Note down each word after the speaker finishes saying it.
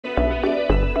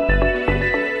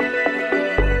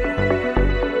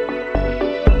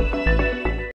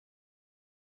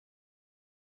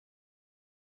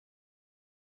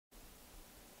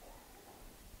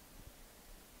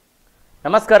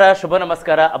ನಮಸ್ಕಾರ ಶುಭ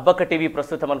ನಮಸ್ಕಾರ ಅಬ್ಬಕ್ಕ ಟಿವಿ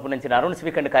ಪ್ರಸ್ತುತ ಮಲ್ಪುನಂಚಿನ ಅರುಣ್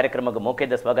ಸ್ವೀಕಂಡ ಕಾರ್ಯಕ್ರಮಕ್ಕೆ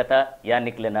ಮೋಕೆದ ಸ್ವಾಗತ ಯಾ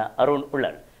ನಿಕ್ಲೆನ ಅರುಣ್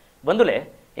ಉಳ್ಳಾಳ್ ಬಂದುಲೆ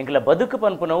ಇಂಕಲ ಬದುಕು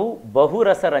ಪನ್ಪುನವು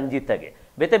ಬಹುರಸ ರಂಜಿತಗೆ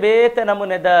ಬೇತೆ ಬೇತೆ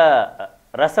ನಮೂನೆದ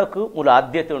ರಸಕ್ಕೂ ಮೂಲ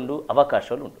ಆದ್ಯತೆ ಉಂಡು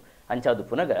ಅವಕಾಶಗಳು ಉಂಟು ಅಂಚಾದು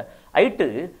ಪುನಗ ಐಟ್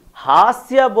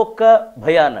ಹಾಸ್ಯ ಬೊಕ್ಕ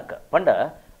ಭಯಾನಕ ಪಂಡ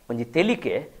ಒಂಜಿ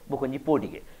ತೆಲಿಕೆ ಬೊಕೊಂಜಿ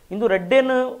ಪೋಡಿಗೆ ಇಂದು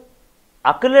ರೆಡ್ಡೇನು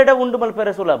ಅಕಲೆಡ ಉಂಡು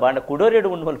ಮಲ್ಪೆರೆ ಸುಲಭ ಅಂಡ ಕುಡೋರೆಡು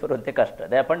ಉಂಡು ಮಲ್ಪೆರೆ ಅಂತೆ ಕಷ್ಟ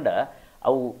ಅದೇ ಪಂಡ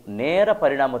ಅವು ನೇರ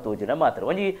ಪರಿಣಾಮ ತೋಜಿನ ಮಾತ್ರ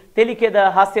ಒಂಜಿ ತೆಲಿಕೆದ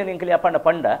ಹಾಸ್ಯ ನಿಂಕಲಿ ಅಪಂಡ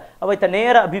ಪಂಡ ಅವೈತ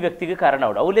ನೇರ ಅಭಿವ್ಯಕ್ತಿಗೆ ಕಾರಣ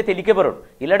ಉಂಡು ಅವಲೇ ತೆಲಿಕೆ ಬರೋಡು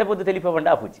ಇಲ್ಲಡೆ ಬದ್ದು ತೆಲಿಪೆ ಪಂಡ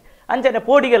ಆಪುಜಿ ಅಂಚನೆ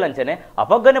ಪೋಡಿಗೆಲ್ಲ ಅಂಚನೆ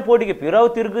ಅಪಗ್ಗನೆ ಪೋಡಿಗೆ ಪಿರಾವು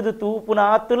ತಿರುಗುದು ತೂಪುನ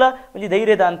ಆತುಲ ಒಂಜಿ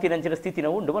ಧೈರ್ಯದ ಅಂತಿನಂಚಿನ ಸ್ಥಿತಿನ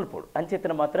ಉಂಡು ಮಲ್ಪೋಡು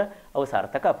ಅಂಚೆತನ ಮಾತ್ರ ಅವು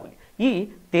ಸಾರ್ಥಕ ಆಪುಲಿ ಈ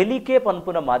ತೆಲಿಕೆ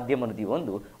ಪನ್ಪುನ ಮಾಧ್ಯಮನದಿ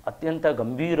ಒಂದು ಅತ್ಯಂತ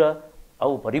ಗಂಭೀರ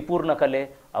ಅವು ಪರಿಪೂರ್ಣ ಕಲೆ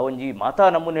ಅವೊಂಜಿ ಮಾತಾ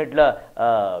ನಮೂನೆಡ್ಲ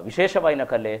ವಿಶೇಷವಾಯಿನ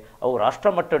ಕಲೆ ಅವು ರಾಷ್ಟ್ರ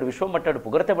ಮಟ್ಟಡು ವಿಶ್ವ ಮಟ್ಟಡು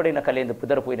ಪುಗರತೆ ಬಡಿನ ಕಲೆ ಎಂದು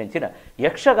ಪುದರ ಪೋಯಿನಂಚಿನ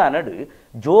ಯಕ್ಷಗಾನಡು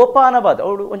ಜೋಪಾನವಾದ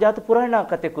ಅವಳು ಒಂಜಾತು ಪುರಾಣ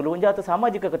ಕಥೆಗಳು ಒಂಜಾತು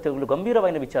ಸಾಮಾಜಿಕ ಕಥೆಗಳು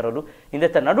ಗಂಭೀರವಾಯಿನ ವಿಚಾರಗಳು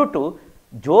ಇಂದೆತ್ತ ನಡುಟು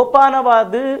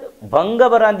ಜೋಪಾನವಾದ ಭಂಗ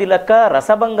ಬರಾಂದಿಲಕ್ಕ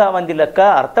ರಸಭಂಗ ಅವಂದಿಲಕ್ಕ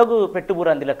ಅರ್ಥಗು ಪೆಟ್ಟು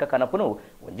ಬುರಾಂದಿಲಕ್ಕ ಕನಪುನು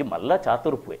ಒಂಜಿ ಮಲ್ಲ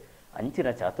ಚಾತುರ್ಪುವೆ ಅಂಚಿನ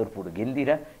ಚಾತುರ್ಪುಡು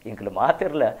ಗೆಂದಿನ ಇಂಕಲು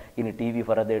ಮಾತಿರ್ಲ ಇನ್ನು ಟಿ ವಿ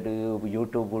ಪರದೆಡು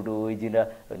ಯೂಟ್ಯೂಬುಡು ಇಜಿನ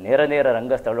ನೇರ ನೇರ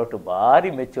ರಂಗಸ್ಥಳೊಟ್ಟು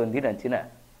ಭಾರಿ ಮೆಚ್ಚೊಂದಿನ ಅಂಚಿನ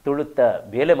ತುಳುತ್ತ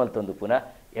ಬೇಲೆ ಮಲ್ತೊಂದು ಪುನಃ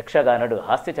ಯಕ್ಷಗಾನಡು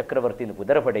ಹಾಸ್ಯ ಚಕ್ರವರ್ತಿನ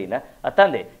ಪುದರ ಪಡೆಯಿನ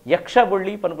ಅತ್ತಂದೆ ಯಕ್ಷ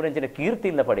ಬೊಳ್ಳಿ ಪನ್ಪುನಂಚಿನ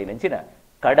ಕೀರ್ತಿಯಿಂದ ಪಡೆಯಿನಂಚಿನ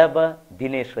ಕಡಬ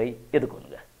ದಿನೇಶ್ ರೈ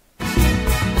ಎದುಕೊನ್ಗ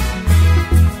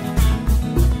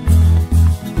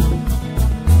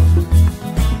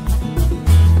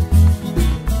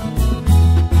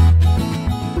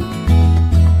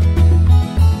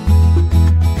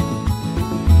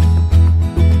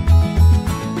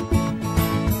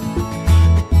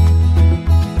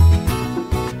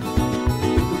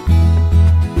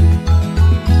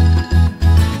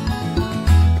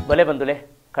ಬಲೆ ಬಂದುಲೆ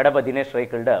ಕಡಬ ದಿನೇಶ್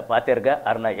ರೈಕಲ್ಡ ಪಾತೆರ್ಗ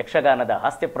ಅರ್ನ ಯಕ್ಷಗಾನದ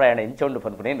ಹಾಸ್ಯ ಪ್ರಯಾಣ ಎಂಚೊಂಡು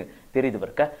ಪನ್ಪುನೇನು ತಿರಿದು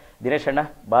ಬರ್ಕ ದಿನೇಶ್ ಅಣ್ಣ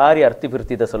ಭಾರಿ ಅರ್ತಿ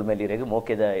ಬಿರ್ತಿದ್ದ ಸೊಲ್ಮೇಲೆ ಇರೇಗು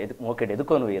ಮೋಕೆಡ್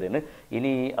ಎದುಕೋನು ಇರೇನು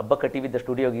ಇನಿ ಅಬ್ಬಕ್ಕ ಟಿವಿದ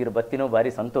ಸ್ಟುಡಿಯೋಗೆ ಇರು ಬತ್ತಿನೋ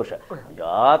ಭಾರಿ ಸಂತೋಷ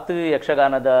ಜಾತು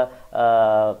ಯಕ್ಷಗಾನದ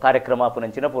ಕಾರ್ಯಕ್ರಮ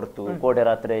ಪುನಂಚಿನ ಪೊರ್ತು ಕೋಡೆ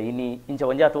ರಾತ್ರಿ ಇನಿ ಇಂಚ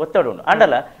ಒಂಜಾತು ಒತ್ತಡ ಉಂಡು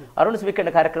ಅಂಡಲ ಅರುಣ್ ಸ್ವೀಕಂಡ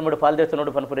ಕಾರ್ಯಕ್ರಮ ಪಾಲ್ದೇವತ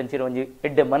ನೋಡು ಪನ್ಪುರಂಚಿನ ಒಂಜಿ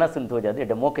ಎಡ್ಡೆ ಮನಸ್ಸನ್ನು ತೋಜಾದು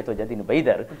ಎಡ್ಡೆ ಮೋಕೆ ತೋಜಾದು ಇನ್ನು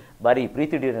ಬೈದಾರು ಭಾರಿ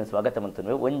ಪ್ರೀತಿಡಿನ ಸ್ವಾಗತ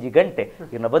ಮಂತನು ಒಂಜಿ ಗಂಟೆ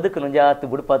ಇನ್ನ ಬದುಕು ಒಂಜಾತು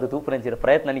ಬುಡುಪಾದು ತೂಪುನಂಚಿನ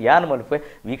ಪ್ರಯತ್ನ ಯಾನ್ ಮಲ್ಪೆ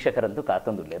ವೀಕ್ಷಕರಂತೂ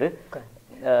ಕಾತೊಂದುಲ್ಲೇರು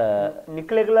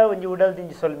ನಿಕ್ಲೆಗಳ ಒಂಜಿ ಉಡಲ್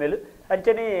ದಿಂಜಿ ಸೊಲ್ಮೇಲು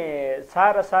ಅಂಚನೆ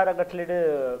ಸಾರ ಸಾರ ಗಟ್ಲೆಡ್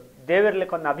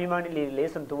ದೇವರ್ಲೆಕ್ಕ ಒಂದು ಅಭಿಮಾನಿ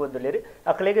ಲೇಸನ್ ತೂವೊಂದುಲ್ಲೇರು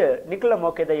ಅಕ್ಲೆಗೆ ನಿಕ್ಲ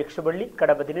ಮೋಕೆದ ಯಕ್ಷಬಳ್ಳಿ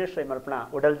ಕಡಬ ದಿನೇಶ್ ರೈ ಮಲ್ಪನ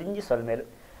ಉಡಲ್ ದಿಂಜಿ ಸೊಲ್ಮೇಲು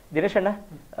ದಿನೇಶ್ ಅಣ್ಣ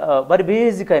ಬಾರಿ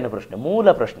ಬೇಸಿಕ್ ಆಯ್ನ ಪ್ರಶ್ನೆ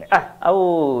ಮೂಲ ಪ್ರಶ್ನೆ ಅವು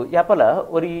ಯಾಪಲ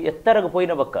ಒರಿ ಎತ್ತರಗ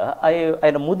ಪೋಯಿನ ಬಕ್ಕ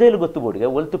ಆಯ್ನ ಮುದೇಲು ಗೊತ್ತು ಬೋಡಿಗೆ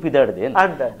ಒಲ್ತು ಪಿದಾಡದೆ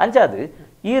ಅಂಚಾದು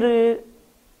ಈರು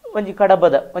ಒಂಜಿ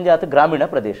ಕಡಬದ ಒಂಜಾತು ಗ್ರಾಮೀಣ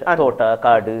ಪ್ರದೇಶ ತೋಟ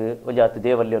ಕಾಡು ಒಂಜಾತು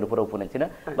ದೇವಲ್ಯರು ಪುರಪುನಂಚಿನ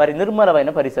ಬಾರಿ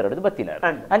ನಿರ್ಮಲವಾಯಿನ ಪರಿಸರ ಬತ್ತಿನ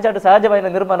ಅಂಚಾಡು ಸಹಜವಾಯಿನ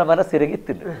ನಿರ್ಮಲ ಮನಸ್ಸಿರಗೆ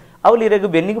ಇತ್ತಿನ ಅವಳು ಇರಗು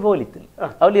ಬೆನ್ನಿಗೆ ಹೋಲಿತ್ತು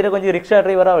ಅವಳು ಇರಗ ಒಂಜಿ ರಿಕ್ಷಾ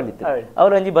ಡ್ರೈವರ್ ಅವಳಿತ್ತು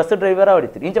ಅವಳು ಒಂಜಿ ಬಸ್ ಡ್ರೈವರ್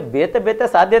ಅವಳಿತ್ತು ಇಂಚ ಬೇತೆ ಬೇತೆ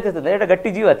ಸಾಧ್ಯತೆ ಇರ್ತದೆ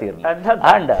ಗಟ್ಟಿ ಜೀವ ತೀರ್ನ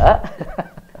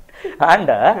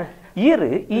ಆಂಡ ಈರು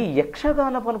ಈ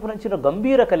ಯಕ್ಷಗಾನ ಪನ್ಪುನಂಚಿನ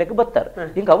ಗಂಭೀರ ಕಲೆಗೆ ಬತ್ತಾರೆ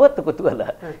ಹಿಂಗ ಅವತ್ತು ಗೊತ್ತುವಲ್ಲ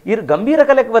ಈರು ಗಂಭೀರ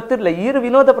ಕಲೆಗೆ ಬತ್ತಿರ್ಲ ಈರು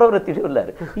ವಿನೋದ ಪ್ರವೃತ್ತಿ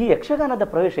ಉಳ್ಳಾರು ಈ ಯಕ್ಷಗಾನದ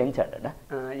ಪ್ರವೇಶ ಎಂಚಾಡಣ್ಣ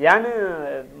ಯಾನ್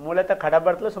ಮೂಲತಃ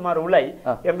ಕಡಬಡ್ತಲ ಸುಮಾರು ಉಳೈ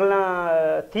ಎಂಗ್ಲ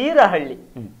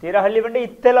ತೀರಹಳ್ಳಿ ಬಂಡೆ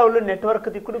ಇತ್ತೆಲ್ಲ ಅವಳು ನೆಟ್ವರ್ಕ್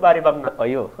ತಿಕ್ಕುಡು ಬಾರಿ ಬಂಗ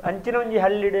ಅಯ್ಯೋ ಅಂಚಿನ ಒಂಜಿ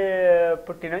ಹಳ್ಳಿಡ್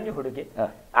ಪುಟ್ಟಿನ ಒಂಜಿ ಹುಡುಗಿ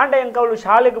ಆಂಡ ಎಂಕ ಅವಳು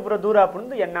ಶಾಲೆಗೆ ಪುರ ದೂರ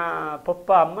ಹಾಪುಂಡು ಎನ್ನ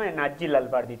ಪಪ್ಪ ಅಮ್ಮ ಎನ್ನ ಅಜ್ಜಿಲ್ಲ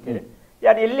ಅಲ್ಲಿ ಬಾಡ್ದಿತ್ತೇನೆ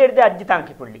ಯಾರು ಎಲ್ಲಿ ಹಿಡ್ದೆ ಅಜ್ಜಿ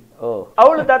ತಾಂಕಿ ಪುಳ್ಳಿ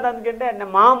ಅವಳು ದಾದಂದ್ಗಂಡೆ ಎನ್ನ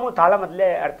ಮಾಮು ತಾಳ ಮೊದ್ಲೇ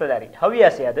ಅರ್ಥದಾರಿ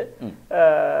ಹವ್ಯಾಸಿ ಅದು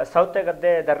ಸೌತೆ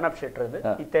ಗದ್ದೆ ಧರ್ನಪ್ ಶೆಟ್ರದು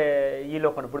ಇತ್ತೆ ಈ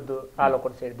ಲೋಕನ ಬಿಡ್ದು ಆ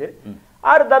ಲೋಕನ ಸೇರಿದಿರಿ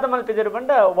ಆರು ದಾದ ಮಲ್ಪಿದ್ರು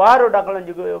ಬಂಡ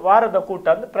ವಾರದ ಕೂಟ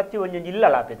ಅಂದ್ರೆ ಪ್ರತಿ ಒಂಜೊಂಜಿ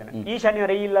ಇಲ್ಲಲ್ಲ ಹಾಪಿದ್ದಾನೆ ಈ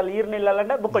ಶನಿವಾರ ಇಲ್ಲ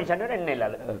ಈರ್ನಿಲ್ಲ ಬುಕ್ಕೊಂದು ಶನಿವಾರ ಎಣ್ಣೆ ಇಲ್ಲ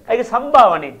ಈಗ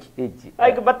ಸಂಭಾವನೆ ಇಜ್ಜಿ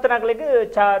ಈಗ ಬತ್ತನಾಗ್ಲಿಕ್ಕೆ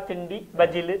ಚಾ ತಿಂಡಿ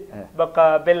ಬಜಿಲ್ ಬೊಕ್ಕ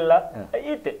ಬೆಲ್ಲ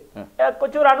ಇತ್ತು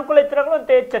ಚೂರು ಅನುಕೂಲ ಇತ್ತರಾಗಲು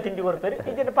ಅಂತ ಹೆಚ್ಚ ತಿಂಡಿ ಕೊಡ್ತಾರೆ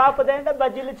ಇದನ್ನ ಪಾಪದ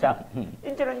ಬಜಿಲ್ ಚಾ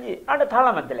ಇಂಚಿನೊಂಜಿ ಅಂಡ ತಾಳ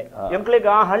ಮದ್ದಲೆ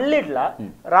ಎಂಕ್ಳಿಗೆ ಆ ಹಳ್ಳಿಡ್ಲ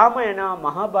ರಾಮಾಯಣ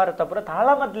ಮಹಾಭಾರತ ಪುರ ತಾಳ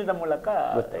ಮದ್ದಲಿದ ಮೂಲಕ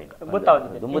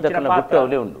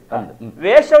ಗೊತ್ತಾവുന്നത്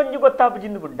ವೇಷ ಒಂಜಿ ಗೊತ್ತಾಪ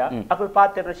ಜಿಂದು ಬುಂಡ ಅಕಲ್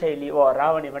ಪಾತ್ರ ಶೈಲಿ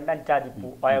ರಾವಣಿ ಪಂಡ ಅಂಚಾದಿಪ್ಪು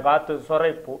ಗಾತು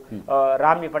ಸೊರೈಪ್ಪು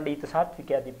ರಾಮಿ ಪಂಡ ಈತ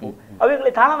ಸಾತ್ವಿಕೆ ಆದಿಪ್ಪು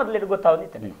ಅವುಗಳಿಗೆ ತಾಳ ಮೊದಲು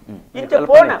ಗೊತ್ತಾവുന്നിತ್ತನೆ ಇಂಚ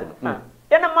ಪೋಣ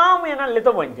ಎನ್ನ ಮಾಮು ಏನ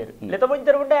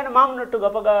ಲೆತಬೊಂಚರು ಉಂಡ ಎನ್ನ ಮಾಮನೊಟ್ಟು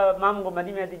ಗಪಗ ಮಾಮಗ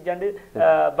ಮದಿಮೆ ಆದಿಜ್ಜಂಡು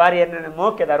ಬಾರಿ ಎನ್ನ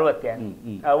ಮೋಕೆದ 60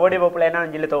 ಓಡಿ ಬೋಪಳ ಏನ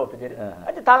ಒಂಜಿ ಲೆತ ಹೋಗ್ತಿದ್ರು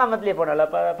ಅದು ತಾಳ ಮೊದಲೇ ಪೋಣಲ್ಲ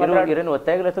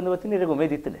ಒತ್ತಾಗಲ ತಂದು ಗೊತ್ತಿ ನಿರಗೆ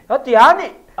ಉಮೇದಿತ್ತನೆ ಹೊತ್ತು ಯಾನೆ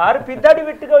ಆರು ಪಿದ್ದಾಡಿ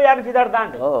ಬಿಟ್ಟಿಗೆ ಯಾರು ಪಿದಾಡ್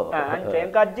ದಾಂಡು ಅಂಚೆ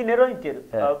ಎಂಕ ಅಜ್ಜಿ ನೆರೋಂತಿರು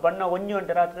ಬಣ್ಣ 1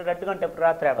 ಗಂಟೆ ರಾತ್ರಿ 2 ಗಂಟೆ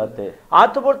ರಾತ್ರಿ ಆಗುತ್ತೆ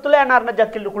ಆತು ಬರ್ತಲೇ ಅನಾರ್ನ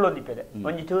ಜಕ್ಕಿಲ್ ಕುಳ್ಳೊಂದಿಪ್ಪದೆ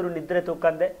ಒಂಜಿ ಚೂರು ನಿದ್ರೆ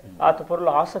ತೂಕಂದೆ ಆತು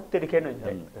ಪೊರ್ಲು ಆಸಕ್ತಿ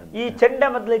ಕೇನೊಂದೆ ಈ ಚೆಂಡೆ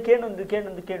ಮೊದಲೇ ಕೇನೊಂದು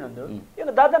ಈಗ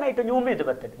ದಾದನ ಇಟ್ಟು ಉಮೇದು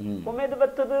ಬರ್ತದೆ ಉಮೇದು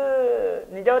ಬರ್ತದ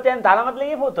ನಿಜವತ್ತೆ ಅಂತ ತಾಳ ಮೊದಲೇ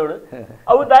ಹೋತೋಡು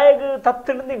ಅವು ದಾಯಗ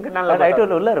ತತ್ತಿಂದ ಇಂಕ ನಲ್ಲ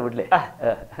ಐಟೋಲ್ ಉಲ್ಲಾರ ಬಿಡ್ಲೆ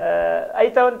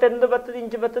ಐತವಂತ ಎಂದು ಬರ್ತದೆ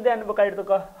ಇಂಚು ಬರ್ತದೆ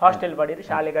ಅನ್ಬೇಕಾಯ್ತು ಹಾಸ್ಟೆಲ್ ಮಾಡಿರಿ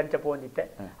ಶಾಲೆಗೆ ಅಂಚೆ ಪೋಂದಿತ್ತೆ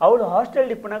ಅವಳು ಹಾಸ್ಟೆಲ್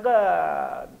ಡಿಪ್ಪನಾಗ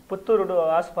ಪುತ್ತೂರು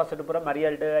ಆಸುಪಾಸು ಪುರ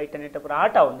ಮರಿಯಲ್ಡ್ ಐಟನೇಟ ಪುರ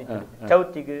ಆಟ ಒಂದಿತ್ತು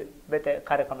ಚೌತಿಗೆ ಬೇತೆ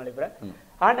ಕಾರ್ಯಕ್ರಮ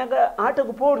ಆನಾಗ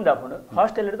ಆಟಗೂ ಪೋಂದಾಪುಂಡು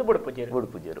ಹಾಸ್ಟೆಲ್ ಹಿಡಿದು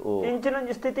ಬುಡುಪುಜೇರು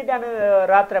ಇಂಚಿನೊಂದು ಸ್ಥಿತಿ ನಾನು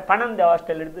ರಾತ್ರಿ ಪಣಂದೆ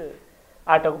ಹಾಸ್ಟೆಲ್ ಹಿಡಿದು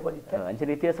ಆಟಗೂ ಪೋದಿತ್ತೆ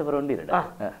ಅಂಚಿನ ಇತಿಹಾಸ ಬರೋಂಡಿರ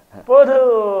ಪೋದು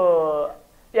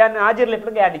ಯಾನ್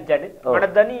ಹಾಜಿರ್ಲಿಪ್ಲಂಗೆ ಯಾನ್ ಇಜ್ಜಾಡಿ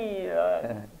ಮಡದನಿ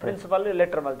ಪ್ರಿನ್ಸಿಪಲ್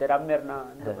ಲೆಟರ್ ಮಲ್ತೇರು ಅಮ್ಮೇರ್ನ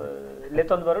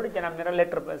ಲೆತ್ತೊಂದು ಬರೋಡು ಜನ ಅಮ್ಮೇರ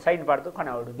ಲೆಟರ್ ಸೈನ್ ಮಾಡ್ದು ಕಣ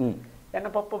ಹೊಡುದು ಎನ್ನ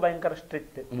ಪಪ್ಪ ಭಯಂಕರ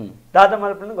ಸ್ಟ್ರಿಕ್ಟ್ ದಾದ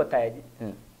ಮಲ್ಪನ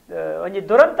ಗೊತ್ತಾಯ್ತು ಒಂಜಿ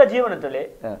ದುರಂತ ಜೀವನದಲ್ಲಿ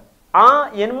ಆ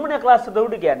 8ನೇ ಕ್ಲಾಸ್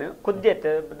ಹುಡುಗಿಯಾನು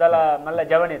ಕುದ್ದೆತ್ತು ದಲ ಮಲ್ಲ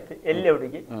ಜವಣೆತ್ತು ಎಲ್ಲೆ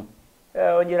ಹುಡುಗಿ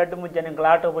ಒಂಜಿ 2-3 ಜನ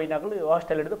ಆಟೋ ಪೋಯಿನಾಗಲು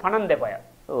ಹಾಸ್ಟೆಲ್ ಹಿಡಿದು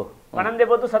ಪಣಂದೆ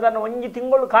ಬೋದು ಸಾಧಾರಣ ಒಂಜಿ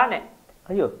ತಿಂಗಳು ಕಾಣೆ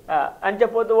ಅಯ್ಯೋ ಅಂಚೆ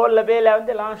ಪೋದು ಒಳ್ಳ ಬೇಲೆ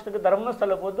ಅವಂತೆ ಲಾಸ್ಟ್ಗೆ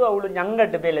ಧರ್ಮಸ್ಥಳ ಪೋದು ಅವಳು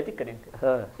ಅಂಗಡ್ಡು ಬೇಲೆ ತಿಕ್ಕನೆ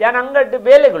ಯಾನ್ ಅಂಗಡ್ಡು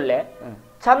ಬೇಲೆಗುಳ್ಳೆ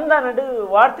ಚಂದ ನಡು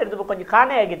ವಾರ್ತಿರ್ದು ಕೊಂಚ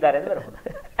ಕಾಣೆ ಆಗಿದ್ದಾರೆ ಅಂತ ಬರ್ಬೋದು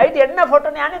ಐದು ಎಣ್ಣ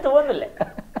ಫೋಟೋನ ಯಾನೇ ತಗೊಂಡಿಲ್ಲ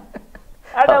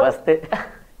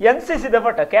ಎನ್ಸಿಸಿದ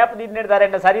ಫೋಟೋ ಕ್ಯಾಪ್ ನಿನ್ನೆಡ್ದಾರೆ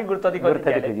ಸರಿ ಗುರ್ತೋದಿ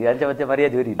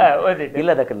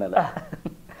ಇಲ್ಲದಕ್ಕಲ್ಲ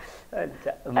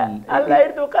ಅಲ್ಲ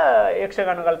ಹಿಡ್ದು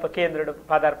ಯಕ್ಷಗಾನ ಅಲ್ಪ ಕೇಂದ್ರ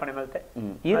ಪಾದಾರ್ಪಣೆ ಮಲ್ತೆ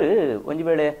ಇದು ಒಂದು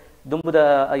ವೇಳೆ ದುಂಬುದ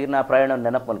ಇರ್ನ ಪ್ರಯಾಣ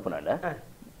ನೆನಪು ಮಲ್ಪುನಾಡ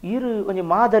ಈರು ಒಂಜಿ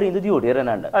ಮಾದರಿ ಇಂದು ದಿಯೋಡು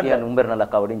ಎರನಾಂಡ ಏನು ಉಂಬೆರ್ನಲ್ಲ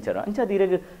ಕವಡಿಂಚರ ಅಂಚದ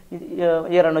ಇರಗ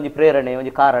ಏರಣ್ಣ ಒಂಜಿ ಪ್ರೇರಣೆ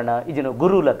ಒಂಜಿ ಕಾರಣ ಇಜಿನ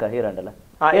ಗುರು ಲಕ್ಕ ಏರಂಡಲ್ಲ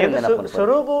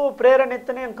ಸ್ವರೂಪು ಪ್ರೇರಣೆ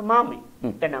ಎತ್ತನೆ ಅಂಕ ಮಾಮಿ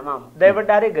ಎನ್ನ ಮಾಮ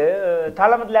ದಯಬಡ್ಡಾರಿಗೆ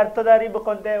ತಾಳ ಮೊದಲೇ ಅರ್ಥದಾರಿ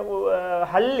ಬೊಕೊಂತೆ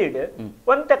ಹಲ್ಲಿಡ್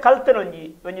ಒಂತೆ ಕಲ್ತನ ಒಂಜಿ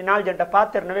 4 ಜಂಟ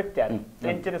ಪಾತೆರ್ನ ವ್ಯಕ್ತಿ ಆದ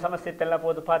ಹೆಂಚಿನ ಸಮಸ್ಯೆ ಇತ್ತೆಲ್ಲ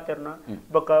ಪೋದು ಪಾತೆರ್ನ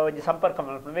ಬೊಕ್ಕ ಒಂಜಿ ಸಂಪರ್ಕ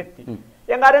ಮಲ್ಪನ ವ್ಯಕ್ತಿ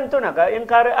ಎಂಗಾರೆಂತುನಾಗ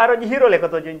ಎಂಕಾರ ಆರೊಂಜಿ ಹೀರೋ ಲೆಕ್ಕ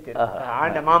ತೋಜುಂತಿ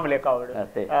ಆಂಡ ಮಾಮ ಲೆಕ್ಕ ಅವಡು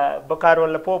ಬೊಕ್ಕಾರು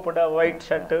ಒಲ್ಲ ಪೋಪುಡ ವೈಟ್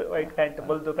ಶರ್ಟ್ ವೈಟ್ ಪ್ಯಾಂಟ್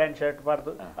ಬೊಲ್ದು ಪ್ಯಾಂಟ್ ಶರ್ಟ್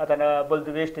ಪಾರ್ದು ಅದನ್ನ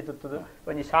ಬೊಲ್ದು ವೇಸ್ಟ್ ತುತ್ತದು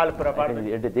ಒಂಜಿ ಶಾಲ್ ಪುರ ಪಾರ್ದು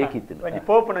ಒಂಜಿ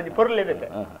ಪೋಪುನ ಒಂಜಿ ಪೊರ್ಲೆ ಬೇತೆ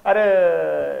ಅರೆ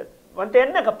ಒಂತೆ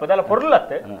ಎಣ್ಣೆ ಕಪ್ಪದಲ್ಲ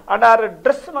ಪೊರ್ಲತ್ತೆ ಅಡಾರ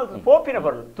ಡ್ರೆಸ್ ಮಲ್ತ ಪೋಪಿನ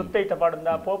ಪೊರ್ಲು ತುತ್ತೈತ ಪಾಡುಂದ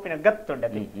ಪೋಪಿನ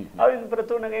ಗತ್ತುಂಡತಿ ಅವಿನ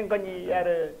ಪ್ರತೂನಾಗ ಹೆಂಗ್ ಕೊಂಜಿ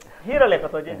ಯಾರು ಹೀರೋ ಲೆಕ್ಕ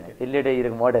ತೋಜಿ ಇಲ್ಲೆಡೆ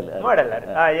ಇರಗ ಮಾಡೆಲ್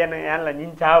ಏನು ಎಲ್ಲ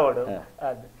ನಿಂಚ ಆವಡು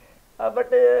ಅದು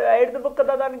ಬಟ್ ಹಿಡ್ದು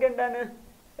ಬುಕ್ಕದ ಅನ್ಕೊಂಡಾನು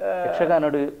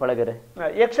ಯಕ್ಷಗಾನಡು ಒಳಗರೆ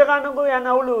ಯಕ್ಷಗಾನಗೂ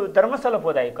ಯಾನ್ ಅವಳು ಧರ್ಮಸ್ಥಳ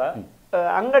ಹೋದಾಯ್ಕ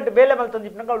ಅಂಗಟ್ಟು ಬೇಲೆ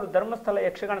ಮಲ್ತಂದಿಪ್ನಾಗ ಅವಳು ಧರ್ಮಸ್ಥಳ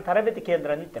ಯಕ್ಷಗಾನ ತರಬೇತಿ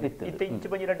ಕೇಂದ್ರ ಇತ್ತು ಇಂಚು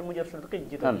ಬಂಜಿ 2-3 ವರ್ಷದಕ್ಕೆ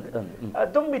ಇಂಚು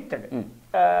ತುಂಬಿತ್ತಂಡು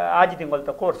ಆಜಿ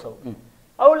ತಿಂಗೊಲ್ತ ಕೋರ್ಸ್ ಅವು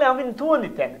ಅವಳು ಅವಿನ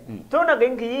ತೂಂದಿತ್ತೇನೆ ತೂನಾಗ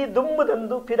ಹಿಂಗೆ ಈ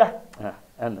ದುಂಬುದಂದು ಪಿದ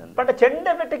ಪಟ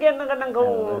ಚೆಂಡೆ ಬೆಟ್ಟಿಗೆ ನಂಗೆ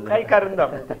ಕೈಕಾರಿಂದ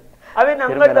ಅವೇನು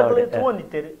ಅಂಗಡ್ಡಗಳು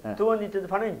ತೂಂದಿತ್ತೇರು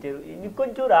ಪಣ ಇಂತೇರು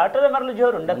ನಿಕ್ಕೊಂಚೂರು ಆಟದ ಮರಲು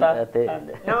ಜೋರು ಉಂಡತ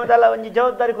ನಾವದೆಲ್ಲ ಒಂಜಿ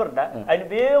ಜವಾಬ್ದಾರಿ ಕೊರಡ ಅಲ್ಲಿ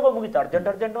ಬೇಗ ಮುಗಿತು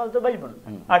ಅರ್ಜೆಂಟ್ ಅಂತ ಬೈಬುಡು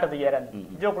ಆಟದ ಏರ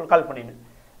ಜೋಕುಳು ಕಲ್ಪನೇನು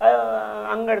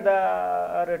ಅಂಗಡದ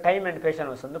ಟೈಮ್ ಅಂಡ್ ಪೇಷನ್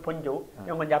ವಸಂದು ಪೊಂಜವು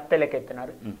ಒಂಜಿ ಅಪ್ಪೆ ಲೆಕ್ಕ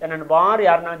ಎತ್ತಿನಾರು ನನ್ನ ಬಾರಿ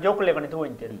ಯಾರನ್ನ ಜೋಕುಲೆ ಕಣಿ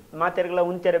ತೂಂತೇರು ಮಾತೆರ್ಗಳ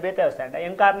ಉಂತೆರ ಬೇತೆ ಅವಸ್ಥೆ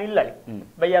ಎಂಕಾರ್ನ ಇಲ್ಲ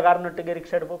ಬಯ್ಯ ಕಾರನೊಟ್ಟಿಗೆ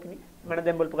ರಿಕ್ಷಾಡ್ ಹೋಗ್ತೀನಿ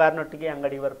ಮೆಣದೆಂಬಲ್ಪ ಕಾರನೊಟ್ಟಿಗೆ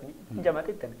ಅಂಗಡಿಗೆ ಬರ್ತೀನಿ ಇಂಚ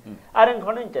ಮಾತು ಇತ್ತಾನೆ ಆರೆಂಗೆ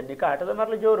ಹೊಣ ಇಂಚಂಡಿ ಆಟದ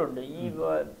ಮರಲು ಜೋರುಂಡು ಈ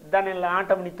ದನೆಲ್ಲ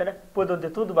ಆಟ ಮುನಿತಾರೆ ಪೋದೊಂದು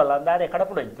ತೂದು ಬಲ್ಲ ಅಂದಾರೆ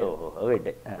ಕಡಪುಡು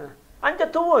ಇಂತೆ ಅಂಚ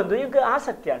ತೂವೊಂದು ಈಗ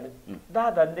ಆಸಕ್ತಿ ಆಂಡು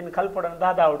ದಾದ ಅಂದಿನ ಕಲ್ಪೊಡನು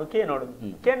ದಾದ ಅವಡು ಕೇನೋಡು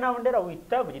ಕೇನಾವಂಡೇರ ಅವು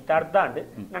ಇತ್ತ ಅರ್ಧ ಆಂಡು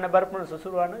ನನ್ನ ಬರ್ಪಣ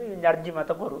ಸುಸುರುವಾನು ಇಂಜ ಅರ್ಜಿ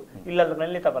ಮಾತ ಕೊರು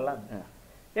ಇಲ್ಲದ ಬಲ್ಲ ಅಂತ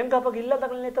ಎಂಕಪ್ಪ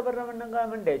ಇಲ್ಲದ ಬರ್ರವಣ್ಣಂಗ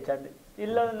ಮಂಡೆ ಹೆಚ್ಚಾಂಡು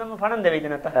ಇಲ್ಲ ನಮ್ಮ ಪಣಂದೆ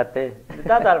ವೈದ್ಯನತ್ತ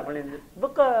ದಾದ ಅಲ್ಪಣಿಂದು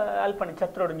ಬುಕ್ಕ ಅಲ್ಪಣಿ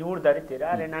ಛತ್ರೋಡು ಊಡ್ದಾರಿತೀರ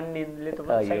ಅರೆ ನನ್ನಿಂದ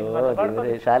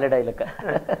ಶಾಲೆ ಡೈಲಕ್ಕ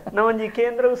ನಾವೊಂಜಿ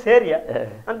ಕೇಂದ್ರವು ಸೇರಿಯ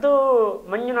ಅಂತೂ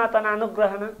ಮಂಜುನಾಥನ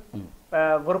ಅನುಗ್ರಹನ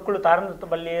ಗುರುಕುಳು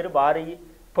ತಾರನ ಬಲ್ಲೇರು ಬಾರಿ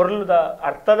ಪೊರ್ಲುದ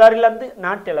ಅರ್ಥದಾರಿಲ್ಲ ಅಂತ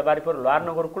ನಾಟ್ಯ ಎಲ್ಲ ಬಾರಿ ಪೊರ್ಲು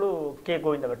ಆರ್ನ ಗುರುಕುಳು ಕೆ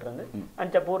ಗೋವಿಂದ ಭಟ್ರಂದು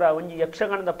ಅಂಚ ಪೂರ ಒಂಜಿ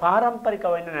ಯಕ್ಷಗಾನದ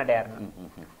ಪಾರಂಪರಿಕವನ್ನ ನಡೆಯಾರ್ನ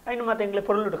ಅಯ್ನು ಮತ್ತೆ ಎಂಗ್ಲೆ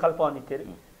ಪೊರ್ಲುಡು ಕಲ್ಪ ಹೊಂದಿತ್ತೇರಿ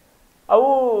ಅವು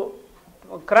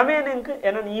ಕ್ರಮೇಣ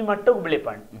ಏನನ್ನು ಈ ಮಟ್ಟಕ್ಕೆ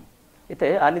ಬಿಳಿಪಾಂಡು ಇತ್ತೆ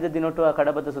ಆನಿದ ದಿನೊಟ್ಟು ಆ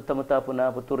ಕಡಬದ ಸುತ್ತಮುತ್ತ ಪುನಃ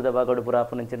ಪುತ್ತೂರದ ಬಾಗಡು ಪುರ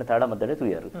ಪುನಂಚಿನ ತಾಳ ಮದ್ದಡೆ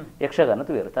ತುಯ್ಯಾರು ಯಕ್ಷಗಾನ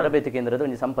ತುಯ್ಯಾರು ತರಬೇತಿ ಕೇಂದ್ರದ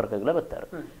ಒಂದು ಸಂಪರ್ಕಗಳ ಬರ್ತಾರೆ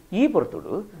ಈ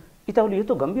ಪೊರ್ತುಡು ಇತವಳು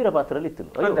ಏತು ಗಂಭೀರ ಪಾತ್ರದಲ್ಲಿ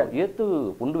ಇತ್ತು ಏತು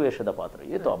ಪುಂಡು ವೇಷದ ಪಾತ್ರ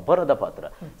ಏತು ಅಬ್ಬರದ ಪಾತ್ರ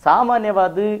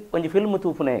ಸಾಮಾನ್ಯವಾದ ಒಂದು ಫಿಲ್ಮ್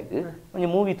ತೂಪುನೆಗ್ ಒಂದು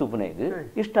ಮೂವಿ ತೂಪುನೆಗ್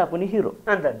ಇಷ್ಟ ಆಪುನಿ ಹೀರೋ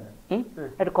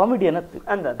ಅದು ಕಾಮಿಡಿಯನ್ ಅತ್ತು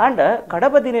ಅಂಡ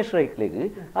ಕಡಬ ದಿನೇಶ್ ರೈಕ್ಲೆಗ್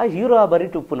ಆ ಹೀರೋ ಆ ಬರಿ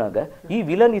ಟುಪ್ಪುನಾಗ ಈ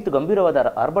ವಿಲನ್ ಇತ್ತು ಗಂಭೀರವಾದ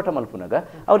ಆರ್ಭಟ ಮಲ್ಪುನಾಗ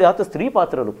ಅವ್ರು ಆತ ಸ್ತ್ರೀ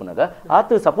ಪಾತ್ರ ಲುಪುನಾಗ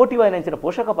ಆತ ಸಪೋರ್ಟಿವ್ ಆಯ್ನಂಚಿನ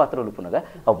ಪೋಷಕ ಪಾತ್ರ ಲುಪುನಾಗ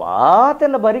ಅವು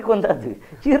ಆತೆಲ್ಲ ಬರಿಕೊಂಡದ್ದು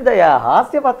ಹೀರ್ದಯ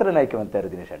ಹಾಸ್ಯ ಪಾತ್ರ ನಾಯ್ಕೆ ಅಂತಾರೆ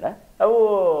ದಿನೇಶ್ ಅಣ್ಣ ಅವು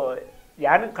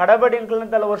ಯಾರು ಕಡಬಡಿ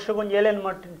ಅಂಕಲ್ನಂತೆಲ್ಲ ವರ್ಷಕ್ಕೊಂದು ಏಲೇನು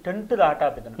ಮಾಡಿ ಟೆಂಟ್ದ ಆಟ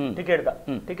ಹಾಕಿದನು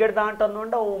ಟಿಕೆಟ್ದ ಆಟ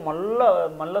ಅಂದ್ಕೊಂಡ ಅವು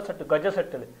ಮಲ್ಲ ಸೆಟ್ಟು ಗಜ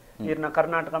ಸೆಟ್ಟಲ್ಲಿ ಈರ್ನ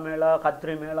ಕರ್ನಾಟಕ ಮೇಳ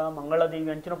ಕದ್ರಿ ಮೇಳ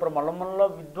ಮಂಗಳದೇವಿ ಅಂಚಿನಪುರ ಮಲ್ಲ ಮಲ್ಲ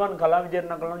ವಿದ್ವಾನ್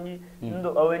ಕಲಾವಿದರ್ನಗಳ ಒಂಜಿ ಇಂದು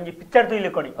ಅವಂಜಿ ಪಿಕ್ಚರ್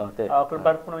ತುಯ್ಲಿಕೊಣಿ ಅಕುಲು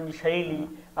ಬರ್ಪುನ ಒಂಜಿ ಶೈಲಿ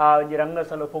ಆ ಒಂಜಿ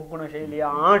ರಂಗಸಲ ಪೊಗ್ಗುನ ಶೈಲಿ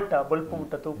ಆಟ ಬಲ್ಪು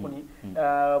ಮುಟ್ಟ ತೂಪುನಿ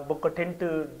ಬೊಕ್ಕ ಟೆಂಟ್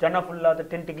ಜನ ಫುಲ್ ಆದ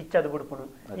ಟೆಂಟ್ ಗಿಚ್ಚದ ಬಿಡ್ಪುನು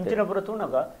ಇಂಚಿನಪುರ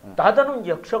ತೂನಗ ದಾದಾನ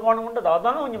ಒಂಜಿ ಯಕ್ಷಗಾನ ಉಂಡ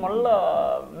ದಾದಾನ ಒಂಜಿ ಮಲ್ಲ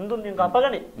ಇಂದು ನಿಂಗೆ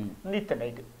ಅಪಗಣೆ ಇಂದಿತ್ತ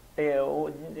ನೈಟ್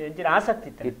ಎಂಚಿನ ಆಸಕ್ತಿ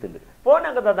ಇತ್ತು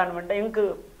ಪೋನಾಗ ದಾದಾನ ಮಂಟ ಇಂಕ್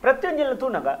ಪ್ರತಿಯೊಂಜಿಲ್ಲ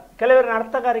ತೂನಗ ಕೆಲವರ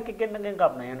ಅರ್ಥಗಾರಿಕೆ ಎಂಗ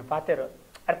ಅಪ್ನ ಏನು ಪಾತೆರು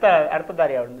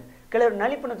ಅರ್ಥಧಾರಿ ಅವನು ಕೆಲವರು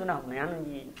ನಲಿಪುನ ತುನ ಅಪ್ನ ಯಾನು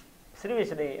ಈ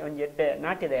ಶ್ರೀವೇಶದ ಒಂಜಿ ಎಡ್ಡೆ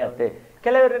ನಾಟ್ಯದ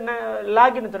ಕೆಲವರು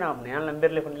ಲಾಗಿನ ತುನ ಅಪ್ನ ಯಾನು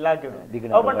ನಂಬೆರ್ಲೆ ಕೊಂಡು ಲಾಗಿಡು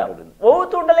ಓ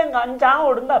ತುಂಡಲೆ ಅಂಚ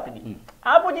ಓಡುಂದ ಆಪಿನಿ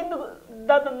ಆಪುಜಿಂದು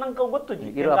ದಾದ ನಂಗೆ ಗೊತ್ತುಜಿ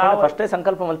ಫಸ್ಟೇ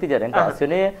ಸಂಕಲ್ಪ ಮಲ್ತಿದ್ದಾರೆ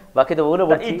ಹಸಿನೇ ಬಾಕಿದ ಓಲ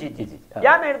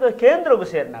ಯಾನ ಹಿಡಿದು ಕೇಂದ್ರಗೂ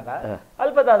ಸೇರ್ನಾಗ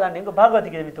ಅಲ್ಪ ದಾದ ನಿಂಗೆ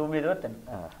ಭಾಗವತಿಗೆ ಮಿತ್ತು ಉಮೇದು ಬರ್ತಾನೆ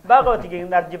ಭಾಗವತಿಗೆ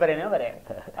ಅರ್ಜಿ ಬರೇನೆ ಬರೇ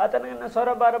ಆತನ ಸ್ವರ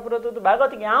ಬಾರಪುರದ್ದು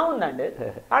ಭಾಗವತಿಗೆ ಯಾವಂದಂಡು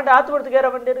ಆಟ ಆತು ಬರ್ತಿಗೆ ಯಾರ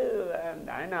ಬಂದಿರು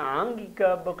ఆయన ಆಂಗಿಕ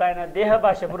ఆయన ದೇಹ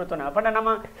ಭಾಷೆ ಪುರತನ ಪಂಡ ನಮ್ಮ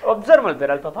ಒಬ್ಸರ್ವ್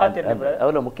ಮಾಡ್ತಾರೆ ಅಲ್ಪ ಪಾತಿರ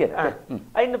ಅವಲ ಮುಖ್ಯ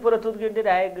ಐದು ಪುರ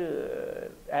ತುದ್ಗಿಂಡಿರು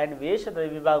ఆయన ವೇಷದ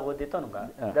ವಿಭಾಗ ಓದಿತ್ತು ಅನುಗ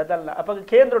ದದಲ್ಲ ಅಪ್ಪ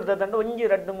ಕೇಂದ್ರ ದದಂಡ ಒಂಜಿ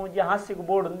ರಡ್ಡು ಮೂಜಿ ಹಾಸ್ಯಕ್ಕೆ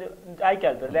ಬೋರ್ಡ್ ಒಂದು ಆಯ್ಕೆ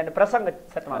ಆಗ್ತದೆ ಅಂದ್ರೆ ಪ್ರಸಂಗ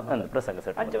ಸೆಟ್ ಮಾಡ್ತಾರೆ ಪ್ರಸಂಗ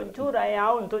ಸೆಟ್ ಅಂಚ ಒಂಚೂರು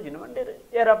ಯಾವನ್ ತೋಜಿನ ಮಂಡಿರು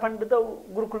ಯಾರ ಪಂಡದ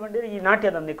ಗುರುಕುಳು ಮಂಡಿರು ಈ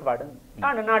ನಾಟ್ಯದ ನಿಕ್ ಪಾಡು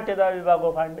ಆಂಡ ನಾಟ್ಯದ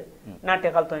ವಿಭಾಗ ಪಾಂಡು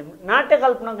ನಾಟ್ಯ ಕಲ್ತ ನಾಟ್ಯ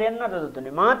ಕಲ್ಪನಾಗ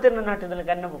ಎನ್ನದು ಮಾತಿನ ನಾಟ್ಯದಲ್ಲಿ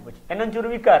ಕನ್ನ ಬುಬ್ಬುಚಿ ಎನ್ನೊಂಚೂರು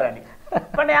ವಿಕಾರನಿ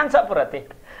ಪಂಡ ಯಾನ್ ಸಾಪುರತೆ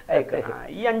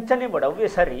ಈ ಅಂಚನೆ ಬಡ ಅವೇ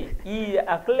ಸರಿ ಈ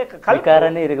ಅಕ್ಲೆ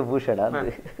ಕಲ್ಕಾರನೇ ಇರಗ ಭೂಷಣ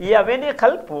ಈ ಅವೇನೇ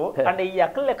ಕಲ್ಪು ಅಂಡ ಈ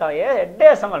ಅಕ್ಲೆ ಎಡ್ಡೆ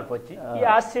ಸಮಲ್ಪೊಚ್ಚಿ ಈ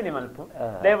ಹಾಸ್ಯನೇ ಮಲ್ಪು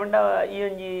ದಯಬಂಡ ಈ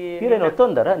ಒಂಜಿ ಹೀರೇನು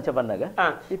ಒತ್ತೊಂದರ ಅಂಚ ಬಂದಾಗ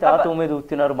ಈತ ಆತ ಉಮೇದು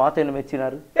ಉತ್ತಿನಾರು ಮಾತೇನು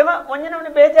ಮೆಚ್ಚಿನಾರು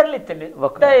ಒಂಜನ ಬೇಜಾರ್ಲಿ ಇತ್ತಲ್ಲಿ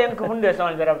ಎಂಕ್ ಮುಂಡೆ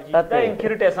ಸಮಾಲ್ ಬೇರಾಬುಜಿ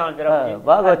ಕಿರುಟೆ ಸಮಾಲ್ ಬೇರಾಬುಜಿ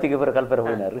ಭಾಗವತಿಗೆ ಬರ ಕಲ್ಪರ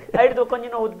ಹೋಗಿನಾರು ಐದು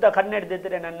ಕೊಂಜಿನ ಉದ್ದ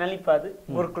ಕಣ್ಣೆಡ್ದಿದ್ರೆ ನಾನು ನಲಿಪಾದು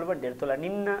ಗುರುಕುಳು ಬಂದಿರ್ತಲ್ಲ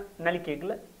ನಿನ್ನ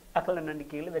ನಲಿಕೆಗ್ಲ ಅಕಲ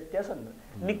ನಂಬಿಕೆಗಳು ವ್ಯತ್ಯಾಸ ಉಂಟು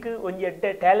ನಿಕ್ ಒಂಜಿ ಎಡ್ಡೆ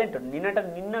ಟ್ಯಾಲೆಂಟ್ ಉಂಟು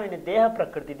ನಿನ್ನ ದೇಹ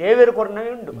ಪ್ರಕೃತಿ ದೇವೇರು ಕೊರನವೇ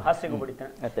ಉಂಟು ಹಾಸ್ಯಗೂ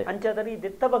ಬಿಡಿತಾನೆ ಅಂಚಾದರೆ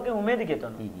ಇದೆತ್ತ ಬಗ್ಗೆ ಉಮೇದಿಗೆ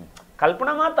ತೋನು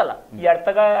ಕಲ್ಪನಾ ಮಾತಲ್ಲ ಈ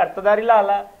ಅರ್ಥದಾರಿಲ್ಲ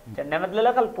ಅಲ್ಲ ಚೆನ್ನ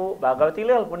ಮೊದಲೆಲ್ಲ ಕಲ್ಪು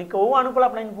ಭಾಗವತಿಲೇ ಕಲ್ಪು ನಿಕ್ಕ ಹೂ ಅನುಕೂಲ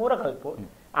ಅಪ್ಪ ಪೂರ ಕಲ್ಪು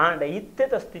ಆಂಡ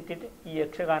ಇತ್ತೆತ ಸ್ಥಿತಿ ಈ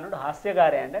ಯಕ್ಷಗಾನ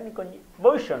ಹಾಸ್ಯಗಾರೆ ಅಂಡ ನಿಕ್ಕೊಂಜಿ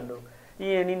ಭವಿಷ್ಯ ಉಂಡು ಈ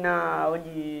ನಿನ್ನ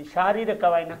ಒಂಜಿ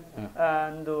ಶಾರೀರಿಕವಾಯಿನ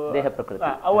ಒಂದು ದೇಹ ಪ್ರಕೃತಿ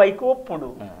ಅವು ಐಕು ಒಪ್ಪುಂಡು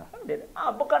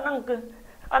ಅಬ್ಬಕ್ಕ ನಂಗೆ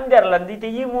ಅಂದ್ಯಾರಲ್ಲ ಅಂದಿತ್ತು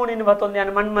ಈ ಮೂಣಿನ ಬತ್ತೊಂದು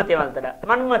ನಾನು ಮನ್ಮತಿ ಮಾಡ್ತಾಡ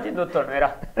ಮನ್ಮತಿ ಗೊತ್ತೋಣ ಬೇರ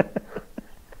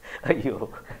ಅಯ್ಯೋ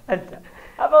ಅಂತ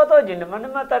ಅಪ್ಪ ತೋಜಿಂಡು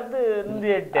ಮನ್ಮತರ್ದು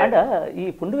ಈ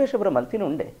ಪುಂಡುವೇಶ್ವರ ಮಲ್ತಿನ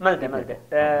ಉಂಡೆ ಮಲ್ತೆ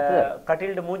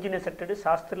ಕಟೀಲ್ಡ್ ಮೂಜಿನ ಸೆಟ್ಟಡು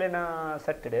ಶಾಸ್ತ್ರಲೇನ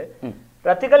ಸೆಟ್ಟಡು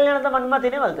ರತಿ ಕಲ್ಯಾಣದ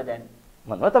ಮನ್ಮತಿನೇ ಮಲ್ತದೆ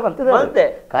ಮನ್ಮತ ಮಲ್ತದೆ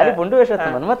ಖಾಲಿ ಪುಂಡುವೇಶ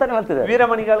ಮನ್ಮತನೇ ಮಲ್ತದೆ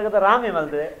ವೀರಮಣಿಗಾಲದ ರಾಮೆ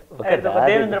ಮಲ್ತದೆ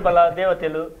ದೇವೇಂದ್ರ ಬಲ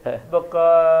ದೇವತೆಲು ಬೊಕ್ಕ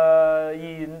ಈ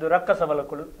ಇಂದು ರಕ್ಕಸ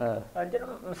ಬಲಕುಳು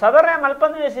ಸಾಧಾರಣ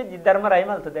ಮಲ್ಪಂದು ವೇಸಿದ್ದಿ ಧರ್ಮರಾಯಿ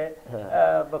ಮಲ್ತದೆ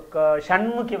ಬೊಕ್ಕ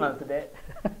ಷಣ್ಮುಖಿ ಮಲ್ತದೆ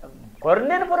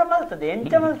ಕೊರ್ನೇನ ಪುರ ಮಲ್ತದೆ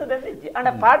ಎಂಚ ಮಲ್ತದೆ ಅಂತ ಅಂಡ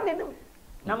ಪಾಡ್ನಿನ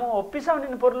ನಮ್ಮ ಒಪ್ಪಿಸವ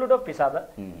ನಿನ್ನ ಪೊರ್ಲುಡು ಒಪ್ಪಿಸಾದ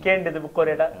ಕೇಂಡಿದು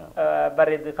ಬುಕ್ಕೊರೆಡ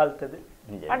ಬರೆದು ಕಲ್ತದು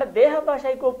ಅಂಡ ದೇಹ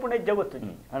ಭಾಷೆಗೆ ಒಪ್ಪುಣ ಜಗತ್ತು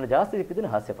ಅಂಡ ಜಾಸ್ತಿ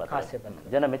ಸಿಕ್ಕಿದ್ರೆ ಹಾಸ್ಯ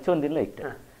ಜನ ಮೆಚ್ಚೊಂದಿಲ್ಲ ಇಟ್ಟು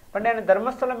ಪಂಡ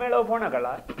ಧರ್ಮಸ್ಥಳ ಮೇಳ ಹೋಣಗಳ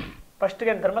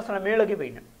ಫಸ್ಟ್ಗೆ ಧರ್ಮಸ್ಥಳ ಮೇಳಗೆ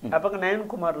ಬೈನ ಅಪ್ಪ ನಯನ್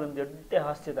ಕುಮಾರ್ ಒಂದು ದೊಡ್ಡ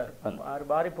ಹಾಸ್ಯದಾರು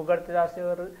ಬಾರಿ ಪುಗಾಡ್ತಿದ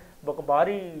ಹಾಸ್ಯವರು ಬೊಕ್ಕ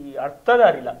ಬಾರಿ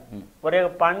ಅರ್ಥದಾರಿಲ್ಲ ಒರೇ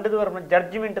ಪಂಡದವರ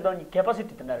ಜಡ್ಜ್ಮೆಂಟ್ ಒಂದು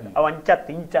ಕೆಪಾಸಿಟಿ ತಂದಾರ ಅವ ಅಂಚತ್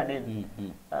ಇಂಚಾನೆ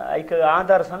ಐಕ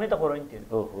ಆಧಾರ ಸಮೇತ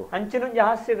ಕೊರಂತಿದ್ರು ಅಂಚಿನೊಂಜಿ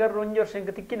ಹಾಸ್ಯಗಾರರು ಒಂಜಿ ವರ್ಷ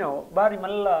ಇಂಕ ತಿಕ್ಕಿನವು ಬಾರಿ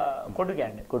ಮಲ್ಲ ಕೊಡುಗೆ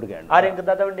ಆರ್ ಎಂಕ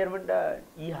ದಾದ ಒಂಡಿ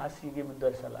ಈ ಹಾಸ್ಯಗೆ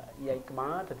ಮುಂದುವರಿಸಲ್ಲ ಈ ಐಕ್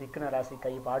ಮಾತ ತಿಕ್ಕಿನ ರಾಸಿ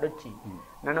ಕೈ ಪಾಡೊಚ್ಚಿ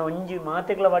ನನ್ನ ಒಂಜಿ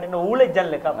ಮಾತೆಗಳ ಪಾಡಿನ ಊಳೆ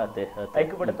ಜನ್ಲೆಕ್ಕ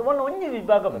ಐಕ್ ಬಿಡತ್ತು ಒಂದು ಒಂಜಿ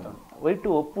ವಿಭಾಗ ಬತ್ತ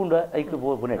ವೈಟು ಒಪ್ಪುಂಡ ಐಕ್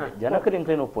ಬುನೆಟ್ ಜನಕರು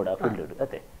ಇಂಕ್ಲೇನ್ ಒಪ್ಪುಡ ಫುಲ್ಡ್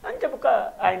ಅತೆ ಅಂಚ ಬುಕ್ಕ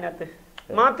ಆಯ್ನತ್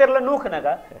ಮಾತೆರ್ಲ ನೂಕನಾಗ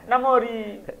ನಮ್ಮವ್ರಿ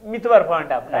ಮಿತವಾರ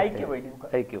ಪಾಂಡ ಐಕ್ಯ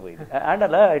ಹೋಯ್ದು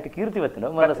ಆಂಡಲ್ಲ ಐಟ್ ಕೀರ್ತಿ ಬತ್ತಿನ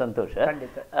ಮನ ಸಂತೋಷ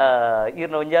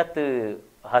ಈರ್ನ ಒಂಜಾತ್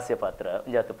ಹಾಸ್ಯ ಪಾತ್ರ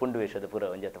ಒಂಜಾತ್ ಪುಂಡುವೇಷದ ಪೂರ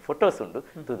ಒಂಜಾತ್ ಫೋಟೋಸ್ ಉಂಡು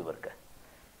ತೂದು ಬರ್ಕ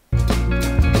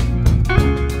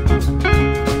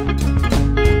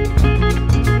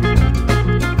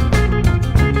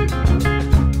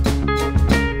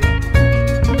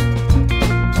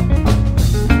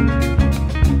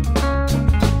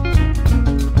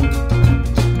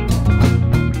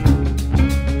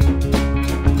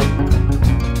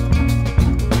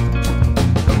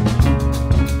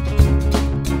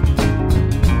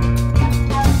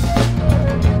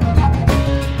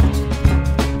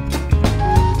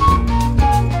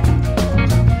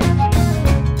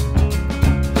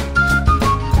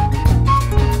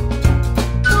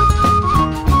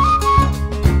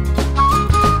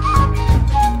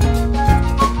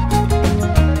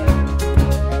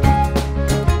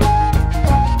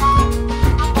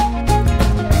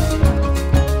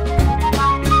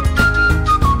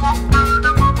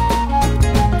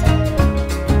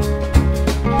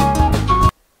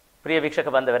ವೀಕ್ಷಕ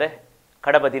ಬಾಂಧವರೇ,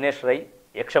 ಕಡಬ ದಿನೇಶ್ ರೈ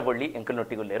ಯಕ್ಷಬೊಳ್ಳಿ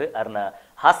ಎಂಕಲ್ನೊಟ್ಟಿಗುಲ್ಲೇರು ಅರ್ನ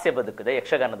ಹಾಸ್ಯ ಬದುಕದ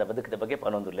ಯಕ್ಷಗಾನದ ಬದುಕದ ಬಗ್ಗೆ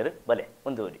ಪನೊಂದುಲ್ಲೇರು ಬಲೆ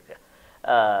ಮುಂದುವರಿ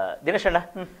ದಿನೇಶಣ್ಣ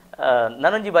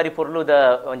ನನೊಂಜಿ ಬಾರಿ ಪೊರ್ಲುದ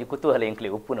ಒಂಜಿ ಕುತೂಹಲ ಎಂಕ್ಲೆ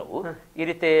ಉಪ್ಪು ನಾವು ಈ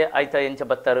ರೀತಿ ಆಯ್ತಾ ಎಂಚ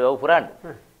ಬತ್ತಾರು ಅವು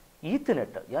ಪುರಾಂಡು ಈತ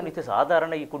ನೆಟ್ಟ ಯಾನ್ ಇತ್ತೆ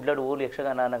ಸಾಧಾರಣ ಈ ಕುಡ್ಲಾಡು ಓಲು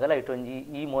ಯಕ್ಷಗಾನ ಅನ್ನಗಲ್ಲ ಇಟ್ಟೊಂಜಿ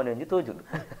ಈ ಮೋನೆ ಒಂಜಿ ತೋಜುಂಡು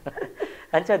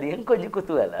ಅಂಚ ಅದು ಎಂಕೊಂಜಿ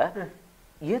ಕುತೂಹಲ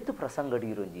ಏತು ಪ್ರಸಂಗಡಿ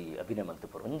ಇರೊಂಜಿ ಅಭಿನಯ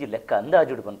ಮಲ್ತುಪುರ ಒಂಜಿ ಲೆಕ್ಕ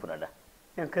ಅಂದಾಜುಡು ಪನ್ಪುನಡ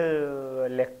எனக்கு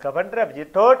ಲೆಕ್ಕ ಬಂದ್ರೆ ಅಭಿಜಿ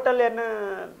ಟೋಟಲ್ ಏನು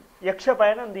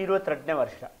ಯಕ್ಷಪಾಯಣ ಒಂದು 22ನೇ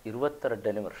ವರ್ಷ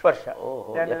 22ನೇ ವರ್ಷ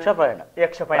ಓಹೋ ಯಕ್ಷಪಾಯಣ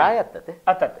ಪ್ರಾಯ ಆಗ್ತದೆ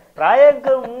ಅತ್ತತ್ತೆ ಪ್ರಾಯ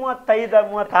 35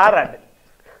 36 ಅಂಡ್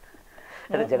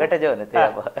ಜಗಟ ಜವನ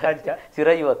ಚಿರ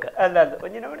ಯುವಕ ಅಲ್ಲ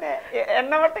ಒಂಜಿನ ಮನೆ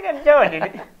ಎನ್ನ ಮಟ್ಟಿಗೆ ಜವನಿ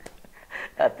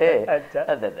ಅತ್ತೆ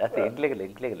ಅತ್ತೆ ಎಂಕ್ಲೆಗಲ್ಲ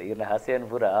ಇವ್ರನ್ನ ಹಾಸ್ಯನ್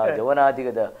ಪೂರ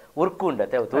ಜವನಾದಿಗದ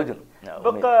ಉರ್ಕುಂಡತೆ ಅವು ತೋಜುನು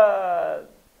ಬೊಕ್ಕ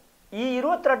ಈ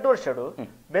 22 ವರ್ಷಡು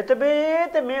ಬೇತೆ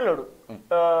ಬೇತೆ ಮೇಲೋಡು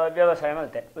ವ್ಯವಸಾಯ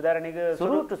ಮಲ್ತೆ ಉದಾಹರಣೆಗೆ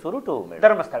ಸುರುಟು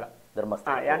ಧರ್ಮಸ್ಥಳ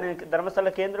ಯಾನ ಧರ್ಮಸ್ಥಳ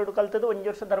ಕೇಂದ್ರ ಕಲ್ತದ್ದು 1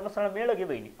 ವರ್ಷ ಧರ್ಮಸ್ಥಳ ಮೇಳೋಗಿ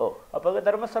ಬೈನಿ ಅಪ್ಪಾಗ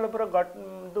ಧರ್ಮಸ್ಥಳ ಪುರ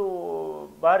ಘಟದು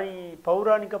ಬಾರಿ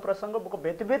ಪೌರಾಣಿಕ ಪ್ರಸಂಗ ಬೊಕ್ಕ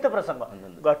ಬೇತೆ ಬೇತೆ ಪ್ರಸಂಗ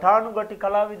ಘಟಾನುಘಟಿ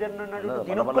ಕಲಾವಿದರನ್ನ ನಡುವೆ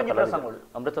ದಿನಕ್ಕೊಂಜಿ ಪ್ರಸಂಗಗಳು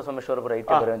ಅಮೃತ ಸೋಮೇಶ್ವರ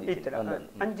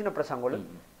ಅಂಚಿನ ಪ್ರಸಂಗಗಳು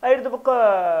ಐದು ಬೊಕ್ಕ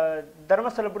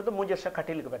ಧರ್ಮಸ್ಥಳ ಬಿಡ್ದು 3 ವರ್ಷ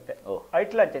ಕಟೀಲಿಗೆ ಬತ್ತೆ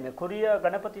ಐಟ್ಲ ಅಂಚನೆ ಕೊರಿಯ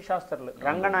ಗಣಪತಿ ಶಾಸ್ತ್ರಲು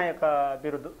ರಂಗನಾಯಕ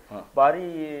ಬಿರುದು ಬಾರಿ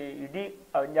ಇಡೀ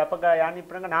ಅಪ್ಪಗ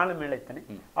ಯಾನಿಪ್ರಂಗ 4 ಮೇಳ ಇತ್ತಾನೆ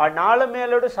ಆ 4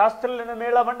 ಮೇಲೋಡು ಶಾಸ್ತ್ರಲಿನ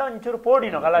ಮೇಳ ಬಂಡ ಒಂಚೂರು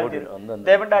ಪೋಡಿನೋ ಕಲಾವಿದರು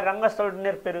ದೇವಂಡ ರಂಗಸ್ಥಳ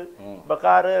ನೆರ್ಪೆರು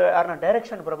ಬಕಾರ ಅರ್ನ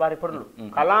ಡೈರೆಕ್ಷನ್ ಪುರ ಬಾರಿ ಪೊರ್ಲು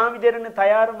ಕಲಾವಿದರನ್ನು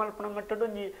ತಯಾರು ಮಲ್ಪನ ಮಟ್ಟಡು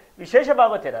ಒಂಜಿ ವಿಶೇಷ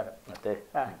ಭಾಗವತೇರಾರ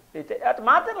ಅದು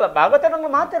ಮಾತಿರಲ್ಲ ಭಾಗವತರಂಗ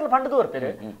ಮಾತಿರಲ್ಲ ಪಂಡದು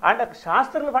ಬರ್ಪೇರು ಆಂಡ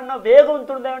ಶಾಸ್ತ್ರಗಳು ಪಣ್ಣ ವೇಗ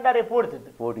ಉಂಟು ದೇವಂಡ ಅರೆ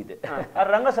ಪೋಡಿದೆ ಆ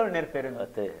ರಂಗಸ್ಥಳ ನೆರ್ಪೇರು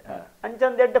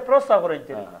ಅಂಚಂದ ಎಡ್ಡ ಪ್ರೋತ್ಸಾಹ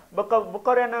ಕೊರಂತೀರಿ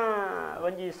ಬೊಕ್ಕರೇನ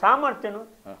ಒಂಜಿ ಸಾಮರ್ಥ್ಯನು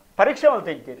ಪರೀಕ್ಷೆ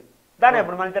ಮಲ್ತಂತೀರಿ ದಾನೆ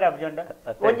ಅప్పుడు ಮಲ್ತಾರೆ ಅಬ್ಜಂಡ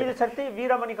ಒಂಜಿನ ಸರ್ತಿ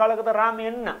ವೀರಮಣಿ ಕಾಳಗದ ರಾಮ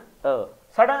ಎನ್ನ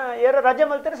ಸಡನ್ ಏರ ರಜೆ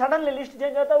ಮಲ್ತಾರೆ ಸಡನ್ಲಿ ಲಿಸ್ಟ್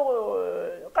ಚೇಂಜ್ ಆತಾವು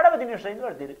ಕಡಬ ದಿನೇಶ್ ಇಂದ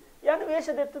ಬರ್ತೀರಿ ಯಾನು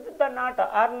ವೇಷದೆತ್ತದ ತನ್ನ ಆಟ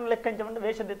 6 ಲೆಕ್ಕಂಚ ಬಂದು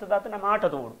ವೇಷದೆತ್ತದಾತ ನಮ್ಮ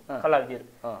ಆಟದ ಓಡು ಕಲಾವಿದರು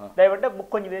ದಯವಿಟ್ಟು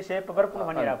ಬುಕ್ಕೊಂಜಿ ವೇಷ ಬರ್ಪುನ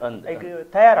ಮಣ್ಣಿರ ಈಗ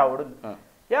ತಯಾರಾವಡು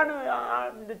ಯಾನು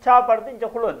ಚಾ ಪಡ್ದು ಇಂಚ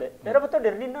ಕುಳುವಂದೆ ಬೇರೆ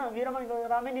ಬತ್ತೊಂಡಿರು ನಿನ್ನ ವೀರಮಣಿ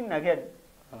ರಾಮೆ ನಿನ್ನಗೆ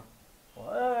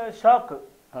ಶಾಕ್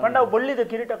ಪಂಡ ಬೊಳ್ಳಿದ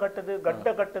ಕಿರೀಟ ಕಟ್ಟದು ಗಡ್ಡ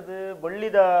ಕಟ್ಟದು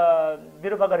ಬೊಳ್ಳಿದ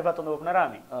ಬಿರುಬಗರಿ ಬತ್ತೊಂದು ಹೋಗ್ನ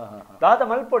ರಾಮಿ ದಾತ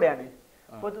ಮಲ್ಪೊಡೆ ಆನೆ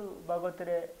ಪೊದು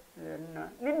ಭಾಗವತರೆ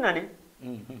ನಿನ್ನನೆ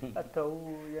ಅತ್ತವು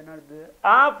ಏನಾರ್ದು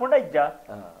ಆ ಪುಂಡ ಇಜ್ಜ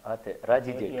ಆತೆ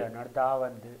ರಾಜಿ ಏನಾರ್ದ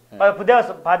ಆವಂದು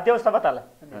ದೇವಸ್ಥಾನ ಬತ್ತಲ್ಲ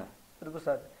ಅದಕ್ಕೂ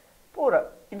ಸರ್ ಪೂರ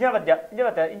ಇಂಚ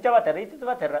ಬತ್ತಾರ ಇತ್ತಿತ್ತು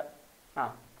ಬತ್ತಾರ ಹಾ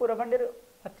ಪೂರ ಬಂದಿರು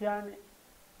ಅತ್ಯಾನೆ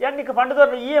ಎಣ್ಣಿಕ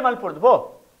ಪಂಡದವ್ರು ಈ ಮಲ್ಪೊಡ್ದು ಬೋ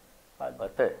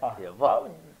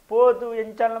ಪೋದು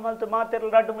ಎಂಚಾಲ ಮಲ್ತು ಮಾತೆಲ್ಲ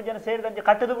 2 3 ಜನ ಸೇರಿದಂತೆ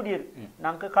ಕಟ್ಟದು ಬಿಡಿಯರು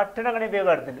ನಂಗೆ ಕಟ್ಟಣಗಣೆ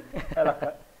ಬೇಗ ಆಡ್ತೀನಿ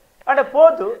ಅಡ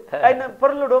ಪೋದು ಅಯ್ನ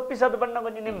ಪೊರ್ಲುಡು ಒಪ್ಪಿಸೋದು ಬಣ್ಣ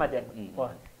ಕೊಂಚ ನೆಮ್ಮದಿ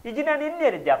ಇಜಿ ನಾನು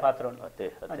ಇನ್ನೇರಿದ್ದೆ ಆ ಪಾತ್ರವನ್ನು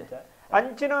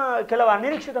ಅಂಚಿನ ಕೆಲವು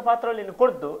ಅನಿರೀಕ್ಷಿತ ಪಾತ್ರಗಳನ್ನು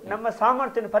ಕೊಡ್ದು ನಮ್ಮ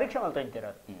ಸಾಮರ್ಥ್ಯನ ಪರೀಕ್ಷೆ ಮಾಡ್ತಾ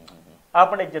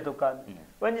ಆಪಣ ಇಜ್ಜ ತುಕ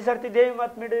ಒಂಜಿ ಸರ್ತಿ ದೇವಿ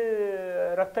ಮಾತ್ಮಿಡು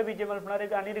ರಕ್ತ ಬೀಜ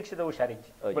ಮಲ್ಪನಾರಿಗೆ ಅನಿರೀಕ್ಷಿತ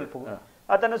ಹುಷಾರಿಜ್ಜಿ ಬಲ್ಪು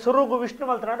ಆತನ ಸುರುಗು ವಿಷ್ಣು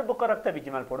ಮಲ್ತನಾಡು ಬೊಕ್ಕ ರಕ್ತ ಬೀಜ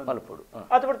ಮಲ್ಪೋಡು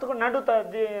ಆತ ಬಿಡ್ತಕೊಂಡು ನಡುತ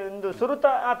ಒಂದು ಸುರುತ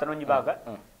ಆತನ ಒಂಜಿ ಭಾಗ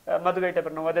ಮದುಗೈಟ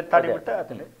ನಾವು ಅದೇ ತಾಡಿ ಬಿಟ್ಟ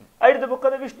ಆತನ ಐದು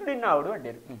ಬೊಕ್ಕದ ವಿಷ್ಣು ನಿನ್ನ ಆವಡು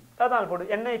ಅಡ್ಡಿರು ಅದ ಅಲ್ಪೋಡು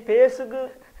ಎನ್ನ ಪೇಸ್ಗ್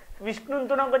ವಿಷ್ಣು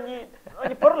ಅಂತೂ ನಾವು ಒಂಜಿ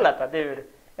ಪೊರ್ಲಾತ ದೇವರು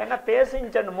ಎನ್ನ ಪೇಸ್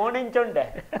ಇಂಚಂಡು ಮೋನೆ ಇಂಚುಂಡೆ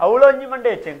ಅವಳು ಒಂಜಿ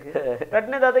ಮಂಡೆ ಹೆಚ್ಚಂಕ್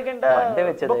ರಡ್ನೇದು ಅದಕ್ಕಿಂತ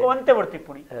ಬೊಕ್ಕ ಒಂತೆ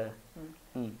ಬಿಡ್ತಿಪ್ಪುಡಿ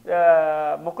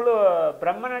ಮಕ್ಕಳು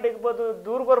ಬ್ರಹ್ಮನಾಡಿಗ್ಬೋದು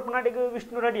ದೂರ್ಗೊರ್ಪನಾಡಿಗೆ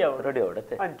ವಿಷ್ಣು ರೆಡಿ ಅವಡು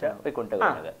ಅಂಚ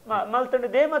ಮಲ್ತಂಡು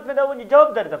ದೇವ್ ಮತ್ಮೇದ ಒಂಜಿ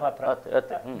ಜವಾಬ್ದಾರಿದ ಪಾತ್ರ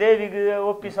ದೇವಿಗೆ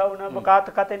ಒಪ್ಪಿಸವನ ಕಾತ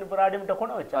ಕಥೆನ ಪೂರ ಆಡಿಮಿಟ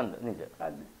ಕೊಣ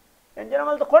ಎಂಜನ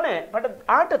ಮಲ್ತ ಕೊನೆ ಬಟ್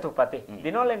ಆಟ ತುಪ್ಪತಿ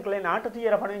ದಿನೋಲ್ ಎಂಕ್ಲೇನ್ ಆಟ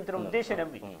ತೀಯರ ಪಣ ಇಂಚಿನ ಉದ್ದೇಶ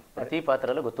ನಂಬಿ ಪ್ರತಿ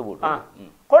ಪಾತ್ರಲ್ಲ ಗೊತ್ತುಬಿಡು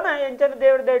ಕೊನ ಎಂಚನ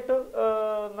ದೇವರ ದಯಟ್ಟು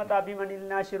ಮತ್ತೆ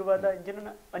ಅಭಿಮನ್ಯುಲಿನ ಆಶೀರ್ವಾದ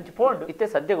ಎಂಚಿನ ಅಂಚಿ ಪೋಂಡು ಇತ್ತೆ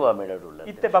ಸದ್ಯಗ ಮೇಡಾಡುಲ್ಲ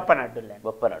ಇತ್ತೆ ಬಪ್ಪನಾಡುಲ್ಲ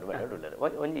ಮೇಡಾಡುಲ್ಲ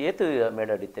ಒಂಜಿ ಏತು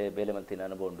ಮೇಡಾಡಿತ್ತೆ ಬೇಲೆ ಮಂತಿನ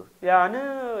ಅನುಭವಂಡು ಯಾನು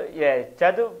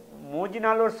ಚದು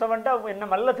 3-4 ವರ್ಷ ಬಂಡ ಎನ್ನ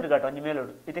ಮಲ್ಲ ತಿರುಗಾಟ ಒಂಜಿ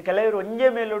ಮೇಲೋಡು ಇತ್ತೆ ಕೆಲವರು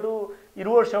ಒಂಜೇ ಮೇಲೋಡು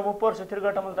 20 ವರ್ಷ 30 ವರ್ಷ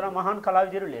ತಿರುಗಾಟ ಮಲ್ತನ ಮಹಾನ್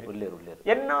ಕಲಾವಿದರು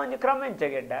ಎನ್ನ ಒಂಜಿ ಕ್ರಮ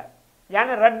ಎಂಚಗೆಡ್ಡ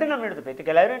ಯಾನೆ ರಡ್ಡಿನ ಮೇಡುದು ಪೈತಿ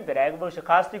ಕೆಲವರು ಏನ್ಪೇರೆ ಆಗ ಬಹುಶಃ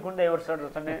ಕಾಸ್ತಿ ಕುಂಡ 2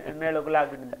 ವರ್ಷ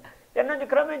ಮೇಳೋಗುಲಾಗಿದ್ದ ಎನ್ನೊಂಜಿ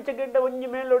ಕ್ರಮ ಎಂಚಗೆಡ್ಡ ಒಂಜಿ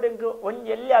ಮೇಲೋಡು ಒಂಜಿ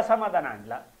ಎಲ್ಲಿ ಅಸಮಾಧಾನ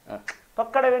ಅನ್ಲ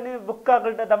ಪಕ್ಕಡವೇನು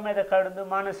ಬುಕ್ಕಾಗಲ್ಟ ದಮ್ಮೆದ ಕಾಡುದು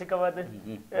ಮಾನಸಿಕವಾದ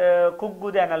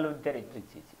ಕುಗ್ಗುದೆ ಅನ್ನಲ್ಲ ಅಂತಾರೆ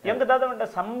ಎಂಗ ದಾದ ಉಂಟ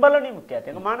ಸಂಬಲನಿ ಮುಖ್ಯ ಆತ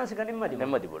ಎಂಗ ಮಾನಸಿಕ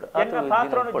ನೆಮ್ಮದಿ ಬಿಡು ಎನ್ನ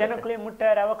ಪಾತ್ರವನ್ನು ಜನಕ್ಲಿ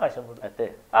ಮುಟ್ಟಾರ ಅವಕಾಶ ಬಿಡು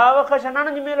ಆ ಅವಕಾಶ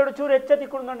ನಾನು ಮೇಲೋಡು ಚೂರು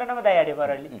ಎಚ್ಚೆತ್ತಿಕೊಂಡು ನಮ್ಮ ದಯಾಡಿ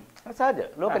ಬರಲಿ ಸಹಜ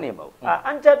ಲೋಕ ನಿಯಮ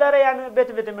ಅಂಚದಾರ ಯಾನು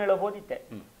ಬೇತೆ ಬೇತೆ ಮೇಳ ಹೋದಿತ್ತೆ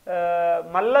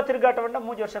ಮಲ್ಲ ತಿರುಗಾಟವಂಡ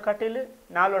 3 ವರ್ಷ ಕಟೀಲು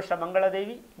 4 ವರ್ಷ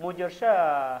ಮಂಗಳದೇವಿ 3 ವರ್ಷ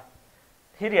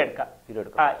ಹಿರಿಯಡ್ಕ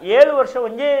 7 ವರ್ಷ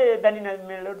ಒಂದೇ ದನಿನ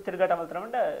ಮೇಲೋಡು ತಿರುಗಾಟ ಮಾತ್ರ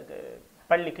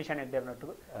ಪಳ್ಳಿ ಕಿಶನ್ ಹೆಗ್ಡೆನೊಟ್ಟು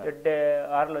ಎಡ್ಡೆ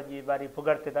ಆರ್ಲೊಂಜಿ ಬಾರಿ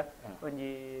ಪುಗರ್ತಿದ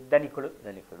ಒಂಜಿ ದನಿಕುಳು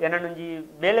ಏನೊಂಜಿ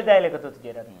ಬೇಲೆ ದಾಯಲೆಗೆ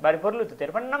ತುತ್ತಿಜೇರ ಬಾರಿ ಪೊರ್ಲು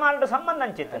ತುತ್ತೇರು ಪಂಡ ನಮ್ಮ ಆಲ್ಡ ಸಂಬಂಧ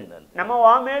ಅಂಚಿತ್ತು ನಮ್ಮ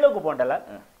ಆ ಮೇಳೋಗು ಪೋಂಡಲ್ಲ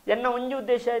ಎನ್ನ ಒಂಜಿ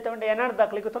ಉದ್ದೇಶ ಆಯ್ತಂಡ ಏನಾರ್ದು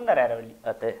ಹಾಕ್ಲಿಕ್ಕೆ ತೊಂದರೆ ಯಾರವಲ್ಲಿ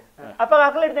ಅಪ್ಪ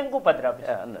ಹಾಕ್ಲಿಡ್ ತೆಂಕು ಉಪದ್ರ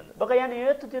ಬೊಕ ಏನು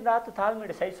ಏತುತ್ತಿಂದ ಆತು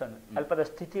ತಾಳ್ಮೆಡೆ ಸೈಸೋನು ಅಲ್ಪದ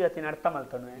ಸ್ಥಿತಿಗತಿನ ಅರ್ಥ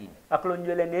ಮಲ್ತನು ಅಕ್ಳು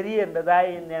ಒಂಜೊಲೆ ನೆರಿಯಿಂದ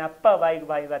ದಾಯಿಂದ ಅಪ್ಪ ಬಾಯಿಗೆ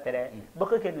ಬಾಯಿ ಬಾತಾರೆ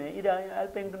ಬೊಕಕ್ಕೇನು ಇದು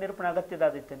ಅಲ್ಪ ಎಂಕು ನಿರೂಪಣ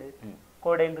ಅಗತ್ಯದಾದಿತ್ತೇನೆ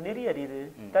ಕೋಡೆ ಎಂಕು ನೆರಿಯರಿರು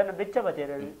ತನ್ನ ಬೆಚ್ಚ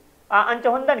ಬತ್ತೇರು ಅಂಚ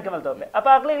ಹೊಂದಾಣಿಕೆ ಮಲ್ತೋಪೆ ಅಪ್ಪ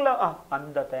ಆಗ್ಲಿಲ್ಲ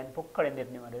ಅಂದತ ಏನು ಪೊಕ್ಕಳೆ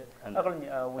ನಿರ್ಣಯ ಮಾಡಿ ಅಕ್ಳು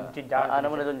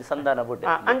ಉಂಚಿನ ಸಂಧಾನ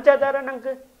ಅಂಚದಾರ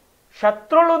ನಂಗೆ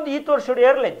ಶತ್ರುಳು ಒಂದು ಈತ ವರ್ಷ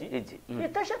ಏರ್ಲೆಜ್ಜಿ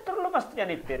ಈತ ಶತ್ರುಳು ಮಸ್ತ್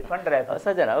ಜನ ಇಪ್ಪೇರು ಪಂಡ್ರೆ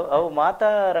ಸಜನ ಅವು ಮಾತಾ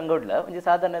ರಂಗೋಡ್ಲ ಒಂಜಿ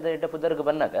ಸಾಧಾರಣದ ಎಡ್ಡ ಪುದರ್ಗ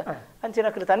ಬಂದಾಗ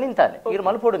ಅಂಚಿನಕ್ಲು ತನ್ನಿಂತಾನೆ ಇವ್ರು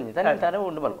ಮಲ್ಪೋಡು ತನ್ನಿಂತಾನೆ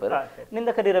ಉಂಡು ಮಲ್ಪರು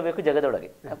ನಿಂದ ಕಡಿರಬೇಕು ಜಗದೊಳಗೆ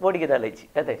ಬೋಡಿಗೆದಲ್ಲ ಇಜ್ಜಿ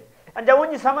ಅದೇ ಅಂಚ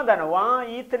ಒಂಜಿ ಸಮಾಧಾನ ವಾ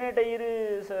ಈತನೇಟ ಇರು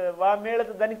ವಾ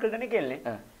ಮೇಳದ ದನಿಕಲ್ ದನಿ ಕೇಳಿ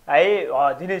ಅಯ್ಯ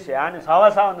ದಿನೇಶ್ ಆನು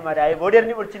ಸಾವಾಸ ಒಂದು ಮಾರಿ ಅಯ್ಯ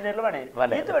ಬೋಡಿಯರ್ನಿ ಚಿನ್ನೆಲ್ಲ ಬಣೆ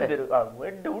ಈತ ಬರ್ಬೇರು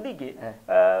ಎಡ್ಡ ಹುಡುಗಿ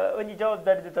ಒಂಜಿ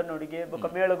ಜವಾಬ್ದಾರಿ ತನ್ನ ಹುಡುಗಿ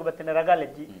ಬೊಕ್ಕ ಮೇಳಗು ಬತ್ತಿನ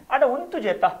ರಗಾಲೆಜ್ಜಿ ಅಡ ಉಂಟು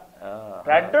ಜೇತ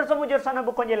ರಡ್ಡರ್ ಸಮುಜರ್ ಸಣ್ಣ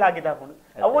ಬೊಕ್ಕೊಂಜೆಲ್ಲ ಆಗಿದ ಹಾಕೊಂಡು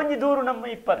ಅವೊಂಜಿ ದೂರು ನಮ್ಮ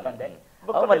 20 ಅಂದೆ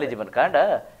ಮಲ್ಲೆ ಜೀವನ್ ಕಾಂಡ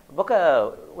ಬೊಕ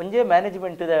ಒಂಜೇ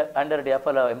ಮ್ಯಾನೇಜ್ಮೆಂಟ್ ಅಂಡರ್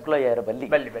ಅಫಲ ಎಂಪ್ಲಾಯಿ ಯಾರ ಬಲ್ಲಿ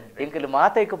ಎಂಕಲ್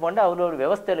ಮಾತೈಕ ಪೋಂಡ ಅವ್ಲು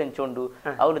ವ್ಯವಸ್ಥೆಯಲ್ಲಿ ಎಂಚೊಂಡು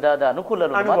ಅವ್ಲು ದಾದ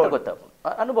ಅನುಕೂಲ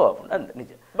ಅನುಭವ ಅಂದ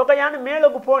ನಿಜ ಬೊಕ ಯಾನು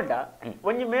ಮೇಳಗು ಪೋಂಡ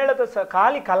ಒಂಜಿ ಮೇಳದ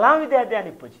ಖಾಲಿ ಕಲಾವಿದೆ ಅದೇ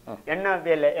ಅನಿಪ್ಪುಜಿ ಎನ್ನ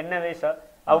ಬೇಲೆ ಎನ್ನ ವೇಷ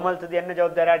ಅವು ಮಲ್ತದ ಎನ್ನ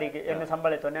ಜವಾಬ್ದಾರಿ ಅಡಿಗೆ ಎನ್ನ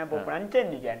ಸಂಬಳ ತೊನೆ ಬೋಪಣ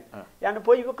ಅಂಚೆನ್ನಿಗೆ ಯಾನು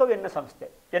ಪೋಯಿ ಬೊಕ್ಕ ಎನ್ನ ಸಂಸ್ಥೆ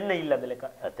ಎನ್ನ ಇಲ್ಲದ ಲೆಕ್ಕ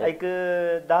ಐಕ್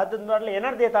ದಾದದ ನೋಡ್ಲ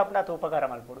ಏನಾರ್ದೇ ತಾಪನ ಆತ ಉಪಕಾರ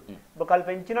ಮಲ್ಪುಡು ಬೊಕ ಅಲ್ಪ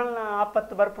ಇಂಚಿನಲ್ನ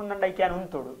ಆಪತ್ತು ಬರ್ಪುಂಡ ಐಕ್ ಯಾನು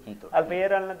ಉಂತುಡು ಅಲ್ಪ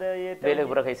ಏರಲ್ನದ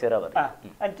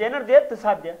ಅಂಚೆ ಏನಾರ್ದು ಏತ್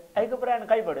ಸಾಧ್ಯ ಐಕ ಪುರ ಯಾನು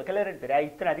ಕೈಬಾಡು ಕೆಲವರು ಹೇಳ್ತಾರೆ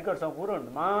ಇತ್ತನ ಅಧಿಕಾರ ಪೂರ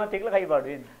ಉಂಟು ಮಾತಿಗ್ಲ ಕೈಬಾಡು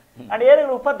ಏನು ಅಂಡ್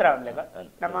ಏರಿಗಳು ಉಪದ್ರ ಲೆಕ್ಕ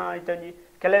ನಮ್ಮ ಇತ್ತೊಂಜಿ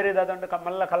ಕೆಲವರಿದಾದಂಡ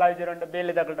ಮಲ್ಲ ಕಲಾವಿದರಂಡ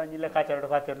ಬೇಲೆ ದಗಲ್ಡ ಲೆಕ್ಕಾಚಾರ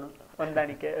ಖಾತಿರ್ನು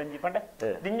ಹೊಂದಾಣಿಕೆ ಒಂಜಿ ಪಂಡ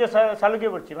ದಿಂಜ ಸಲುಗೆ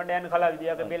ಬಿಡ್ಸಿ ಪಂಡ ಏನು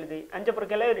ಕಲಾವಿದ ಬೇಲೆ ಅಂಚಪುರ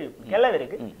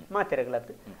ಕೆಲವರಿಗೆ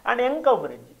ಮಾತಿರಗಳತ್ತು ಅಂಡ್ ಎಂಕ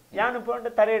ಒಬ್ಬರಂಜಿ ಯಾನು ಪೋಂಡ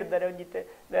ತರೆ ಹಿಡ್ದಾರೆ ಒಂಜಿತ್ತೆ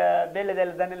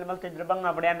ಬೇಲೆದೆಲ್ಲ ದನ್ನೆಲ್ಲ ಮಲ್ತಿದ್ರು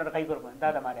ಬಂಗ ಪಡ ಏನಾರು ಕೈ ಕೊಡ್ಕೊಂಡು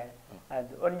ದಾದ ಮಾರ್ಯ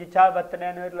ಅದು ಒಂಜಿ ಚಾ ಬತ್ತನೆ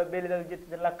ಏನು ಬೇಲೆದಾಗ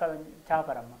ಜಿತ್ತಿದ್ರೆ ಲಕ್ಕ ಚಾ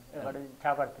ಪರಮ್ಮ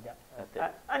ಚಾ ಪಡ್ತಿದ್ದ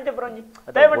ಅಂಚಪುರ ಒಂಜಿ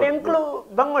ದಯವಿಟ್ಟು ಎಂಕ್ಳು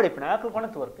ಬಂಗೊಡಿಪಣ ಆಕ್ಳು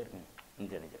ಕೊಣತು ಬರ್ತೀರಿ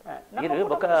ನಿಜ ನಿಜ ಇರು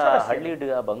ಬೊಕ ಹಳ್ಳಿಡ್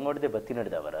ಆ ಬಂಗೋಡದೆ ಬತ್ತಿ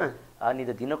ನಡೆದವರ ಆ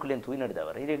ನಿದ ದಿನಕುಲೇನ್ ತೂಯಿ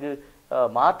ನಡೆದವರ ಈಗ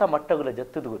ಮಾತ ಮಟ್ಟಗುಲ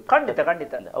ಜತ್ತದು ಖಂಡಿತ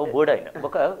ಖಂಡಿತ ಅವು ಬೋಡಾಯಿನ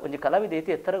ಬೊಕ ಒಂಜಿ ಕಲಾವಿದ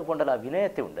ಐತಿ ಎತ್ತರಗ ಪೊಂಡಲ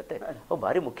ವಿನಯತೆ ಉಂಡತೆ ಅವು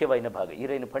ಬಾರಿ ಮುಖ್ಯವಾಯಿನ ಭಾಗ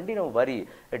ಈರೇನು ಪಂಡಿ ನಾವು ಬಾರಿ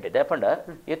ಎಡ್ಡೆ ದಯಪಂಡ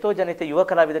ಎತ್ತೋ ಜನತೆ ಯುವ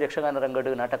ಕಲಾವಿದರು ಯಕ್ಷಗಾನ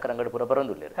ರಂಗಡು ನಾಟಕ ರಂಗಡು ಪೂರ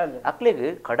ಬರಂದುಲ್ಲೇರು ಅಕ್ಲೆಗ್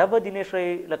ಕಡಬ ದಿನೇಶ್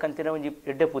ಲಕಂತಿನ ಒಂಜಿ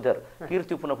ಎಡ್ಡೆ ಪುದರ್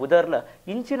ಕೀರ್ತಿ ಪುನ ಪುದರ್ಲ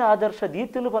ಇಂಚಿನ ಆದರ್ಶ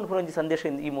ದೀತನು ಪನ್ಪುರ ಒಂಜಿ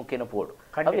ಸಂದೇಶ ಈ ಮುಖ್ಯನ ಪೋಡು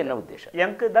ಅವು ಎನ್ನ ಉದ್ದೇಶ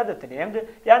ಎಂಕ್ ದಾದತ್ತೀನಿ ಎಂಕ್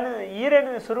ಯಾನು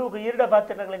ಈರೇನು ಸುರು ಈರ್ಡ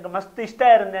ಪಾತ್ರಗಳಿಗೆ ಮಸ್ತ್ ಇಷ್ಟ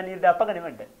ಇರಂದ ನಾನು ಈರ್ಡ ಅಪ್ಪಗಣಿ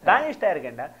ಮಂಡೆ ದಾನಿ ಇಷ್ಟ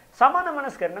ಇರ್ಗಂಡ ಸಮಾನ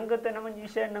ಮನಸ್ಕರ ನಂಗೆ ಗೊತ್ತೆ ನಮ್ಮ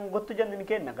ವಿಷಯ ನಂಗೆ ಗೊತ್ತು ಜನ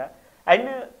ಕೇಳಿನಾಗ ಅಯ್ನ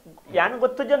ಯಾನು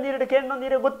ಗೊತ್ತು ಜನ ಈರಡ ಕೇಳೊಂದು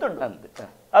ಈರ ಗೊತ್ತುಂಡು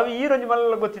ಅವು ಈರೊಂಜಿ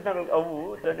ಮಲ್ಲ ಗೊತ್ತಿದ್ದ ಅವು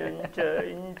ಇಂಚ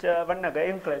ಇಂಚ ಬಣ್ಣಗ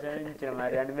ಎಂಕ್ಳ ಇಂಚಿನ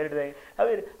ಮಾರಿ ಅಣ್ಣ ಮೆರಡ ಅವು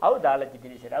ಹೌದು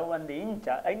ಆಲೋಚಿದ್ದೀನಿ ಸರ್ ಅವು ಒಂದು ಇಂಚ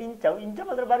ಐದು ಇಂಚ ಅವು ಇಂಚ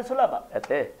ಮಾತ್ರ ಬಾರಿ ಸುಲಭ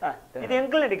ಇದು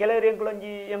ಎಂಕ್ಳ ನಡಿ ಕೆಲವರು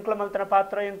ಎಂಕ್ಳೊಂಜಿ ಎಂಕ್ಳ ಮಲ್ತನ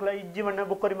ಪಾತ್ರ ಎಂಕ್ಳ ಇಜ್ಜಿ ಮಣ್ಣ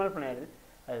ಬುಕ್ಕೋರಿ ಮಲ್ಪಣ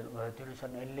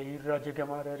ದಿನೇಶನ್ನ ಎಲ್ಲ ಈ ರಾಜ್ಯಕ್ಕೆ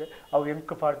ಮಾರ್ಯಾರೆ ಅವು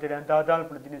ಎಂಕ ಪಾಡ್ತೀರಿ ಅಂತ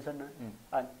ಅದಾಲ್ಪಣ ದಿನೇಶನ್ನ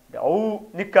ಅವು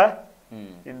ನಿಕ್ಕ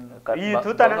ಈ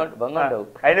ತೂತಾನ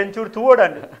ಐನಂಚೂರು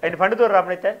ತೂವೋಡನ್ನು ಐನ್ ಪಂಡದವ್ರು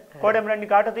ರಾಮಣೈತೆ ಕೋಡೆಮ್ರಣ್ಣಿ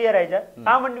ಕಾಟ ತೂಯರಾಯ್ಜ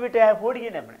ಆ ಮಂಡಿ ಬಿಟ್ಟೆ ಹೋಡಿಗೆ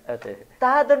ನಮ್ಮನೆ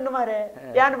ತಾದಂಡು ಮಾರೆ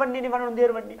ಯಾನ್ ಬನ್ನಿ ನಿಮ್ಮ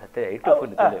ಒಂದೇರು ಬನ್ನಿ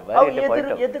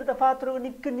ಎದುರದ ಪಾತ್ರ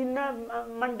ನಿಕ್ ನಿನ್ನ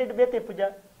ಮಂಡೆಡ್ ಬೇತೆ ಪೂಜಾ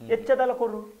ಎಚ್ಚದಲ್ಲ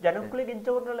ಕೊಡು ಜನಕ್ಕಳಿಗೆ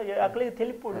ಇಂಚವ್ರಲ್ಲ ಅಕ್ಳಿಗೆ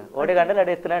ತಿಳಿಪುಡು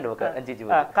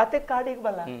ಕತೆ ಕಾಡಿಗೆ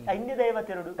ಬಲ್ಲ ಐನ್ಯ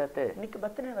ದೈವತ್ತೆರಡು ನಿಕ್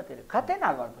ಬತ್ತನೇ ಬತ್ತೇರು ಕತೆ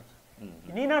ನಾಲ್ ಮಾಡ್ಬೋದು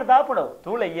ನೀನಾರು ದಾಪುಡವು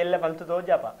ತೂಳ ಎಲ್ಲ ಮಲ್ತು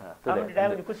ತೋಜಾಪ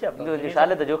ಖುಷಿ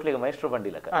ಶಾಲೆದ ಜೋಕ್ಲಿಗೆ ಮೈಸ್ಟ್ರು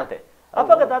ಬಂಡಿಲ್ಲ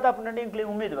ಅಪ್ಪಗ ದಾದಾಪು ನಂಡಿ ಇಂಕ್ಲಿ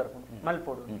ಉಮೇದು ಬರ್ಪುಂಡು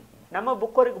ಮಲ್ಪೋಡು ನಮ್ಮ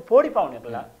ಬುಕ್ಕೋರಿಗೆ ಪೋಡಿ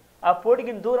ಪಾವಣಿಗಲ್ಲ ಆ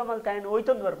ಪೋಡಿಗಿನ ದೂರ ಮಲ್ತಾಯನ್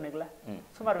ಒಯ್ತೊಂದು ಬರ್ಪುಣಿಗಲ್ಲ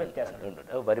ಸುಮಾರು ವ್ಯತ್ಯಾಸ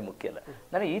ಬಾರಿ ಮುಖ್ಯ ಅಲ್ಲ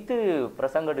ನಾನು ಈತ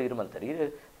ಪ್ರಸಂಗಡು ಇರು ಮಲ್ತಾರೆ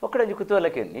ಒಕ್ಕಡಂಜಿ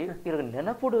ಕುತೂಹಲಕ್ಕೆ ಇರ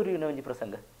ನೆನಪುಡೋರು ಒಂಜಿ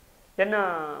ಪ್ರಸಂಗ ಎನ್ನ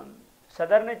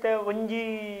ಸಾಧಾರಣತೆ ಒಂಜಿ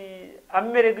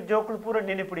ಅಮ್ಮೆರೆಗ್ ಜೋಕ್ಳು ಪೂರ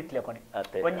ನೆನಪುಡಿತ್ಲೆ ಕೊನೆ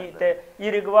ಒಂಜಿ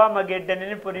ಈರಿಗ ವಾಮ ಗೆಡ್ಡ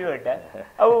ನೆನಪುರಿ ಹೊಡ್ಡ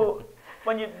ಅವು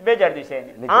ಒಂಜಿ ಬೇಜಾರು ದಿವಸ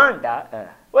ಆಂಟ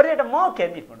ಒರೇಟ ಮೋಕೆ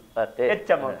ಅಂದಿಪ್ಪುಡು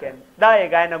ಹೆಚ್ಚ ಮೋಕೆ ದಾಯ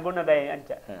ಗಾಯನ ಗುಣದಾಯ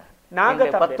ಅಂಚ ನಾಗ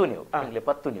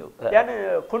ಪತ್ತು ನೀವು ಯಾನು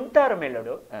ಕುಂಟಾರ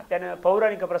ಮೇಳೋಡು ಯಾನು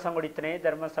ಪೌರಾಣಿಕ ಪ್ರಸಂಗ ಹೊಡಿತಾನೆ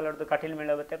ಧರ್ಮಸ್ಥಳದ್ದು ಕಟೀಲ್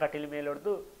ಮೇಳ ಬತ್ತೆ ಕಟೀಲ್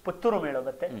ಮೇಳೋಡ್ದು ಪುತ್ತೂರು ಮೇಳ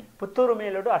ಬತ್ತೆ ಪುತ್ತೂರು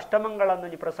ಮೇಳೋಡು ಅಷ್ಟಮಂಗಳ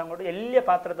ಅನ್ನೊಂಜಿ ಪ್ರಸಂಗ ಎಲ್ಲೇ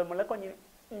ಪಾತ್ರದ ಮೂಲಕ ಒಂಜಿ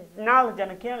 4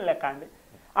 ಜನಕ್ಕೆ ಲೆಕ್ಕಾಂಡು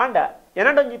ಆಂಡ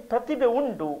ಏನಡೊಂಜಿ ಪ್ರತಿಭೆ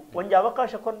ಉಂಡು ಒಂಜಿ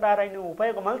ಅವಕಾಶ ಕೊಂಡಾರ ಇನ್ನು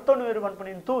ಉಪಯೋಗ ಮಲ್ತೋನು ಇರು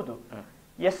ಪನ್ಪುಣ ತೂದು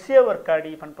ಎಸ್ಸೇ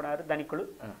ವರ್ಕಾಡಿ ಪನ್ಪುಣಾರು ದನಿಕುಳು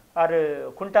ಆರು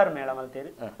ಕುಂಟಾರ ಮೇಳ ಮಲ್ತೇರು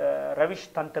ರವೀಶ್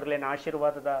ತಂತ್ರಲೇನ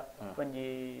ಆಶೀರ್ವಾದದ ಒಂಜಿ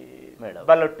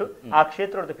ಬಲೊಟ್ಟು ಆ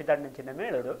ಕ್ಷೇತ್ರದ ಪಿತಾಡಿನ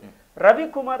ಮೇಳೋಡು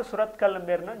ರವಿಕುಮಾರ್ ಸುರತ್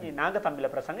ಕಲ್ಲಂಬೇರ್ನ ನಾಗ ತಂಬಿಲ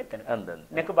ಪ್ರಸಂಗ ಇತ್ತೇನೆ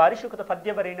ನೆಕ್ ಬಾರಿ ಶುಕದ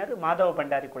ಪದ್ಯ ಬರೀನಾರು ಮಾಧವ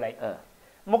ಭಂಡಾರಿ ಕುಳಾಯಿ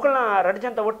ಮುಕ್ಕಳನ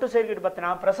ರಡ್ಜಂತ ಒಟ್ಟು ಸೇರಿಗಿಟ್ಟು ಬತ್ತನ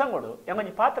ಆ ಪ್ರಸಂಗಡು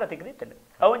ಎಂಗೊಂಜಿ ಪಾತ್ರ ತೆಗೆದಿತ್ತಂಡೆ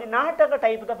ಅವೊಂಜಿ ನಾಟಕ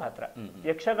ಟೈಪ್ದ ಪಾತ್ರ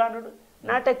ಯಕ್ಷಗಾನಡು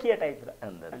ನಾಟಕೀಯ ಟೈಪ್ದ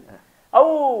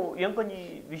ಅವು ಎಂಕೊಂಜಿ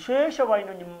ವಿಶೇಷವಾಗಿ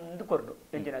ಮುಂದು ಕೊರ್ಡು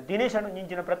ಎಂಚಿನ ದಿನೇಶ್ ಅನ್ನು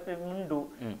ಇಂಚಿನ ಪ್ರತಿ ಮುಂಡು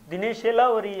ದಿನೇಶ್ ಎಲ್ಲ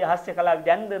ಅವರಿ ಹಾಸ್ಯ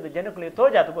ಕಲಾವಿದ ಅಂದದ ಜನಕುಲಿಗೆ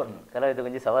ತೋಜಾತು ಕೊರ್ಡು ಕಲಾವಿದ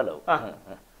ಒಂಜಿ ಸವಾಲು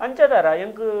ಅಂಚದಾರ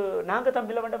ಎಂಕ್ ನಾಂಗ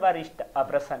ತಂಬಿಲ ಬಂಡ ಬಾರಿ ಇಷ್ಟ ಆ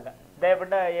ಪ್ರಸಂಗ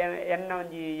ದಯಪಡ್ಡ ಎನ್ನ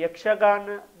ಒಂಜಿ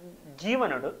ಯಕ್ಷಗಾನ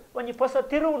ಜೀವನಡು ಒಂಜಿ ಹೊಸ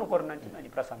ತಿರುವುನು ಕೊರ್ನ ಅಂಚಿನ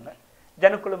ಒಂಜಿ ಪ್ರಸಂಗ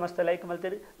ಜನಕ್ಕಳು ಮಸ್ತ್ ಲೈಕ್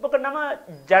ಮಲ್ತೇರಿ ಬೊಕ ನಮ್ಮ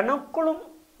ಜನಕ್ಕಳು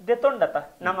ದೆತೊಂಡತ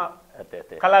ನಮ್ಮ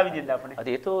ಕಲಾವಿದಿಂದ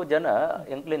ಅದೇತೋ ಜನ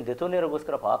ಎಂಕ್ಲೇನ್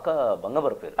ದೆತೋನೇರಗೋಸ್ಕರ ಪಾಕ ಭಂಗ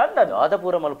ಬರ್ಪೇರು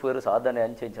ಆದಪೂರ ಮಲ್ಪೇರು ಸಾಧನೆ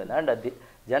ಅಂಚೆ ಅಂಡ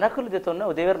ಜನಕ್ಕಲು ದೆತೊನ್ನ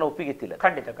ದೇವರನ್ನ ಒಪ್ಪಿಗಿತ್ತಿಲ್ಲ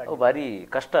ಖಂಡಿತ ಬಾರಿ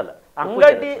ಕಷ್ಟ ಅಲ್ಲ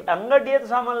ಅಂಗಡಿ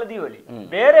ಸಾಮಾನ್ಲ ದೀವಳಿ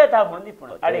ಬೇರೆ ತಾಪುಣ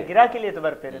ದಿಪ್ಪುಣ ಅಡೆ ಗಿರಾಕಿಲಿ ಎತ್ತು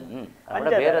ಬರ್ಪೇರು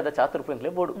ಬೇರೆದ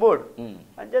ಚಾತುರ್ಪಂಕ್ಲೆ ಬೋಡು ಬೋಡು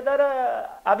ಅಂಚದಾರ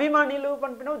ಅಭಿಮಾನಿಲು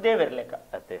ಪಂಪಿನವು ದೇವೇರ್ ಲೆಕ್ಕ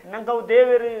ನಂಗೆ ಅವು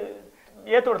ದೇವೇರು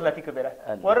ಏತೋಡ್ಲ ತಿಕ್ಕ ಬೇರೆ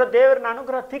ಹೊರ ದೇವರನ್ನ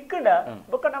ಅನುಗ್ರಹ ತಿಕ್ಕಂಡ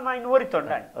ಬೊಕ್ಕ ನಮ್ಮ ಇನ್ನು ಒರಿತೊಂಡ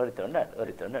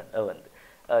ಒಂದು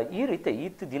ಈ ರೀತಿ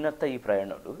ಈತ್ ದಿನತ್ತ ಈ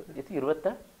ಪ್ರಯಾಣಡು ಇದು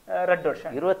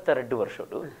 22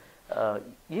 ವರ್ಷಡು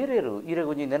ಏರೇರು ಈರೆ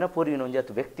ಒಂಜಿ ನೆನಪೋರಿನ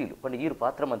ಒಂಜಾತು ವ್ಯಕ್ತಿಲು ಪಂಡ ಈರು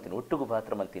ಪಾತ್ರ ಮಂತಿನ ಒಟ್ಟುಗು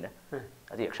ಪಾತ್ರ ಮಂತಿನ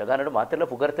ಅದು ಯಕ್ಷಗಾನಡು ಮಾತೆಲ್ಲ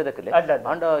ಪುಗರ್ತದಕ್ಕಲೆ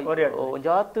ಅಂಡ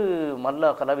ಒಂಜಾತು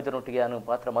ಮಲ್ಲ ಕಲಾವಿದರೊಟ್ಟಿಗೆ ನಾನು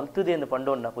ಪಾತ್ರ ಮಲ್ತದೆ ಎಂದು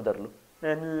ಪಂಡೋನ್ನ ಪುದರ್ಲು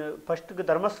ಫಸ್ಟ್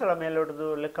ಧರ್ಮಸ್ಥಳ ಮೇಲೊಡ್ದು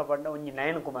ಲೆಕ್ಕ ಪಂಡ ಒಂಜಿ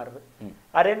ನಯನ ಕುಮಾರ್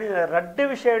ಅರೇನು ರಡ್ಡು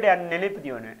ವಿಷಯಡೆ ಅನ್ನ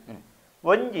ನೆನಪಿದೀವನೆ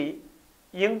ಒಂಜಿ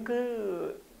ಎಂಕ್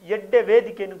ಎಡ್ಡೆ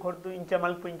ವೇದಿಕೆಯನ್ನು ಕೊಡ್ದು ಇಂಚ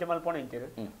ಮಲ್ಪೋಣ ಇಂತೀರು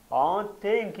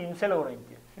ಆತೇ ಇಂಕ ಹಿಂಸೆಲ ಹೊರ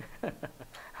ಇಂತೀರು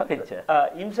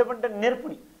ಹಿಂಸೆ ಪಂಡ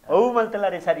ನೆರ್ಪುಣಿ ಅವು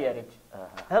ಮಲ್ತಲ್ಲಾರೆ ಸರಿ ಯಾರೇಚು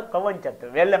ಕವಂಚತ್ತು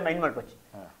ವೆಲ್ಲ ಮೈನ್ ಮಲ್ಪಚ್ಚಿ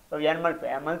ಅವು ಏನ್ ಮಲ್ಪ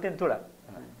ಮಲ್ತಿನ ತುಳ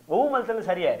ಅವು ಮಲ್ತಲ್ಲ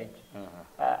ಸರಿ ಯಾರೇಚು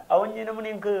ಅವನ್ಜಿ ನಮ್ಮನೆ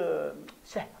ಇಂಕ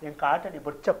ಎಂಕ ಆಟಡಿ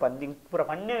ಬೊಚ್ಚಪ್ಪ ಅಂದ್ ಇಂಕ ಪೂರ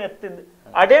ಪಣ್ಣೆ ಎತ್ತಿಂದು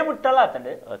ಅಡೇ ಮುಟ್ಟಲ್ಲ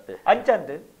ಆತಂಡೆ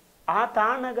ಅಂಚಂದು ಆ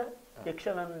ತಾಣಗ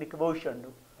ಯಕ್ಷಗಾನಕ್ಕೆ ಭವಿಷ್ಯ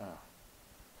ಉಂಡು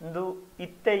ಒಂದು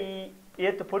ಇತ್ತ ಈ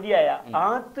ಏತು ಪೊಡಿಯಾಯ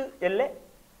ಆತು ಎಲ್ಲೇ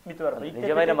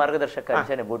ನಿಜವಾದ ಮಾರ್ಗದರ್ಶಕ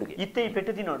ಅಂಚನೆ ಬೋರ್ಡ್ಗೆ ಇತ್ತೆ ಈ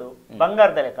ಪೆಟ್ಟು ತಿನ್ನೋಡು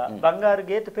ಬಂಗಾರದ ಲೆಕ್ಕ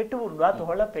ಬಂಗಾರಿಗೆ ಏತು ಪೆಟ್ಟು ಉಂಡು ಆತು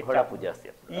ಹೊಳ ಪೆಟ್ಟು ಜಾಸ್ತಿ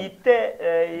ಇತ್ತೆ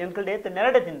ಎಂಕಲ್ಡೆ ಏತು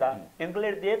ನೆರಡೆ ತಿಂದ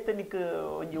ಎಂಕಲ್ಡೆ ಏತು ನಿಕ್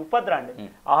ಒಂಜಿ ಉಪದ್ರಾಂಡ್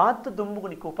ಆತು ದುಂಬುಗು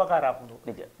ನಿಕ್ ಉಪಕಾರ ಆಪುಂಡು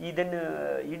ನಿಜ ಇದನ್ನು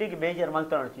ಇಡಿಗೆ ಬೇಜಾರು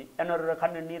ಮಲ್ತೊಣಿ ಅನ್ನೋರ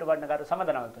ಕಣ್ಣು ನೀರು ಬಣ್ಣಗಾರ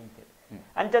ಸಮಾಧಾನ ಮಲ್ತೊಂತೇವೆ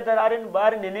ಅಂಚದ ಆರೇನು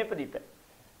ಬಾರಿ ನೆನೆಪದೀಪೆ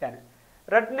ಯಾನೆ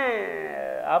ರಡ್ನೆ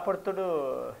ಆಪಡ್ತುಡು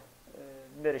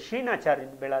ಬೇರೆ ಶ್ರೀನಾಚಾರ್ಯ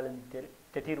ಬೆಳಾಲ ನಿಂತೇರಿ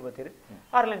ತೆತೀರು ಬತ್ತೀರಿ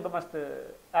ಆರ್ಲೆಂಕ ಮಸ್ತ್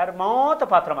ಆರ್ ಮಾತ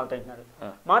ಪಾತ್ರ ಮಲ್ತೊಂಡು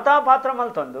ಮಾತಾ ಪಾತ್ರ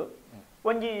ಮಲ್ತೊಂದು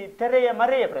ಒಂಜಿ ತೆರೆಯ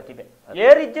ಮರೆಯ ಪ್ರತಿಭೆ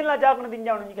ಏರಿಜ್ಜಿಲ್ಲ ಜಾಗನ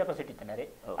ದಿಂಜಾವಣ ಒಂಜಿ ಕೆಪಾಸಿಟಿ ಇತ್ತನಾರಿ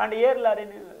ಅಂಡ್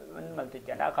ಏರ್ಲಾರೇನು ಒಂದು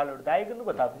ಮಲ್ತಿದ್ದೆ ಆ ಕಾಲೋಡು ದಾಯಿಗೂ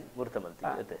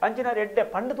ಗೊತ್ತಾಗ್ತದೆ ಅಂಚಿನಾರು ಎಡ್ಡೆ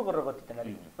ಪಂಡತು ಕೊರ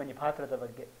ಗೊತ್ತಿತ್ತನಾರಿ ಒಂಜಿ ಪಾತ್ರದ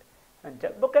ಬಗ್ಗೆ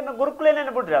ಅಂಚ ಬೊಕ್ಕ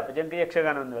ಗುರುಕುಲೇನ ಬಿಡ್ರಿ ಅಪ್ಪ ಜನಕ್ಕೆ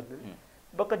ಯಕ್ಷಗಾನ ಒಂದು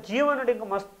ಬೊಕ್ಕ ಜೀವನಡಿಗೆ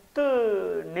ಮಸ್ತ್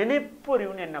ನೆನೆಪುರಿ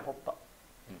ಇವ್ನು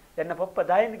ಎನ್ನ ಪಪ್ಪ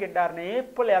ದಾಯಿಂದ ಗೆಡ್ಡಾರ್ನ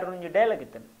ಏಪ್ಪල ಯಾರು ಒಂಜಿ ಡೈಲಾಗ್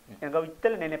ಇತ್ತನು ಎಂಗ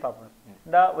ಇತ್ತಲ್ಲ ನೆನೆಪಾಪು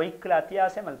ದ ವೈಕ್ಲ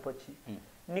ಅತಿಯಾಸೆ ಮಲ್ಪೊಚ್ಚಿ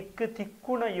ನಿಕ್ಕು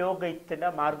ತಿಕ್ಕುಣ ಯೋಗ ಇತ್ತಂಡ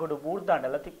ಮಾರ್ಗಡು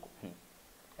ಮೂರ್ದಾಂಡಲ್ಲ ತಿಕ್ಕು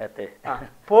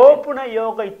ಪೋಪುಣ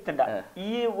ಯೋಗ ಇತ್ತಂಡ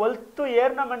ಈ ಒಲ್ತು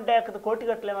ಏರ್ನ ಮಂಡೆ ಹಾಕದ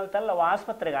ಕೋಟಿಗಟ್ಲೆ ಮಲ್ತಲ್ಲ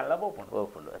ಆಸ್ಪತ್ರೆಗೆ ಅಲ್ಲ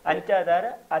ಬೋಪುಂಡು ಅಂಚಾದಾರ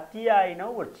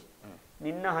ಅತಿಯಾಯಿನವು ಒಡ್ಚಿ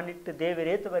ನಿನ್ನ ಹನಿಟ್ಟು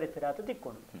ದೇವರೇತು ಬರೀತೀರ ಆತ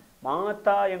ತಿಕ್ಕೊಂಡು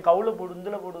ಮಾತಾ ಎಂಕ ಅವಳು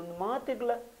ಬುಡುಂದುಲ ಬುಡುಂದು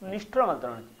ಮಾತಿಗ್ಲ ನಿಷ್ಠ ಮಲ್ತ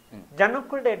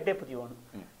ಜನಕ್ಕುಳ್ಳ ಎಡ್ಡೆ ಪುದಿಯೋನು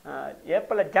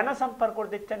ಏಪಲ ಜನ ಸಂಪರ್ಕ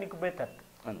ತೆಚ್ಚ ನಿಕ್ ಬೇತತ್ತು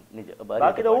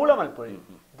ಬಾಕಿದ ಊಳ ಮಲ್ಪೊಳಿ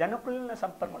ಜನಕ್ಕುಳ್ಳ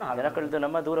ಸಂಪರ್ಕ ಜನಕ್ಕಳ್ದು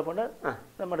ನಮ್ಮ ದೂರ ಪಂಡ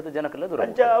ನಮ್ಮದು ಜನಕ್ಕಲ್ಲ ದೂರ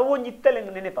ಅವು ಒಂಜಿ ಇತ್ತಲ್ಲ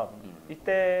ಹೆಂಗ ನೆನೆಪಾಪು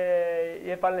ಇತ್ತೆ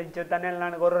ಏಪಲ್ಲ ಇಂಚ ತನ್ನೆಲ್ಲ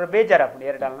ನನಗೆ ಅವ್ರ ಬೇಜಾರಾಪುಂಡು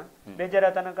ಎರಡಲ್ನ ಬೇಜಾರ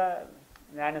ತನಕ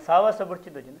ನಾನು ಸಾವಾಸ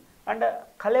ಬುಡ್ಚಿದ್ದು ಅಂಡ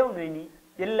ಕಲೆ ಉಂಡು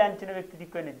ಎಲ್ಲ ಅಂಚಿನ ವ್ಯಕ್ತಿ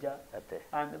ತಿಕ್ಕೋ ನಿಜ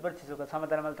ಬರ್ಚಿಸುಕ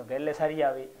ಸಮಾಧಾನ ಮಲ್ತಂಕ ಎಲ್ಲ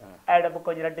ಸರಿಯಾವಿ ಆಡ ಬುಕ್ಕ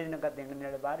ಒಂಜಿ ರಡ್ಡೆ ದಿನ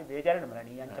ಕತ್ತೆ ಬಾರಿ ಬೇಜಾರ ಮರ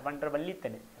ನೀ ಅಂಚ ಬಂಟ್ರ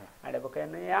ಬಲ್ಲಿತ್ತೇನೆ ಆಡ ಬುಕ್ಕ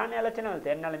ಯಾನೆ ಆಲೋಚನೆ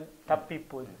ಮಲ್ತೆ ಎನ್ನಾಳ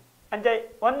ತಪ್ಪಿಪ್ಪುದು ಅಂಚ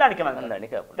ಹೊಂದಾಣಿಕೆ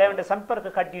ಮಲ್ತ ಸಂಪರ್ಕ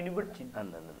ಕಟ್ಟಿ ಬಿಡ್ಚಿ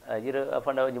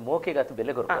ಪಂಡ ಒಂಜಿ ಮೋಕೆಗಾತು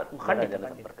ಬೆಲೆ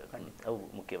ಸಂಪರ್ಕ ಅವು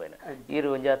ಮುಖ್ಯವಾದ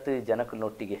ಈರು ಒಂಜಾತು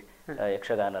ಜನಕ್ಕನೊಟ್ಟಿಗೆ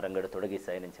ಯಕ್ಷಗಾನ ರಂಗಡ ತೊಡಗಿ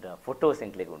ಸಾಯನಂಚಿನ ಫೋಟೋಸ್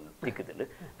ಎಂಕ್ಲೆಗೆ ಉಂಡು ತಿಕ್ಕುದಿಲ್ಲ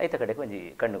ಐತ ಕಡೆಗೆ ಒಂಜಿ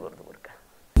ಕಣ್ಣು ಕೊರ್ದು ಬುಡ್ಕ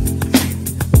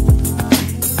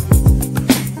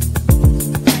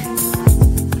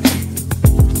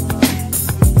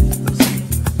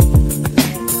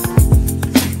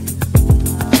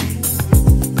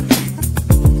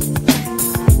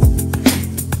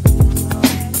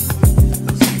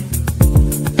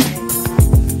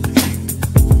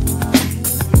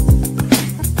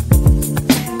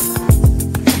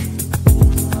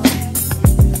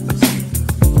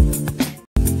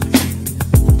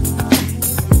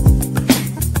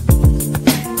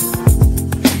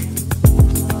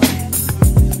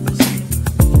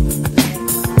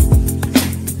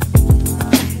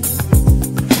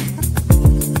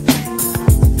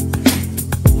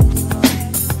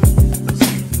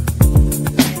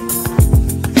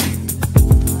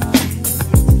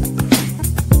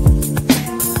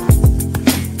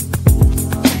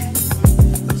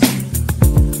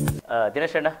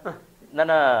ದಿನೇಶ್ ಅಣ್ಣ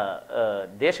ನನ್ನ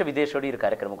ದೇಶ ವಿದೇಶೋಡಿ ಇರು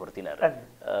ಕಾರ್ಯಕ್ರಮ ಕೊಡ್ತೀನಿ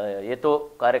ಏತೋ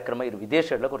ಕಾರ್ಯಕ್ರಮ ಇರು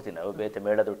ವಿದೇಶಡ್ಲ ಕೊಡ್ತೀನಿ ಅವು ಬೇತೆ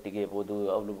ಮೇಳದೊಟ್ಟಿಗೆ ಬೋದು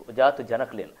ಅವಳು ಜಾತು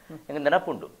ಜನಕ್ಲೇನು ಹೆಂಗೆ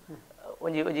ನೆನಪುಂಡು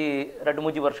ಒಂಜಿ ಒಂಜಿ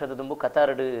 2-3 ವರ್ಷದ ತುಂಬು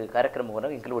ಕತಾರಡು ಕಾರ್ಯಕ್ರಮವನ್ನು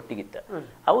ಇಂಕಲು ಒಟ್ಟಿಗಿತ್ತ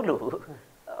ಅವಳು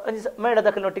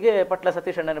ಮೇಳದಕ್ಕನೊಟ್ಟಿಗೆ ಪಟ್ಲ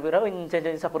ಸತೀಶ್ ಅಣ್ಣನ ಬೀರ ಇಂಚೆ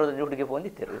ಸಪುರದ ಹುಡುಗಿ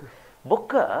ಬಂದಿತ್ತರು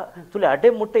ಬೊಕ್ಕ ತುಲೆ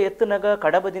ಅಡೆ ಮುಟ್ಟೆ ಎತ್ತನಾಗ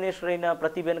ಕಡಬ ದಿನೇಶ್ವರನ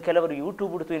ಪ್ರತಿಭೆಯನ್ನು ಕೆಲವರು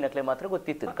ಯೂಟ್ಯೂಬ್ ಹುಡುತು ಇನ್ನಕ್ಲೆ ಮಾತ್ರ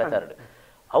ಗೊತ್ತಿತ್ತು ಕತಾರಡು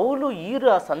ಅವಳು ಈರು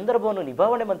ಆ ಸಂದರ್ಭವನ್ನು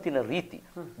ನಿಭಾವಣೆ ಮಂತಿನ ರೀತಿ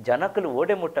ಜನಕಲು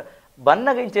ಓಡೆ ಮುಟ್ಟ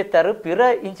ಬನ್ನಗ ಇಂಚೆತ್ತಾರೆ ಪಿರ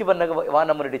ಇಂಚಿ ಬನ್ನಗ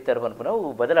ವಾನಮ್ಮ ಹಿಡಿತಾರೆ ಅನ್ಪು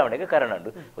ನಾವು ಬದಲಾವಣೆಗೆ ಕಾರಣ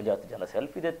ಉಂಟು ಒಂಜಾತು ಜನ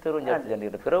ಸೆಲ್ಫಿ ತೆತ್ತರು ಒಂಜಾತು ಜನ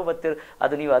ಪಿರವು ಬತ್ತರು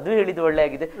ಅದು ನೀವು ಅದು ಹೇಳಿದ್ದು ಒಳ್ಳೆ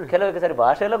ಆಗಿದೆ ಕೆಲವರಿಗೆ ಸರಿ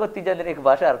ಭಾಷೆ ಎಲ್ಲ ಗೊತ್ತಿದ್ದ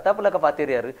ಭಾಷೆ ಅರ್ಥಪಲಕ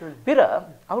ಪಾತೇರಿ ಯಾರು ಪಿರ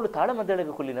ಅವಳು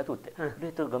ತಾಳಮದ್ದಳೆಗೆ ಕುಲ್ಲಿನ ತೂತೆ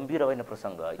ಇತ್ತು ಗಂಭೀರವಾದ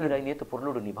ಪ್ರಸಂಗ ಈತು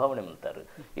ಪುರ್ಲುಡು ನಿಭಾವಣೆ ಮಾಡ್ತಾರೆ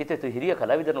ಈತು ಹಿರಿಯ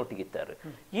ಕಲಾವಿದನೊಟ್ಟಿಗಿತ್ತಾರೆ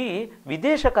ಈ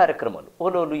ವಿದೇಶ ಕಾರ್ಯಕ್ರಮಗಳು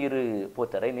ಓಲೋಲು ಇರು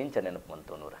ಪೋತಾರೆ ನೆಂಚ ನೆನಪು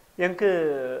ಅಂತನೂರ ಎಂಕ್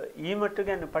ಈ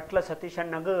ಮಟ್ಟಿಗೆ ಪಟ್ಲ ಸತೀಶ್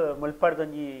ಅಣ್ಣಗ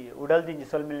ಮುಲ್ಪಾಡ್ದೊಂಜಿ ಉಡಲ್ದಿಂಜಿ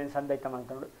ಸೊಲ್ಮಿಲಿನ ಸಂದೈತ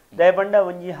ಮಂತನೋಡು ದಯಬಂಡ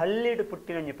ಒಂಜಿ ಹಳ್ಳಿಡು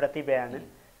ಪುಟ್ಟಿನೊಂಜಿ ಪ್ರತಿಭೆ ಆನೆ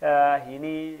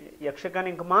ಇನಿ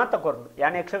ಯಕ್ಷಗಾನ ಇಂಕ ಮಾತ ಕೊರ್ದು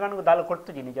ಯಾನ್ ಯಕ್ಷಗಾನಕ್ಕೆ ದಾಲ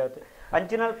ಕೊಡ್ತುಜಿ ನಿಜವತ್ತು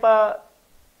ಅಂಚಿನಲ್ಪ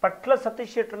ಪಟ್ಲ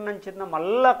ಸತೀಶ್ ಶೆಟ್ಟರ್ನಂಚಿನ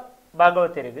ಮಲ್ಲ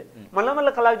ಭಾಗವತರಿಗೆ ಮಲ್ಲ ಮಲ್ಲ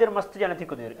ಕಲಾವಿದರು ಮಸ್ತ್ ಜನ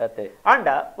ತಿಕ್ಕುದಿರು ಆಂಡ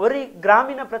ಒರಿ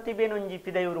ಗ್ರಾಮೀಣ ಪ್ರತಿಭೆನ ಒಂಜಿ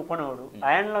ಪಿದೆಯವರು ಕೊನೋಡು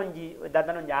ಆಯನ್ಲ ಒಂಜಿ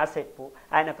ದಾದನ ಒಂಜಿ ಆಸೆ ಇಪ್ಪು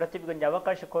ಆಯನ ಪ್ರತಿಭೆಗೆ ಒಂಜಿ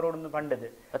ಅವಕಾಶ ಕೊರೋಡು ಪಂಡದು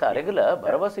ಅರೆಗಲ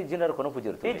ಭರವಸೆ ಇಜ್ಜಿನಾರು ಕೊನ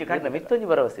ಪೂಜಿರ್ತೀವಿ ಮಿತ್ತೊಂಜಿ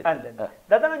ಭರವಸೆ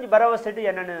ದಾದನ ಒಂಜಿ ಭರವಸೆ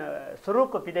ಎನ್ನ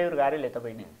ಸ್ವರೂಪ ಪಿದೆಯವ್ರಿಗೆ ಆರೆಲೆ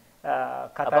ತಬೈನಿ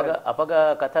ಅಪಗ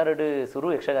ಕತಾರಡು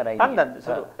ಸುರು ಯಕ್ಷಗಾನ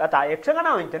ಸುರು ಅತ ಯಕ್ಷಗಾನ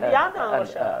ಹೋಯ್ತೇನೆ ಯಾನ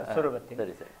ವರ್ಷ ಸುರು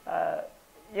ಬತ್ತೀನಿ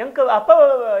ಎಂಕ ಅಪ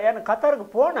ಏನ ಕತಾರ್ಗೆ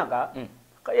ಪೋನಾಗ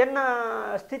ಎನ್ನ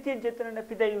ಸ್ಥಿತಿ ಎಂಚೆತ್ತನ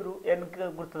ಪಿದೆಯವರು ಎನ್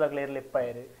ಗುರ್ತದಾಗ್ಲೇ ಇರ್ಲಿಪ್ಪ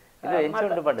ಇರು ಇದು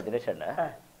ಎಂಚುಂಡು ಪಂಡ ದಿನೇಶ್ ಅಣ್ಣ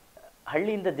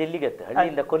ಹಳ್ಳಿಯಿಂದ ದೆಲ್ಲಿಗತ್ತೆ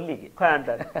ಹಳ್ಳಿಯಿಂದ ಕೊಲ್ಲಿಗೆ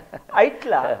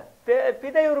ಐಟ್ಲ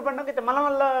ಪಿದೆಯವರು ಬಣ್ಣಕ್ಕೆ ಮಲ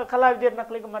ಮಲ್ಲ ಕಲಾವಿದರ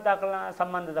ನಕ್ಲಿಗೆ ಮತ್ತೆ ಆಕಳ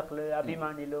ಸಂಬಂಧದಕ್ಲು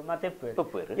ಅಭಿಮಾನಿಲು ಮತ್ತೆ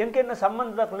ಎಂಕೆನ್ನ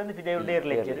ಸಂಬಂಧದಕ್ಲು ಪಿದೆಯವರು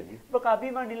ಇರ್ಲಿಕ್ಕೆ ಬೊಕ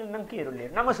ಅಭಿಮಾನಿಲು ನಂಗೆ ಇರಲಿ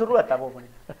ನಮ್ಮ ಶುರುವತ್ತ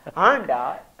ಬೋಪಣಿ ಆಂಡ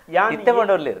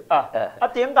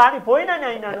ಅತ್ತ ಎಂಗ ಆನಿ ಪೋಯಿನಾನೆ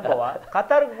ಐನ ಅನುಭವ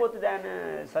ಕತಾರ್ಗೆ ಹೋಗ್ತದೆ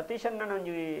ಸತೀಶನ್ನ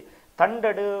ಒಂಜಿ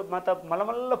ತಂಡಡು ಮತ್ತ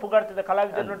ಮಲಮಲ್ಲ ಪುಗಾಡ್ತಿದ್ದ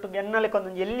ಕಲಾವಿದರೊಟ್ಟಿಗೆ ಎನ್ನಲಿಕ್ಕೆ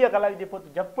ಒಂದೊಂದು ಎಲ್ಲಿಯ ಕಲಾವಿದ ಪೋತು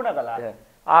ಜಪ್ಪುಣಗಲ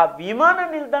ಆ ವಿಮಾನ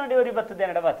ನಿಲ್ದಾಣದವರಿಗೆ ಬರ್ತದೆ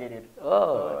ಎನ್ನಡ ಬಾತೀರಿ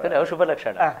ಶುಭ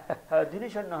ಲಕ್ಷಣ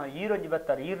ದಿನೇಶ್ ಅಣ್ಣ ಈರೊಂಜಿ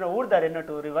ಬರ್ತಾರೆ ಈರ್ನ ಊರ್ದಾರೆ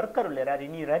ಎನ್ನಟು ವರ್ಕರ್ ಉಳ್ಳೇರ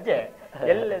ನೀ ರಜೆ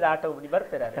ಎಲ್ಲದ ಆಟ ಹೋಗಿ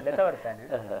ಬರ್ತಾರೆ ಲೆತ ಬರ್ತಾನೆ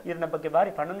ಈರ್ನ ಬಗ್ಗೆ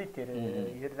ಬಾರಿ ಪಣನಿತ್ತೀರಿ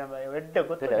ಈರ್ನ ಎಡ್ಡ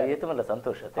ಗೊತ್ತಿಲ್ಲ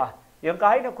ಸಂತೋಷ ಎಂಕ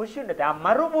ಆಯ್ನ ಖುಷಿ ಉಂಡತೆ ಆ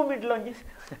ಮರುಭೂಮಿಡ್ಲ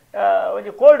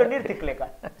ಒಂಜಿ ಕೋಲ್ಡ್ ನೀರು ತಿಕ್ಲೇಕ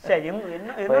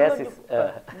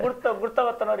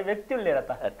ಗುರ್ತವತ್ತನವ್ರಿಗೆ ವ್ಯಕ್ತಿ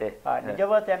ಉಳ್ಳೇರತ್ತ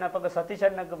ನಿಜವತ್ತ ಏನಪ್ಪ ಸತೀಶ್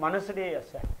ಅಣ್ಣಗ ಮನಸ್ಸುಡಿ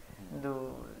ಇದು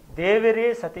ದೇವರೇ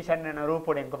ಸತೀಶ್ ಅಣ್ಣನ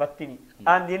ರೂಪೋಡೆ ಎಂಕ ಬತ್ತೀನಿ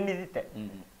ಅಂದ್ ಎನ್ನಿದಿತ್ತೆ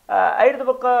ಐದು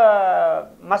ಬೊಕ್ಕ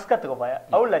ಮಸ್ಕತ್ ಗೋಪಾಯ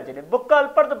ಅವಳಂಜನೆ ಬೊಕ್ಕ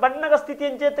ಅಲ್ಪರ್ದು ಬಣ್ಣಗ ಸ್ಥಿತಿ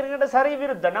ಎಂಚೇತ್ರ ಸರಿ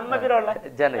ವಿರುದ್ಧ ನಮ್ಮ ವಿರೋಲ್ಲ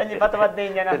ಜನ 10-15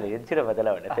 ಜನ ಎಂಚಿನ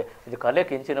ಬದಲಾವಣೆ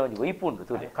ಕಲೆಕ್ಕೆ ಎಂಚಿನ ಒಂದು ವೈಪು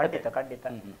ಉಂಟು ಖಂಡಿತ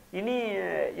ಖಂಡಿತ ಇನಿ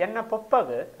ಎನ್ನ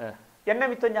ಪೊಪ್ಪಗ ಎನ್ನ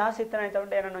ಮಿತ್ತೊಂದು ಆಸೆ ಇತ್ತನ ಆಯ್ತಾ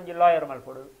ಏನೋ ಒಂಜಿ ಲಾಯರ್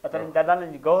ಮಲ್ಪೋಡು ಅಥವಾ ದಾದಾನ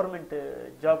ಗೌರ್ಮೆಂಟ್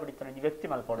ಜಾಬ್ ಹಿಡಿತಾನೆ ಒಂಜಿ ವ್ಯಕ್ತಿ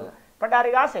ಮಲ್ಪೋಡು ಬಟ್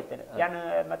ಅವ್ರಿಗೆ ಆಸೆ ಇತ್ತೇನೆ ಯಾನು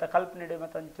ಮತ್ತೆ ಕಲ್ಪನೆ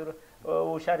ಮತ್ತೆ ಒಂಚೂರು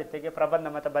ಹುಷಾರಿತ್ತೆಗೆ ಪ್ರಬಂಧ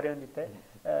ಮತ್ತೆ ಬರೆಯೊಂದಿತ್ತೆ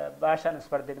ಭಾಷಣ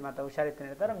ಸ್ಪರ್ಧೆ ಮತ್ತೆ ಹುಷಾರಿತ್ತೆ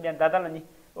ಹೇಳ್ತಾರೆ ನಮ್ಗೆ ದಾದಾನ ಒಂಜಿ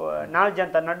 4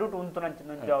 ಜನ ನಡುಟು ಉಂಟು ನಂಚಿನ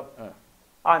ಒಂದು ಜಾಬ್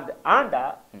ಆಂಡ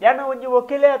ಏನೋ ಒಂಜಿ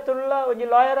ವಕೀಲೆ ಆತುಲ್ಲ ಒಂಜಿ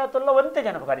ಲಾಯರ್ ಆತುಲ್ಲ ಒಂತೆ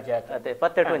ಜನ ಪರಿಚಯ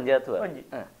ಆಯ್ತು ಒಂಜಿ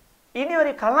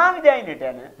ಇನ್ನಿವರಿಗೆ ಕಲಾವಿದ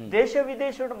ಆಯ್ನಿಟ್ಟೇನು ದೇಶ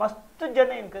ವಿದೇಶ ಮಸ್ತ್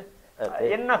ಜನ ಇಂಕ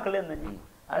ಎನ್ನಕ್ಕಲೇಂದಂಜಿ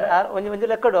ಒಂಜಿ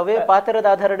ಲೆಕ್ಕಡು ಅವೇ ಪಾತ್ರದ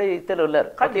ಆಧಾರದ ಇತ್ತೆಲ್ಲ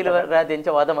ಉಳ್ಳಾರ ಎಂಚ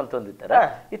ವಾದ ಮಲ್ತೊಂದಿತ್ತಾರ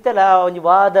ಇತ್ತೆಲ್ಲ ಒಂಜಿ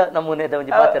ವಾದ ನಮೂನೆದ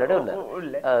ಒಂಜಿ ಪಾತ್ರದ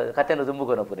ಉಳ್ಳ ಕತೆನ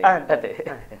ದುಂಬುಗೊನ ಪುರಿ ಕತೆ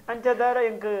ಅಂಚದಾರ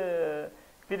ಎಂಕ್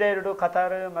ಪಿದೆಯರುಡು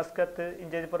ಕತಾರ್ ಮಸ್ಕತ್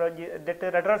ಇಂಜೆ ಪುರ ಒಂಜಿ ದೆಟ್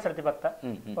ರಡ್ರಾಡ್ ಸರ್ತಿ ಬತ್ತ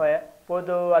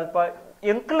ಪೋದು ಅಲ್ಪ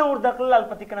ಎಂಕ್ಲ ಊರ್ದಾಕಲ್ಲ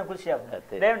ಅಲ್ಪ ತಿಕ್ಕನ ಖುಷಿ ಆಗ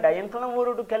ದೇವಂಡ ಎಂಕ್ಲ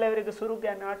ಊರುಡು ಕೆಲವರಿಗೆ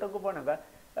ಸುರುಗೆ ಆಟೋಗೂ ಪೋನಾಗ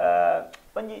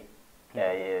ಒಂಜಿ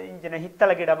ಇಂಚಿನ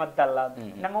ಹಿತ್ತಲ ಗಿಡ ಮದ್ದಲ್ಲ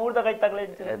ನಮ್ಮ ಊರ್ದಾಗ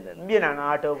ಐತಾಗಲೇ ನಾನು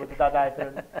ಆಟೋ ಹೋಗುದು ದಾದಾಯ್ತು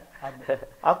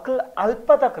ಅಕ್ಲ ಅಲ್ಪ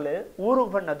ತಕ್ಲೆ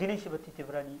ಊರಿಗೆ ಬಣ್ಣ ದಿನೇಶ್ ಬತ್ತಿತ್ತಿ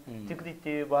ಪ್ರಾಣಿ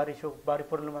ತಿಕ್ದಿತ್ತಿ ಬಾರಿ ಶೋ ಬಾರಿ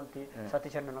ಪೊರ್ಲು ಮಂತಿ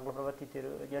ಸತೀಶ್ ಅಣ್ಣ ನಗಳು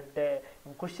ಬತ್ತಿತ್ತಿರು ಎಡ್ಡೆ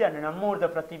ಖುಷಿ ಅಣ್ಣ ನಮ್ಮ ಊರ್ದ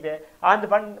ಪ್ರತಿಭೆ ಅಂದ್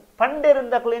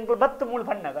ಪಂಡೇರಿಂದಕ್ಲೆ ಎಂಕ್ಳು ಬತ್ತು ಮೂಳು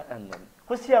ಪಣ್ಣಾಗ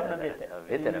ಖುಷಿ ಆಗ್ನಂದೈತೆ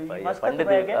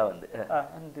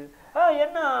ಅಂದು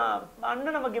ಎನ್ನ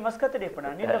ಅಣ್ಣನ ಬಗ್ಗೆ ಮಸ್ಕತ್ತಡಿ ಪಣ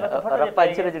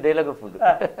ಡೈಲಾಗ್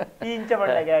ಈ ಇಂಚ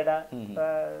ಬಣ್ಣಗೆ ಆಡ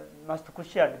ಮಸ್ತ್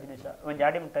ಖುಷಿ ಆಡ ದಿನೇಶ ಒಂಜಿ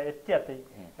ಆಡಿ ಮುಟ್ಟ ಎತ್ತಿ ಆತ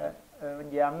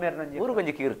ಒಂಜಿ ಅಮ್ಮೇರ್ನ ಊರು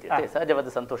ಒಂಜಿ ಕೀರ್ತಿ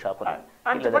ಸಹಜವಾದ ಸಂತೋಷ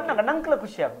ಅಂಚ ಬಣ್ಣಗ ನಂಕ್ಲ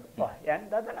ಖುಷಿ ಆಗುದು ಏನ್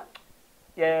ದಾದನ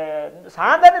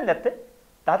ಸಾಧಾರಣ ಎತ್ತೆ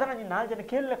ದಾದನ 4 ಜನ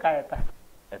ಕೇಳಲಿಕ್ಕೆ ಆಯತ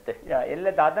ಎಲ್ಲ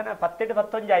ದಾದನ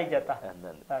 17-21 ಆಯ್ಜಾತ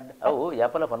ಅವು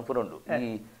ಯಾಪಲ ಪನ್ಪುರುಂಡು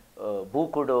ಈ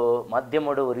ಬೂಕುಡು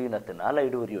ಮಾಧ್ಯಮಡು ಒರಿನತ್ತೆ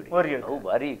 4 ಒರಿಯೋಡಿ ಅವು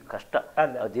ಬಾರಿ ಕಷ್ಟ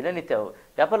ದಿನನಿತ್ಯ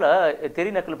ಯಾಪಲ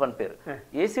ತೆರಿ ನಕಲು ಪನ್ಪೇರು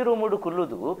ಎಸಿ ರೂಮುಡು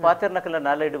ಕುಲ್ಲುದು ಪಾತೆರ್ ನಕಲ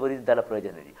ನಾಲೈಡು ಬರಿದ್ದಲ್ಲ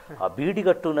ಪ್ರಯೋಜನ ಆ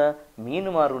ಬೀಡಿಗಟ್ಟುನ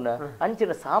ಮೀನು ಮಾರುನ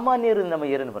ಅಂಚಿನ ಸಾಮಾನ್ಯರು ನಮ್ಮ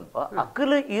ಏರನ್ನು ಪನ್ಪ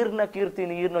ಅಕಲು ಈರ್ನ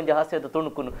ಕೀರ್ತಿನಿ ಈರ್ನೊಂಜ ಹಾಸ್ಯದ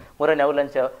ತುಣುಕುನು ಮೊರನೆ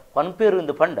ಅವಲಂಚ ಪನ್ಪೇರು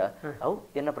ಪಂಡ ಅವು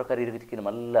ಎನ್ನ ಪ್ರಕಾರ ಇರುಗತಿಕ್ಕಿನ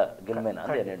ಮಲ್ಲ ಗೆಲ್ಮೇನ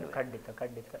ಅಂತ ಖಂಡಿತ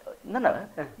ಖಂಡಿತ ನನ್ನ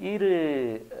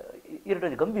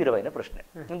ಈರೊಂದು ಗಂಭೀರವಾದ ಪ್ರಶ್ನೆ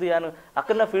ಇಂದು ನಾನು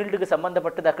ಅಕಲ್ನ ಫೀಲ್ಡ್ಗೆ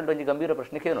ಸಂಬಂಧಪಟ್ಟದ ಅಕಲ್ಡೊಂದು ಗಂಭೀರ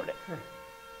ಪ್ರಶ್ನೆ ಕೇಳೋಡೆ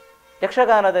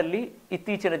ಯಕ್ಷಗಾನದಲ್ಲಿ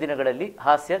ಇತ್ತೀಚಿನ ದಿನಗಳಲ್ಲಿ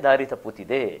ಹಾಸ್ಯ ದಾರಿ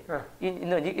ತಪ್ಪುತ್ತಿದೆ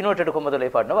ಇನ್ನೊಂದು ಕೊಂಬದ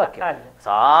ಲೈಫಾಡ್ನ ವಾಕ್ಯ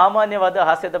ಸಾಮಾನ್ಯವಾದ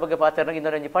ಹಾಸ್ಯದ ಬಗ್ಗೆ ಪಾತ್ರ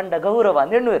ಇನ್ನೊಂದು ಪಂಡ ಗೌರವ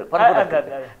ಅಂದೇಳುವರು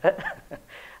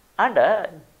ಅಂಡ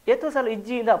ಏತೋ ಸಲ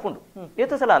ಇಜ್ಜಿಯಿಂದ ಅಪ್ಪುಂಡು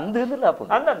ಏತೋ ಸಲ ಅಂದಿಲ್ಲ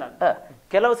ಅಪ್ಪುಂಡು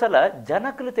ಕೆಲವು ಸಲ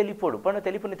ಜನಕಲು ತೆಲಿಪೋಡು ಪಂಡ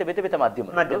ತೆಲಿಪುನಿತ ಬೆತೆ ಬೆತೆ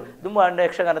ಮಾಧ್ಯಮ ತುಂಬ ಅಂಡ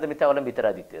ಯಕ್ಷಗಾನದ ಮಿತ್ತ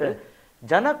ಅವಲಂಬಿತರಾದಿತ್ತು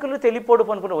ಜನಕಲು ತೆಲಿಪೋಡು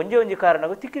ಪನ್ಪುನ ಒಂಜಿ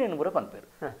ಕಾರಣವು ತಿಕ್ಕಿನ ಪೂರ ಪನ್ಪೇರು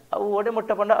ಅವು ಒಡೆ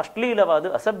ಮೊಟ್ಟ ಪಂಡ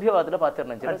ಅಶ್ಲೀಲವಾದ ಅಸಭ್ಯವಾದ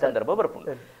ಪಾತ್ರನಂಚಿನ ಸಂದರ್ಭ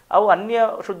ಬರ್ಪುಂಡು ಅವು ಅನ್ಯ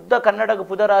ಶುದ್ಧ ಕನ್ನಡಗ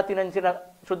ಪುದರಾತಿನಂಚಿನ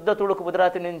ಶುದ್ಧ ತುಳುಕು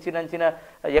ಪುದರಾತಿನಂಚಿನಂಚಿನ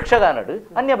ಯಕ್ಷಗಾನಡು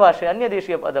ಅನ್ಯ ಭಾಷೆ ಅನ್ಯ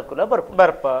ದೇಶೀಯ ಪದಕುಲ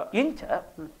ಬರ್ಪ ಇಂಚ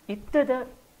ಇತ್ತದ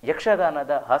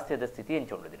ಯಕ್ಷಗಾನದ ಹಾಸ್ಯದ ಸ್ಥಿತಿ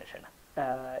ಎಂಚುಂಡು ದಿನೇಶಣ್ಣ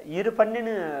ಇರು ಪನ್ನಿನ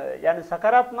ಯಾನು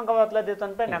ಸಕಾರಾತ್ಮಕವಾದ್ಲ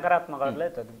ದೇತಂತ ನಕಾರಾತ್ಮಕವಾದ್ಲ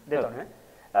ದೇತೋನೆ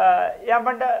ಯಾ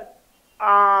ಪಂಡ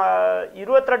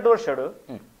 22 ವರ್ಷಡು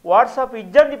ವಾಟ್ಸಾಪ್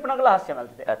ಇಜ್ಜಂದು ಇಪ್ಪನಗಲ ಹಾಸ್ಯ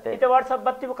ಮಲ್ತದೆ ಇತ್ತೆ ವಾಟ್ಸಾಪ್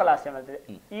ಬತ್ತಿ ಬುಕ್ಕಲ ಹಾಸ್ಯ ಮಲ್ತದೆ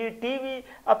ಈ ಟಿವಿ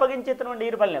ಅಪಗಿಂಚಿತ ನೋಡಿ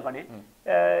ಇರು ಬಲ್ಲೆ ಪನೆ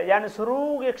ಯಾನು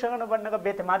ಸುರೂಗ್ ಯಕ್ಷಗಾನ ಬಣ್ಣಗ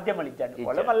ಬೇತೆ ಮಾಧ್ಯಮ ಇಜ್ಜಂಡು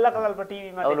ಒಳ ಮಲ್ಲ ಕಲ್ಪ ಟಿವಿ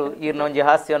ಅವರು ಇರ್ನೊಂಜಿ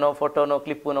ಹಾಸ್ಯನೋ ಫೋಟೋನೋ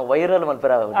ಕ್ಲಿಪ್ಪುನೋ ವೈರಲ್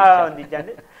ಮಲ್ಪರ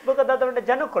ಒಂದಿಜ್ಜಂಡು ಬೊಕ ದಾದಂಡ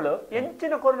ಜನಕ್ಕಳು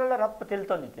ಎಂಚಿನ ಕೊರಲೆಲ್ಲ ರಪ್ಪ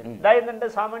ತಿಳ್ತೊಂದಿತ್ತು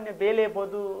ದಾಯದಂಡ ಸಾಮಾನ್ಯ ಬೇಲೆ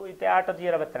ಬೋದು ಇತ್ತೆ ಆಟ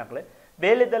ತೀರ ಬತ್ತನಕಲೆ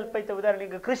ಬೇಲೆ ದಲ್ಪ ಇತ್ತೆ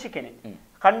ಉದಾಹರಣೆಗೆ ಕೃಷಿಕೆನೆ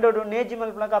ಕಂಡೋಡು ನೇಜಿ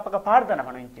ಮಲ್ಪನಾಗ ಅಪಗ ಪಾಡ್ದನ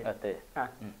ಮನ ಇಂಚೆ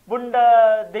ಬುಂಡ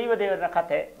ದೇವರನ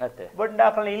ಕತೆ ಬುಂಡ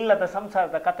ಅಕಲ ಇಲ್ಲದ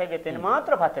ಸಂಸಾರದ ಕತೆ ಬೇತೇನೆ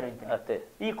ಮಾತ್ರ ಪಾತ್ರ ಇಂಚೆ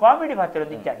ಈ ಕಾಮಿಡಿ ಪಾತ್ರ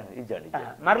ಒಂದು ಇಜ್ಜಾಡು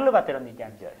ಮರ್ಲು ಪಾತ್ರ ಒಂದು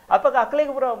ಇಜ್ಜಾಡು ಅಪಗ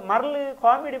ಅಕಲಿಗೆ ಪುರ ಮರ್ಲು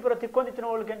ಕಾಮಿಡಿ ಪುರ ತಿಕ್ಕೊಂದಿತ್ತಿನ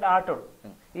ಒಳಗೆಂಡ ಆಟೋಡು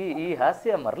ಈ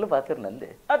ಹಾಸ್ಯ ಮರ್ಲು ಪಾತ್ರ ನಂದೆ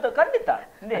ಅದು ಖಂಡಿತ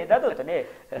ಅದೋತನೆ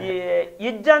ಈ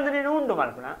ಇಜ್ಜ ಅಂದ್ರೆ ಉಂಡು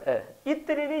ಮಲ್ಪನ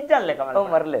ಇತ್ತಿನ ಇಜ್ಜನ್ ಲೆಕ್ಕ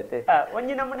ಮರ್ಲೇತೆ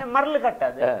ಒಂಜಿ ನಮ್ಮನೆ ಮರ್ಲು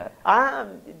ಕಟ್ಟದು ಆ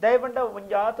ದಯಪಂಡ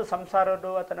ಒಂಜಾತು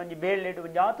ಸಂಸಾರಡು ಅಥವಾ ಒಂಜಿ ಬೇಳೆಡು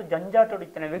ಒಂಜಾತು ಜಂಜಾಟೋಡು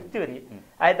ಇತ್ತಿನ ವ್ಯಕ್ತಿವರಿ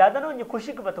ಆಯ್ತು ಅದನ್ನ ಒಂಜಿ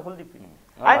ಖುಷಿಗೆ ಬತ್ತ ಕುಲ್ದಿಪ್ಪಿ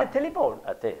ఆయన తెలిపోడు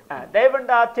అతే దయబండ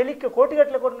ఆ తెలికి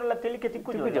కోటిగట్ల కొన్నల తెలికి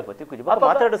తిక్కు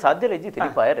మాట్లాడు సాధ్యం ఇజ్జి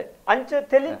తెలిపాయరే అంచ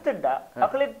తెలిత్తుండ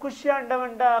అకలి ఖుషి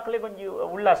అండవండ అకలి కొంచెం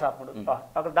ఉల్లాస అప్పుడు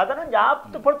అక్కడ దదన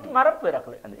జాప్తు పొట్టు మరపేరు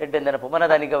అకలి ఎడ్డెందన పొమన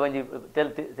దానిక ಒಂಜಿ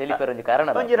తెలిపేరు ಒಂಜಿ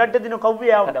ಕಾರಣ ಒಂಜಿ ರಡ್ಡ ದಿನ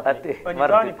ಕವ್ವಿ ಆವುಂಡ ಅತ್ತೆ ಒಂಜಿ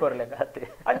ರಾಣಿ ಕೊರ್ಲೆಗ ಅತ್ತೆ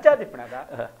ಅಂಚಾದಿಪ್ಪನಾಗ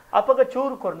ಅಪಗ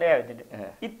ಚೂರು ಕೊರ್ಲೆ ಆಯ್ದಿನಿ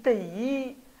ಇತ್ತ ಈ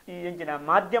ಎಂಚಿನ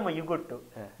ಮಾಧ್ಯಮ ಇಗೊಟ್ಟು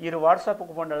ಇರು ವಾಟ್ಸಪ್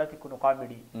ಪೊಂಡಲ ತಿಕ್ಕುನು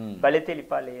ಕಾಮಿಡಿ ಬಲೆ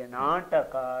ತೆಲಿಪಾಲೆ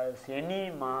ನಾಟಕ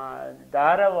ಸಿನಿಮಾ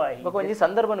ಧಾರಾವಾಹಿ ಒಂಜಿ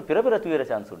ಸಂದರ್ಭನ ಪಿರಪಿರ ತೂಯಿರ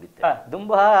ಚಾನ್ಸ್ ಉಂಡಿತ್ತೆ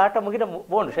ದುಂಬ ಆಟ ಮುಗಿನ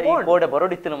ಬೋಂಡು ಬೋಡೆ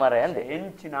ಬರೋಡಿತ್ತಿನ ಮಾರ ಅಂದೆ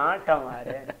ಎಂಚಿನ ಆಟ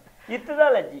ಮಾರೆ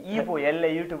ಇತ್ತದಲ್ಲಜ್ಜಿ ಈ ಪೋ ಎಲ್ಲ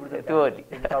ಯೂಟ್ಯೂಬ್ ತೋಲಿ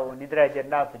ನಿದ್ರಾಜ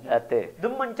ಅತ್ತೆ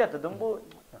ದುಮ್ಮಂಚತ್ತು ದುಂಬು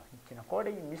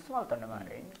ಕೋಡೆ ಮಿಸ್ ಮಾಡ್ತಾನೆ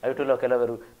ಮಾರೆ ಐಟುಲ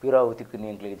ಕೆಲವರು ಪಿರಾವು ತಿಕ್ಕುನಿ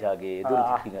ಎಂಕ್ಲಿಗೆ ಜಾಗೆ ಎದುರು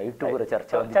ತಿಕ್ಕಿನ ಐಟು ಪೂರ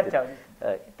ಚರ್ಚೆ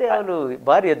ಇತ್ತೆ ಅವಳು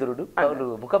ಬಾರಿ ಎದುರುಡು ಅವಳು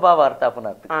ಮುಖಭಾವ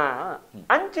ಅರ್ಥಾಪನ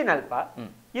ಅಂಚಿನಲ್ಪ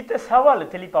ಇತ್ತೆ ಸವಾಲು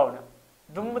ತಿಳಿಪಾವನ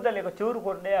ದುಂಬದಲ್ಲಿ ಚೂರು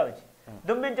ಕೊಂಡೇ ಅವಚಿ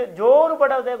ದುಮ್ಮೆಂಚ ಜೋರು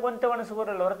ಪಡೋದೆ ಗೊಂತೆ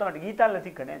ಒಣಸುಗೋರಲ್ಲ ಹೊರತ ಮಾಡಿ ಗೀತಾಲ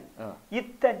ತಿಕ್ಕಣೆ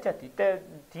ಇತ್ತ ಅಂಚತ್ ಇತ್ತ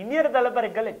ತಿನ್ನಿಯರ ದಳಬರಿ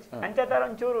ಗಲೆಚ್ ಅಂಚತಾರ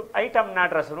ಒಂಚೂರು ಐಟಮ್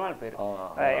ನಾಟ್ರ ಶುರು ಮಾಡ್ಪೇರು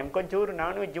ಎಂಕೊಂಚೂರು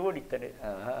ನಾನ್ ವೆಜ್ ಓಡಿತ್ತನೆ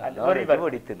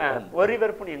ಒರಿ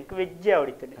ಬರ್ಪುಣಿ ಎಂಕ್ ವೆಜ್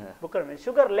ಓಡಿತ್ತನೆ ಬುಕ್ಕರ್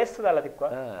ಶುಗರ್ ಲೆಸ್ ದಲ್ಲ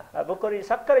ತಿಕ್ಕ ಬುಕ್ಕರಿ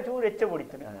ಸಕ್ಕರೆ ಚೂರು ಹೆಚ್ಚು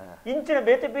ಓಡಿತ್ತನೆ ಇಂಚಿನ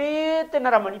ಬೇತೆ ಬೇತೆ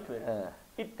ನರ ಮಣಿಪೇರು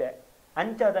ಇತ್ತೆ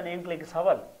ಅಂಚದನ ಎಂಕ್ಲಿಗೆ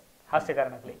ಸವಾಲ್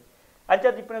ಹಾಸ್ಯಕಾರನಕ್ಲಿ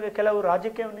ಅಂಚಾದ ಇಪ್ಪನಾಗ ಕೆಲವು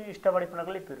ರಾಜಕೀಯವನ್ನು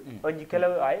ಇಷ್ಟಪಡಿಪ್ಪನಾಗಲಿ ಇಪ್ಪಿರು ಒಂಜಿ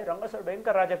ಕೆಲವು ರಂಗಸರು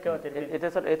ಭಯಂಕರ ರಾಜಕೀಯ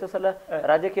ಏತೋ ಸಲ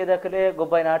ರಾಜಕೀಯದಾಗಲೇ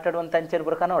ಗೊಬ್ಬಾಯಿನ ಆಟಾಡುವಂತ ಅಂಚೆರು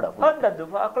ಬರ ಕನ್ನಡ ಅಂದದ್ದು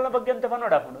ಅಕ್ಕಳ ಬಗ್ಗೆ ಅಂತ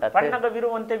ಕನ್ನಡ ಪಣ್ಣಗ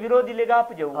ವಿರುವಂತೆ ವಿರೋಧಿಲಿಗೆ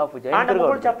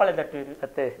ಆಪುಜವು ಚಪ್ಪಳೆ ತಟ್ಟಿರು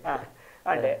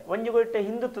ಅಂಡೆ ಒಂಜಿ ಗೊಟ್ಟೆ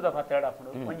ಹಿಂದುತ್ವದ ಪಾತ್ರ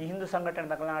ಆಪುಡು ಒಂಜಿ ಹಿಂದೂ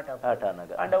ಸಂಘಟನೆ ಆಟ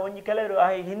ಅಂಡ ಒಂಜಿ ಕೆಲವರು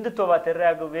ಹಿಂದುತ್ವ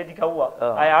ಪಾತ್ರ ವೇದಿಕೆ ಅವ್ವ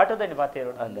ಆ ಆಟದಲ್ಲಿ ಪಾತ್ರ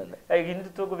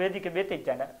ಹಿಂದುತ್ವಗೂ ವೇದಿಕೆ ಬೇತೆ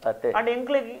ಇಚ್ಚಾಂಡ ಅಂಡ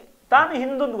ಎಂಕ್ಲಿಗೆ ತಾನು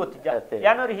ಹಿಂದೊಂದು ಗೊತ್ತಿದ್ದ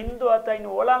ಯಾನವ್ರು ಹಿಂದೂ ಆತ ಇನ್ನು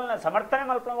ಓಲಾಲ್ನ ಸಮರ್ಥನೆ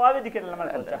ಮಲ್ಪನ ಆ ವೇದಿಕೆಲ್ಲ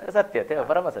ಮಲ್ಕೊಂತ ಸತ್ಯತೆ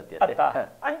ಪರಮ ಸತ್ಯ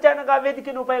ಅಂಚಾನಗ ಆ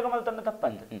ವೇದಿಕೆನ ಉಪಯೋಗ ಮಲ್ತನ್ನ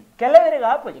ತಪ್ಪಂತ ಕೆಲವರಿಗೆ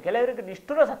ಆಪುಜಿ ಕೆಲವರಿಗೆ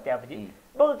ನಿಷ್ಠುರ ಸತ್ಯ ಆಪುಜಿ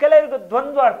ಕೆಲವರಿಗೆ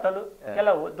ದ್ವಂದ್ವಾರ್ಥಲು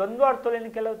ಕೆಲವು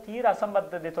ದ್ವಂದ್ವಾರ್ಥಲು ಕೆಲವು ತೀರ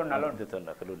ಅಸಂಬದ್ಧತೆ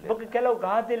ತೊಂಡಲು ಕೆಲವು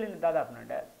ಗಾದೆಲಿ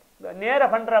ದಾದಾಪುನಂಡ ನೇರ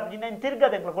ಪಂಡ್ರಾಪುಜಿ ನಾನು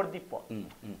ತಿರ್ಗದೆ ಕೊಡ್ದಿಪ್ಪು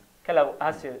ಕೆಲವು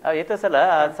ಹಾಸ್ಯ ಏತ ಸಲ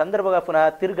ಸಂದರ್ಭ ಪುನಃ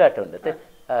ತಿರ್ಗಾಟ ಉಂಡತೆ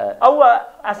ಅವ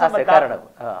ಕಾರಣ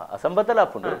ಅಸಂಬದ್ಧಲ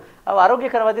ಅಪ್ಪುಂಡು ಅವು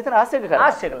ಆರೋಗ್ಯಕರವಾದ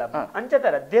ಹಾಸ್ಯಗಳ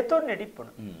ಅಂಚತರ ದೆತೋರ್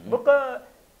ನಡಿಪ್ಪುಡು ಬುಕ್ಕ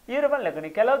ಈರು ಬಲ್ಲಗನಿ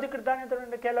ಕೆಲವು ದಿಕ್ಕಡು ತಾನೆ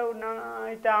ತೊಂಡ ಕೆಲವು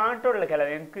ಐತೆ ಆಟೋಡ್ಲ ಕೆಲವು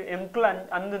ಎಂಕ್ಲ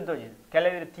ಅಂದನ್ ತೋಜಿದು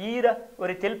ಕೆಲವರು ತೀರ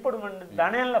ಒರಿ ತೆಲ್ಪುಡು ಮಂಡು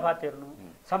ದಣೆಲ್ಲ ಪಾತಿರ್ನು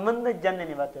ಸಂಬಂಧ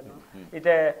ಜನ್ನೆನಿ ಪಾತಿರ್ನು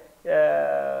ಇತ್ತೆ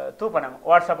ತೂಪನ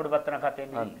ವಾಟ್ಸಪ್ ಬತ್ತನ ಕತೆ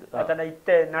ಅದನ್ನ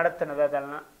ಇತ್ತೆ ನಡತನದ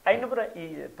ಅದನ್ನ ಐನು ಪುರ ಈ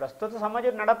ಪ್ರಸ್ತುತ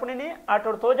ಸಮಾಜ ನಡಪುನೇ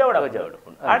ಆಟೋಡ್ ತೋಜಾವಡ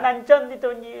ಆಂಡ ಅಂಚಂದಿತ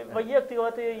ಒಂಜಿ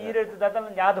ವೈಯಕ್ತಿಕವತ ಈರೆಡ್ದು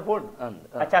ಅದನ್ನ ಯಾದ ಬೋಡ್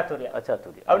ಅಚಾತುರ್ಯ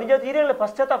ಅವ್ನ ನಿಜ ಈರೆಲ್ಲ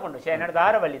ಪಶ್ಚಾತ್ತಾಪುಂಡು ಶೇನಡ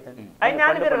ದಾರ ಬಲಿತಂದು ಐ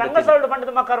ನಾನು ಬೇರೆ ರಂಗಸೌಡು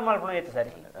ಬಂಡದ ಮಕರ್ ಮಾಡ್ಕೊಂಡು ಏತು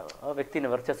ಸರಿ ಆ ವ್ಯಕ್ತಿನ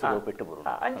ವರ್ಚಸ್ಸು ಬಿಟ್ಟು ಬರು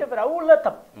ಅಂಚ ಬೇರೆ ಅವುಲ್ಲ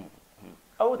ತಪ್ಪು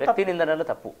ಅವು ವ್ಯಕ್ತಿನಿಂದನೆಲ್ಲ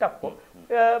ತಪ್ಪು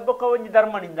ಬೊಕ್ಕ ಒಂಜಿ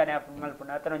ಧರ್ಮ ನಿಂದನೆ ಮಲ್ಪುಂಡ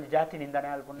ಅತನ ಒಂಜಿ ಜಾತಿ ನಿಂದನೆ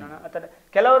ಆಲ್ಪುಂಡ ಅತನ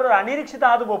ಕೆಲವರು ಅನಿರೀಕ್ಷಿತ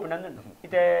ಆದು ಬೋಪುಂಡ ಅಂದುಂಡು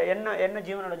ಇತ್ತೆ ಎನ್ನ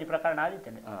ಜೀವನ ಒಂಜಿ ಪ್ರಕರಣ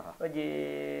ಆದಿತ್ತಂಡೆ ಒಂಜಿ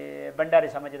ಬಂಡಾರಿ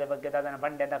ಸಮಾಜದ ಬಗ್ಗೆ ಅದನ್ನ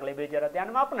ಬಂಡೆ ನಕಲೆ ಬೇಜಾರತ್ತೆ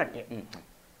ಅನ್ನ ಮಾಪುನಟ್ಟೆ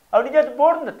ಅವ್ ನಿಜ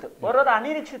ಬೋರ್ನತ್ತು ಹೊರದ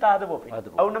ಅನಿರೀಕ್ಷಿತ ಆದ ಬೋಪಿ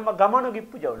ಅವು ನಮ್ಮ ಗಮನಕ್ಕೆ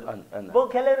ಇಪ್ಪು ಜವಳು ಬೋ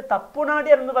ಕೆಲವರು ತಪ್ಪು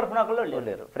ನಾಡಿ ಅನ್ನು ಬರ್ಪುಣಾಕಲ್ಲ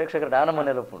ಒಳ್ಳೆಯರು ಪ್ರೇಕ್ಷಕರು ದಾನ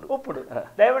ಮನೆಯಲ್ಲಿ ಉಪ್ಪುಡು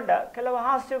ದಯವಂಡ ಕೆಲವು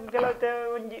ಹಾಸ್ಯ ಕೆಲವು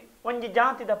ಒಂಜಿ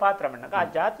ಜಾತಿದ ಪಾತ್ರ ಮಣ್ಣಗ ಆ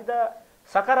ಜಾತಿದ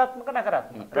ಸಕಾರಾತ್ಮಕ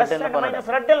ನಕಾರಾತ್ಮಕ plus and minus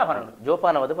ರಡ್ಡೆಲ್ಲ ಪನೋಡು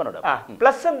ಜೋಪಾನವಾದ ಪನೋಡ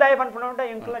plus and ದಯ ಪನ್ಪುಣ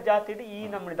ಎಂಕಲ ಜಾತಿಡ್ ಈ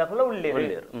ನಮ್ಮನಿ ದಕಲ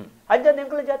ಉಳ್ಳೇರು ಅಂಜನ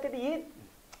ಎಂಕಲ ಜಾತಿಡ್ ಈ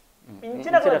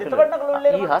ಇಂಚಿನ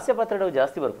ಈ ಹಾಸ್ಯ ಪಾತ್ರ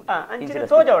ಜಾಸ್ತಿ ಬರ್ಪುಂಡು ಅಂಚಿನ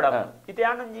ತೋಜವಡ ಇತ್ತೆ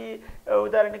ಯಾನೊಂಜಿ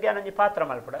ಉದಾಹರಣೆಗೆ ಯಾನೊಂಜಿ ಪಾತ್ರ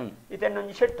ಮಲ್ಪುಡ ಇತ್ತೆ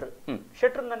ಅನ್ನೊಂಜಿ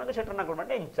ಶೆಟ್ರು ನನಗೆ ಶೆಟ್ರು ನಕಲು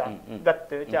ಮಂಡೆ ಇಂಚ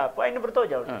ಗತ್ತು ಚಾಪು ಐನೊಬ್ರು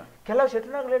ತೋಜವಡು ಕೆಲವು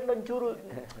ಶೆಟ್ರು ನಗಲು ಒಂಚೂರು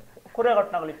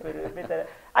ಕುರೆಗಟ್ಟನಗಳು ಇಪ್ಪೇರು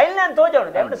ಐಲ್ ನಾನು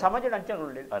ತೋಜವಡು ದೇವರ ಸಮಾಜದ ಅಂಚಗಳು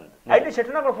ಉಳ್ಳಿ ಐದು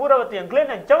ಶೆಟ್ರು ನಗಲು ಪೂರವತ್ತಿ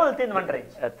ಎಂಕ್ಲೇನ್ ಅಂಚ ಮಲ್ತಿಂದು ಮಂಡ್ರೆ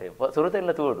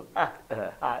ಸುರುತೆಲ್ಲ ತೂಡು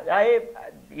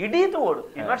ಇಡೀ ತೂಡು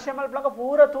ವಿಮರ್ಶೆ ಮಲ್ಪನಾಗ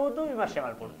ಪೂರ ತೂದು ವಿಮರ್ಶೆ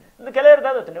ಮಲ್ಪುಡು ಒಂದು ಕೆಲವರು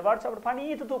ದಾದತ್ತಂಡೆ ವಾಟ್ಸಪ್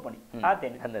ಪಣೀತು ತೂಪಣಿ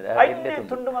ಆತೇನೆ ಐನೇ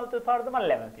ತುಂಡು ಮಲ್ತು ಪಾಡ್ದು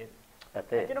ಮಲ್ಲೆ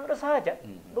ಮಲ್ತಿದ್ರು ಸಹಜ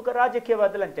ಬುಕ್ಕ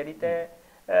ರಾಜಕೀಯವಾದ ಲಂಚನಿತೆ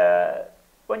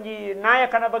ಒಂಜಿ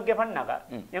ನಾಯಕನ ಬಗ್ಗೆ ಪಣ್ಣಾಗ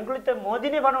ಎಂಕ್ಳಿತ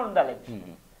ಮೋದಿನೇ ಪಣ ಉಂಡಲ್ಲ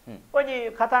ಒಂಜಿ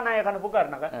ಕಥಾನಾಯಕನ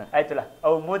ಪುಕಾರ್ನಾಗ ಆಯ್ತಲ್ಲ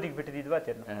ಅವು ಮೋದಿಗೆ ಬಿಟ್ಟಿದ್ದು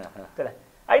ಬಾತಿರ್ನ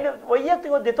ಐನ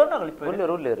ವೈಯಕ್ತಿಕ ದೆತೊನ್ನಗಳು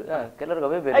ಕೆಲವರು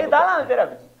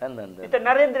ಇತ್ತೆ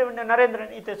ನರೇಂದ್ರ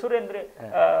ಇತ್ತೆ ಸುರೇಂದ್ರ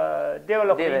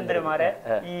ದೇವಲೋಕ ಮಾರೆ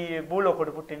ಈ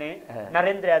ಭೂಲೋಕಡು ಪುಟ್ಟಿನೇ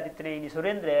ನರೇಂದ್ರ ಆದಿತ್ಯನೇ ಇನಿ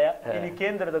ಸುರೇಂದ್ರ ಇನಿ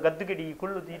ಕೇಂದ್ರದ ಗದ್ದುಗಿಡಿ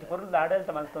ಕುಳ್ಳು ತೀಟಿ ಕೊರಲು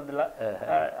ಆಡಳಿತ ಮಲ್ತೊಂದಿಲ್ಲ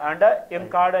ಅಂಡ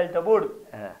ಎಂಕ ಆಡಳಿತ ಬೋರ್ಡು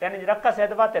ಏನ ರಕ್ಕ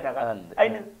ಸೇದ ಬಾತೇನಾಗ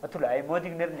ಐನ ಅತುಲ ಐ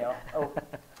ಮೋದಿಗೆ ನಿರ್ಣಯ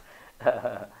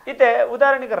ಇತ್ತೆ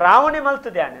ಉದಾಹರಣೆಗೆ ರಾವಣೆ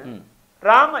ಮಲ್ತದೆ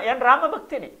ರಾಮ ಏನ್ ರಾಮ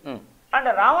ಭಕ್ತಿನಿ ಅಂಡ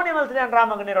ರಾವಣೆ ಮಲ್ತದೆ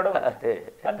ರಾಮಗ ನಿರಡು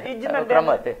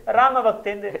ರಾಮ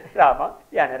ಭಕ್ತಿ ರಾಮ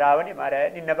ಯಾನೆ ರಾವಣಿ ಮಾರ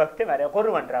ನಿನ್ನ ಭಕ್ತಿ ಮಾರ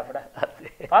ಕೊರುವಂಡ್ರಾಪಡ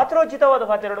ಪಾತ್ರೋಚಿತವಾದ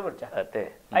ಪಾತ್ರೆರಡು ಬರ್ಚ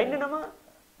ಐನು ನಮ್ಮ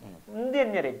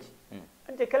ಮುಂದಿನ್ಯರೆಜ್ಜಿ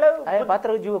ಅಂಚೆ ಕೆಲವು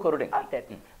ಪಾತ್ರ ಜೀವ ಕೊರುಡೆ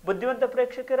ಬುದ್ಧಿವಂತ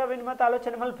ಪ್ರೇಕ್ಷಕರ ಅವಿನ ಮಾತು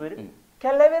ಆಲೋಚನೆ ಮಲ್ಪಿರಿ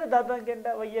ಕೆಲವೇರು ದಾದಂಗೆಂಡ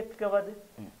ವೈಯಕ್ತಿಕವಾದ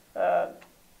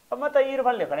ಮತ್ತ ಈರು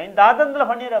ಬಲ್ಲೆ ಕಣ ಇನ್ನು ದಾದಂದ್ಲ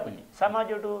ಹೊಣ್ಣೀರ ಬನ್ನಿ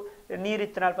ಸಮಾಜಡು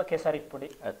ನೀರಿತ್ತಿನ ಅಲ್ಪ ಕೆಸರಿಪ್ಪುಡಿ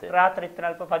ರಾತ್ರಿ ಇತ್ತಿನ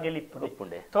ಅಲ್ಪ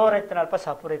ಪಗೆಲಿಪ್ಪುಡಿ ತೋರ ಇತ್ತಿನ ಅಲ್ಪ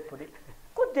ಸಪುರ ಇಪ್ಪುಡಿ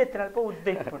ಕುದ್ದ ಎತ್ತಿನ ಅಲ್ಪ ಉದ್ದ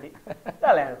ಇಪ್ಪುಡಿ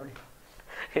ತಲೆ ಹೇಳ್ಬಿಡಿ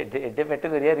ಎಡ್ಡೆ ಪೆಟ್ಟು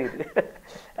ಗುರಿಯಾರಿ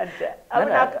ಅಂತೆ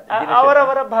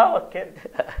ಅವರವರ ಭಾವಕ್ಕೆ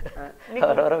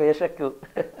ಅವರವರ ವೇಷಕ್ಕೂ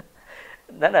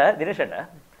ನನ್ನ ದಿನೇಶಣ್ಣ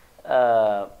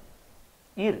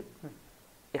ಈರು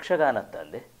ಯಕ್ಷಗಾನತ್ತ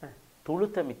ಅಲ್ಲೇ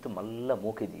ತುಳುತ ಮಿತ್ತು ಮಲ್ಲ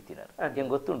ಮೂಕೆ ದೀತಿನಾರು ಹೆಂಗೆ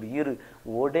ಗೊತ್ತುಂಡು ಈರು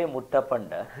ಓಡೆ ಮುಟ್ಟ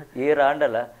ಪಂಡ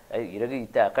ಏರಾಂಡಲ ಇರಗ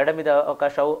ಇತ್ತೆ ಅಕಾಡೆಮಿದ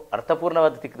ಅವಕಾಶ ಅವು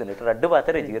ಅರ್ಥಪೂರ್ಣವಾದ ತಿಕ್ಕದನೆ ರಡ್ಡು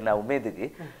ಬಾತರೆ ನಾ ಉಮೇದಿಗೆ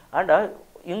ಆಂಡ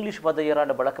ಇಂಗ್ಲಿಷ್ ಪದ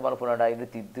ಏರಾಂಡ ಬಳಕ ಮಲ್ಪುನಾಡ ಇನ್ನು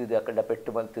ತಿದ್ದುದು ಅಕಂಡ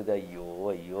ಪೆಟ್ಟು ಬಂತದ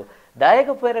ಅಯ್ಯೋ ದಾಯಕ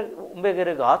ಪೇರ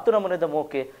ಉಂಬೆಗೆರೆಗೆ ಆತು ನಮನದ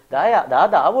ಮೋಕೆ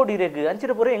ದಾದ ಆವೋಡಿರೆಗೆ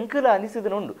ಅಂಚಿನ ಪುರ ಎಂಕಲ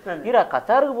ಅನಿಸಿದನುಂಡು ಈರ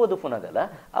ಕತಾರ್ಗೆ ಬೋದು ಪುನಗಲ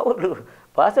ಅವರು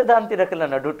ಭಾಷೆದಾಂತಿರಕಲ್ಲ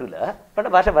ನಡುಟುಲ ಪಂಡ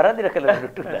ಭಾಷೆ ಬರಂದಿರಕಲ್ಲ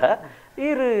ನಡುಟುಲ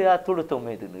ಈರು ಆ ತುಳು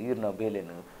ತೊಮ್ಮೆದನು ಈರು ನಾವು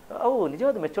ಬೇಲೆನು ಅವು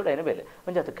ನಿಜವಾದ ಮೆಚ್ಚೋಡ ಏನೇ ಬೇಲೆ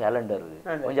ಒಂಜಾತು ಕ್ಯಾಲೆಂಡರ್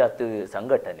ಒಂಜಾತು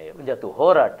ಸಂಘಟನೆ ಒಂಜಾತು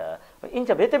ಹೋರಾಟ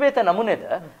ಇಂಚ ಬೇತೆ ಬೇತೆ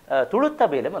ನಮೂನೆದ ತುಳುತ್ತ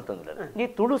ಬೇಲೆ ಮತ್ತೊಂದು ಈ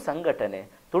ತುಳು ಸಂಘಟನೆ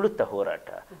ತುಳುತ್ತ ಹೋರಾಟ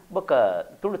ಬೊಕ್ಕ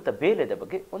ತುಳುತ್ತ ಬೇಲೆದ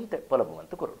ಬಗ್ಗೆ ಒಂತೆ ಪೊಲಬು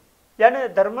ಅಂತ ಕೊರು ಯಾನೆ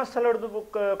ಧರ್ಮಸ್ಥಳದ್ದು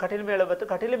ಬುಕ್ ಕಟೀಲು ಮೇಳ ಬತ್ತು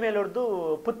ಕಟೀಲು ಮೇಳದ್ದು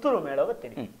ಪುತ್ತೂರು ಮೇಳ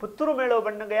ಬತ್ತೀನಿ ಪುತ್ತೂರು ಮೇಳ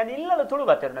ಬಂದಾಗ ಯಾನು ಇಲ್ಲಲ್ಲ ತುಳು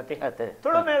ಬತ್ತಿರ್ನತಿ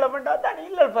ತುಳು ಮೇಳ ಬಂಡ ಅದಾನೆ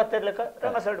ಇಲ್ಲಲ್ಲಿ ಪಾತಿರ್ಲೆಕ್ಕ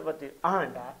ರಂಗಸಳ್ಳು ಬತ್ತೀವಿ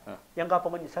ಆಂಡ ಎಂಗಪ್ಪ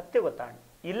ಮಂಜಿ ಸತ್ಯ ಗೊತ್ತಾಂಡ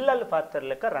ಇಲ್ಲಲ್ಲಿ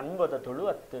ಪಾತಿರ್ಲೆಕ್ಕ ರಂಗದ ತುಳು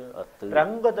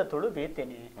ರಂಗದ ತುಳು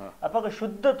ಬೇತೇನೆ ಅಪ್ಪಾಗ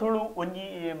ಶುದ್ಧ ತುಳು ಒಂಜಿ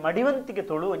ಮಡಿವಂತಿಗೆ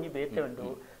ತುಳು ಒಂಜಿ ಬೇತೆ ಉಂಟು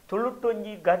ತುಳುಟ್ಟು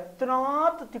ಒಂಜಿ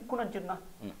ಗರ್ತಿನಾತ್ ತಿಕ್ಕುನಂಚಿದ್ನ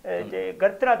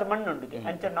ಗರ್ತಿನಾಥ ಮಣ್ಣುಂಡಿಗೆ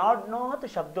ಅಂಚ ನಾಡ್ನಾತ್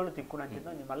ಶಬ್ದಗಳು ತಿಕ್ಕುನಂಚಿದ್ನ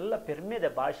ಒಂಜಿ ಮಲ್ಲ ಪೆರ್ಮೆದ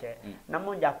ಭಾಷೆ ನಮ್ಮ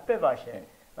ಒಂಜಿ ಅಪ್ಪೆ ಭಾಷೆ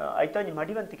ಐತ ಒಂಜಿ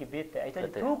ಮಡಿವಂತಿಗೆ ಬೇತೆ ಐತ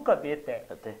ತೂಕ ಬೇತೆ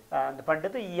ಅಂತ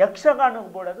ಪಂಡದು ಈ ಯಕ್ಷಗಾನ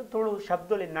ಬೋಡದು ತುಳು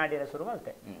ಶಬ್ದಗಳು ನಾಡಿರ ಶುರು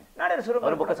ಮಲ್ತೆ ನಾಡಿರ ಶುರು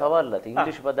ಸವಾಲ್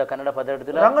ಇಂಗ್ಲಿಷ್ ಪದ ಕನ್ನಡ ಪದ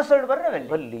ರಂಗಸ್ಥಳ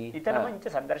ಬರ್ರವೆಲ್ಲಿ ಈತನ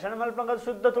ಮಂಚ ಸಂದರ್ಶನ ಮಲ್ಪಂಗ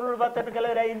ಶುದ್ಧ ತುಳು ಬಾತ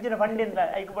ಕೆಲವರ ಇಂಜಿನ ಫಂಡಿಂದ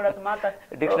ಐಕ್ ಬೋಡತ್ ಮಾತ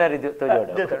ಡಿಕ್ಷನರಿ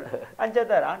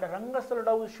ಅಂಚದಾರ ಆಂಡ ರಂಗಸ್ಥಳ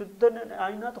ಅವು ಶುದ್ಧ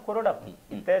ಐನಾತ್ ಕೊರಡ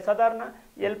ಇತ್ತೆ ಸಾಧಾರಣ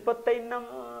 75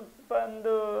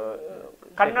 ಒಂದು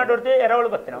ಕನ್ನಡದೇ ಎರವಳು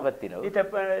ಬತ್ತಿನ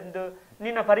ಇದು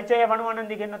ನಿನ್ನ ಪರಿಚಯ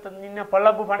ಬಣವನೊಂದಿಗೆ ನಿನ್ನ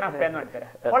ಪೊಲಬು ಬಣ ಮಾಡ್ತಾರೆ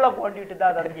ಪೊಲಬು ಹೊಂದಿಟ್ಟಿದ್ದ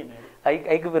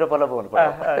ಐದು ಬಿರ ಪೊಲಬು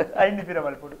ಐದು ಬಿರ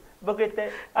ಮಲ್ಪುಡು ಬೊಗೈತೆ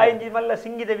ಐಂಜಿ ಮಲ್ಲ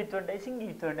ಸಿಂಗಿದ ಬಿತ್ತೊಂಡೆ ಸಿಂಗಿ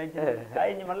ಬಿತ್ತೊಂಡೆ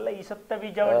ಐಂಜಿ ಮಲ್ಲ ಈ ಸತ್ತ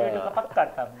ಬೀಜ ಹೊಂದಿಟ್ಟು ಪಕ್ಕ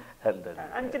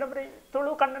ಅಂಚಿನ ಬರೀ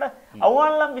ತುಳು ಕನ್ನಡ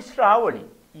ಅವಲ್ಲ ಮಿಶ್ರ ಆವಳಿ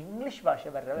ಇಂಗ್ಲಿಷ್ ಭಾಷೆ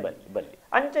ಬರ್ರ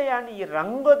ಅಂಚ ಯಾನಿ ಈ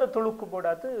ರಂಗದ ತುಳುಕು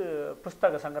ಬೋಡಾತು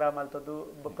ಪುಸ್ತಕ ಸಂಗ್ರಹ ಮಲ್ತದ್ದು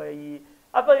ಬೊಕ ಈ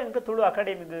ಅಪ್ಪ ಎಂಕ ತುಳು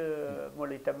ಅಕಾಡೆಮಿಗ್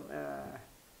ಮೊಳಿತ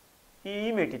ಈ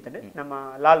ಇಮೇಟ್ ಇತ್ತಂಡೆ ನಮ್ಮ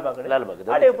ಲಾಲ್ಬಾಗ್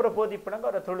ಅದೇ ಪುರ ಪೋದಿಪ್ಪಣಂಗ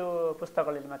ಅವರ ತುಳು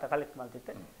ಪುಸ್ತಕಗಳಲ್ಲಿ ಮಾತ್ರ ಕಲೆಕ್ಟ್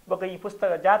ಮಾಡ್ತಿತ್ತೆ ಬೊಕ ಈ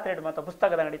ಪುಸ್ತಕ ಜಾತ್ರೆ ಮಾತ್ರ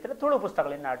ಪುಸ್ತಕದ ಅಂಗಡಿ ಇತ್ತು ತುಳು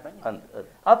ಪುಸ್ತಕಗಳಿಂದ ಆಡ್ಬಂದು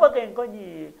ಅಪ್ಪಕ ಎಂಕೊ ಈ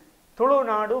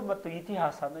ತುಳುನಾಡು ಮತ್ತು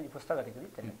ಇತಿಹಾಸ ಅನ್ನೋ ಈ ಪುಸ್ತಕ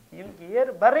ತೆಗೆದಿತ್ತೇನೆ ಇಲ್ಲಿಗೆ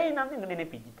ಏರ್ ಬರೀ ನಾನು ಹಿಂಗೆ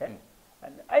ನೆನಪಿದ್ದಿತ್ತೆ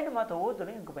ಐದು ಮಾತು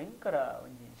ಓದಲು ಇಂಕ ಭಯಂಕರ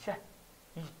ಒಂಜಿ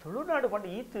ಈ ತುಳುನಾಡು ಪಂಡ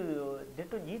ಈತ್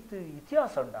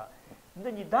ಇತಿಹಾಸ ಉಂಡ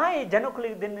ಇಂದೊಂಜಿ ದಾಯಿ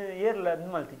ಜನಕ್ಕಳಿಗೆ ದೆನ್ನು ಏರ್ಲ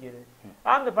ಮಲ್ತಿದ್ದೀರಿ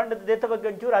ಆಂದ ಪಂಡದ ದೆತ್ತ ಬಗ್ಗೆ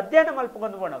ಒಂಚೂರು ಅಧ್ಯಯನ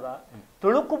ಮಲ್ಪಗೊಂಡು ಬೋಣಗ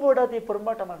ತುಳುಕು ಬೋಡಾದಿ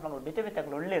ಪುರಂಬಾಟ ಮಾಡ್ಕೊಂಡು ಬೆತೆ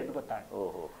ಬೆತ್ತಗಳು ಒಳ್ಳೆ ಗೊತ್ತಾಣ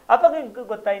ಅವಾಗ ಇಂಕ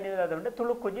ಗೊತ್ತಾಯಿನ ಅದಂಡೆ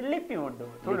ತುಳುಕು ಲಿಪಿ ಉಂಡು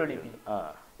ತುಳು ಲಿಪಿ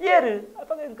ಏರು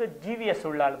ಅವಾಗ ಇಂಕ GVS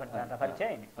ಉಳ್ಳಾಳ್ ಬಂದ ಪರಿಚಯ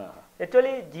ಆಯ್ನಿ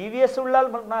ಆಕ್ಚುಲಿ GVS ಉಳ್ಳಾಳ್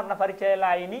ಬಂದ ಪರಿಚಯ ಎಲ್ಲ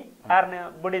ಆಯ್ನಿ ಆರ್ನ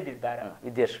ಬುಡಿದಿದ್ದಾರೆ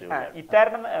ವಿದ್ಯಾಶ್ರೀ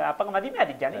ಇತ್ತಾರ್ನ ಅಪ್ಪಗ ಮದಿಮೆ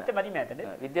ಆದಿದ್ದಾನೆ ಇತ್ತ ಮದಿಮೆ ಆತಂಡೆ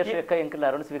ವಿದ್ಯಾಶ್ರೀ ಅಕ್ಕ ಎಂಕಲ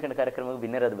ಅರುಣ್ ಸ್ವೀಕರಣ ಕಾರ್ಯಕ್ರಮಕ್ಕೆ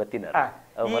ವಿನ್ನರದು ಬತ್ತಿನಾರ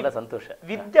ಅವಲ್ಲ ಸಂತೋಷ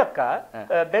ವಿದ್ಯಕ್ಕ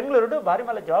ಬೆಂಗಳೂರು ಬಾರಿ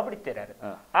ಮಲ್ಲ ಜಾಬ್ ಇಡ್ತಿರಾರು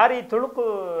ಆರಿ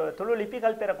ತುಳು ಲಿಪಿ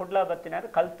ಕಲ್ಪೇರ ಕುಡ್ಲಾ ಬತ್ತಿನಾರು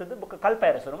ಕಲ್ತದ್ದು ಬುಕ್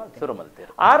ಕಲ್ಪೇರ ಶುರು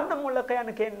ಮಲ್ತೀರು ಆರ್ನ ಮೂಲಕ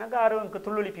ಏನಕ್ಕೆ ಏನಾಗ ಆರು ಅಂಕ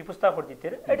ತುಳು ಲಿಪಿ ಪುಸ್ತಕ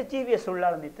ಕೊಡ್ತಿದ್ದೀರು ಅಡಿ GVS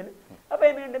ಉಳ್ಳಾಳ್ ನಿತ್ತನೆ ಅಪ್ಪ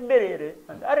ಏನು ಬೇರೆ ಇರು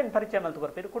ಅಂತ ಆರೇನು ಪರಿಚಯ ಮಲ್ತು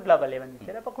ಕೊಡ್ತೀರಿ ಕುಡ್ಲಾ ಬಲ್ಲೆ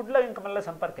ಬಂದಿದ್ದಾರೆ ಅಪ್ಪ ಕುಡ್ಲಾ ಇಂಕ ಮಲ್ಲ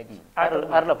ಸಂಪರ್ಕ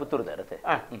ಆರ್ಲ ಪುತ್ತೂರು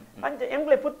ಅಂಚ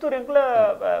ಎಂಗ್ಲೆ ಪುತ್ತೂರು ಎಂಗ್ಲ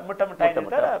ಮುಟ್ಟ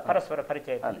ಮುಟ್ಟ ಪರಸ್ಪರ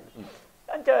ಪರಿಚಯ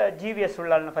ಅಂಚ GVS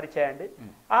ಉಳ್ಳಾಳ್ನ ಪರಿಚಯ ಅಂಡ್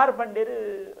ಆರು ಬಂಡೇರು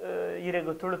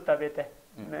ಇರೆಗು ತುಳುತ್ತಾ ಬೇತೆ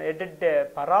ಎಡ್ಡೆ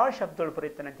ಪರಾಶಬ್ದಗಳು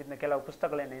ಪುರಿತನಂಚಿನ ಕೆಲವು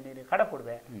ಪುಸ್ತಕಗಳೇನೇನು ಕಡ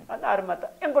ಕೊಡ್ವೆ ಅಂದ ಆರು ಮತ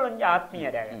ಎಂಗಳೊಂಜಿ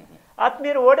ಆತ್ಮೀಯರೇ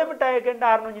ಆತ್ಮೀಯರು ಓಡೆ ಮುಟ್ಟ ಯಾಕೆಂಡ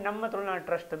ಆರ್ನೊಂಜಿ ನಮ್ಮ ತುಳುನಾಡು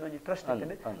ಟ್ರಸ್ಟ್ ಒಂಜಿ ಟ್ರಸ್ಟ್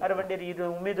ಇತ್ತು ಅರ ಬಂಡೇರು ಇದು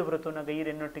ಉಮೇದು ಬರುತ್ತುನಾಗ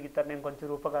ಈರೆನ್ನೊಟ್ಟಿಗಿತ್ತಾರೆ ನಂಗೆ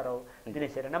ಒಂಚೂರು ಉಪಕಾರವು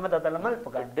ದಿನೇಶರೇ ನಮ್ಮದಲ್ಲ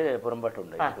ಮಲ್ಪ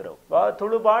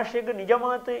ತುಳು ಭಾಷೆಗೆ ನಿಜ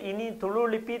ಮಾತು ಇನಿ ತುಳು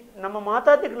ಲಿಪಿ ನಮ್ಮ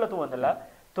ಮಾತಾದಿರ್ಲ ತಗೊಂಡಲ್ಲ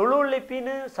ತುಳು ಲಿಪಿನ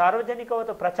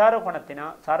ಸಾರ್ವಜನಿಕವಾದ ಪ್ರಚಾರ ಕೊಣತ್ತಿನ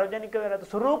ಸಾರ್ವಜನಿಕ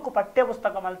ಸುರೂಕು ಪಠ್ಯ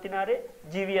ಪುಸ್ತಕ ಮಲ್ತಿನಾರೆ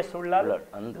GVS ಉಳ್ಳಾಳ್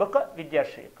ಬೊಕ್ಕ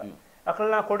ವಿದ್ಯಾಶ್ರೀ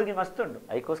ಅಕಲ್ನ ಕೊಡುಗೆ ಮಸ್ತ್ ಉಂಡು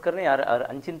ಅದಕ್ಕೋಸ್ಕರನೇ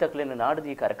ಅಂಚಿನ ತಕ್ಲೇನ ನಾಡ್ದು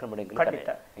ಈ ಕಾರ್ಯಕ್ರಮ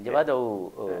ನಿಜವಾದ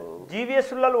GVS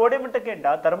ಉಳ್ಳಾಳ್ ಓಡೆ ಮಟ್ಟಕ್ಕೆಂಡ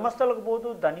ಧರ್ಮಸ್ಥಳಕ್ಕೆ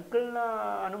ಬೋದು ಧನಿಕಲ್ನ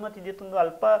ಅನುಮತಿ ದಿತ್ತೊಂದು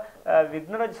ಅಲ್ಪ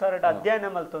ವಿಘ್ನರಾಜ ಸರಡ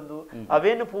ಅಧ್ಯಯನ ಮಲ್ತೊಂದು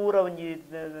ಅವೇನು ಪೂರ ಒಂಜಿ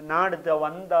ನಾಡ್ದ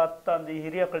ಒಂದ ಹತ್ತ ಅಂದು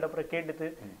ಹಿರಿಯ ಕಡಪುರ ಕೇಂಡಿತು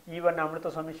ಈವನ್ನ ಅಮೃತ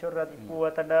ಸ್ವಾಮೀಶ್ವರ ಪೂವ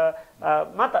ತಂಡ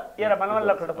ಮಾತ ಏರ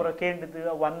ಮನವಲ್ಲ ಕಡಪುರ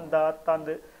ಕೇಂಡಿತು ಒಂದ ಹತ್ತ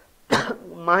ಅಂದು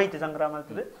ಮಾಹಿತಿ ಸಂಗ್ರಹ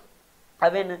ಮಲ್ತದು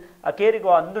ಅವೇನು ಆ ಕೇರಿಗೋ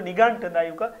ಅಂದು ನಿಘಂಟು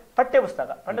ಇವಾಗ ಪಠ್ಯ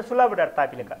ಪುಸ್ತಕ ಪಂಡ ಸುಲಭ ಅರ್ಥ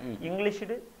ಆಗ್ಲಿಕ್ಕ ಇಂಗ್ಲಿಷ್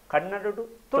ಕನ್ನಡ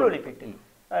ತುಳು ಲಿಪಿಟ್ಟು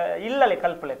ಇಲ್ಲಲೆ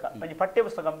ಕಲ್ಪಲೆಕ್ಕ ಒಂಜಿ ಪಠ್ಯ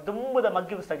ಪುಸ್ತಕ ದುಂಬುದ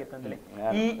ಮಗ್ಗಿ ಪುಸ್ತಕ ಇತ್ತು ಅಂದ್ರೆ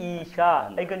ಈಶಾ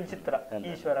ಐಗೊಂದು ಚಿತ್ರ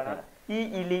ಈಶ್ವರನ ಈ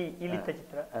ಇಳಿತ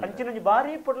ಚಿತ್ರ ಅಂಚಿನೊಂಜಿ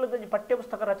ಬಾರಿ ಪೊಡ್ಲದ ಪಠ್ಯ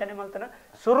ಪುಸ್ತಕ ರಚನೆ ಮಾಡ್ತಾನ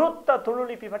ಸುರುತ್ತ ತುಳು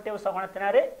ಲಿಪಿ ಪಠ್ಯ ಪುಸ್ತಕ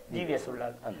ಮಾಡ್ತಾನೆ GVS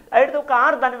ಉಳ್ಳಾಳ್ ಐದಕ್ಕೆ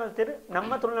 6 ದಾನ ಮಾಡ್ತೀರಿ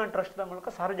ನಮ್ಮ ತುಳುನಾಡು ಟ್ರಸ್ಟ್ ಮೂಲಕ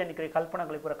ಸಾರ್ವಜನಿಕರಿಗೆ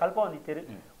ಕಲ್ಪನೆಗಳಿಗೆ ಪೂರ ಕಲ್ಪ ಹೊಂದಿತ್ತೀರಿ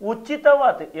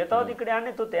ಉಚಿತವಾದ ಯಥಾವಧಿ ಕಡೆ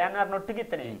ಆನೆ ತೂತೆ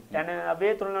ಯಾರನ್ನೊಟ್ಟಿಗಿತ್ತಾನೆ ಯಾನ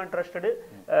ಅವೇ ತುಳುನಾಡು ಟ್ರಸ್ಟ್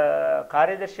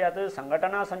ಕಾರ್ಯದರ್ಶಿ ಆದ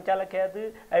ಸಂಘಟನಾ ಸಂಚಾಲಕ ಆದ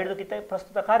ಐದಕ್ಕಿಂತ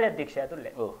ಪ್ರಸ್ತುತ ಕಾರ್ಯಾಧ್ಯಕ್ಷ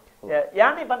ಆದುಲ್ಲೆ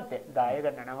ಯಾನೇ ಬಂತೆ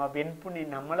ದಾಯಗಣ್ಣ ನಮ್ಮ ಬೆನ್ಪುಣಿ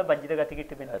ನಮ್ಮಳ ಬಜ್ಜಿದ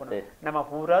ಗತಿಗಿಟ್ಟು ಬೆನ್ಪುಣ ನಮ್ಮ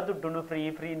ಪೂರಾ ದುಡ್ಡು ಫ್ರೀ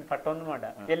ಪಟ್ಟೊಂದು ಮಾಡ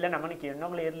ಎಲ್ಲ ನಮ್ಮನೆ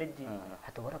ಕೇಳೋಗ್ಲೇ ಇರ್ಲಿಜ್ಜಿ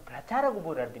ಅಥವಾ ಪ್ರಚಾರ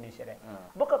ಬೂರ ದಿನೇಶರೇ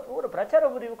ಬೊಕ್ಕ ಪೂರ ಪ್ರಚಾರ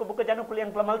ಬೂರಿ ಬೊಕ್ಕ ಜನಕುಳಿ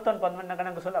ಅಂಕ್ಲ ಮಲ್ತನ್ ಬಂದ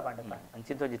ಗಣಂಗ ಸುಲಭ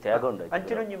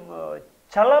ಅಂಚಿನೊಂಜಿ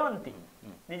ಛಲವಂತಿ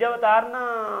ನಿಜವತ್ತ ಆರ್ನ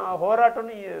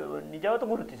ಹೋರಾಟನು ನಿಜವತ್ತ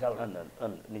ಗುರುತಿಸ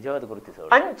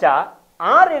ಅಂಚ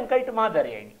ಆರು ಎಂಕೈಟ್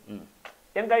ಮಾದರಿ ಆಗಿ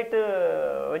ಎಂಗಾಯ್ತು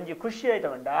ಒಂಜಿ ಖುಷಿ ಆಯ್ತ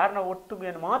ಮಂಡ ಆರ್ನ ಒಟ್ಟಿಗೆ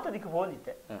ಏನು ಮಾತದಿಕ್ಕೆ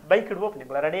ಹೋದಿತ್ತೆ ಬೈಕ್ ಇಡ್ಬೋಪ್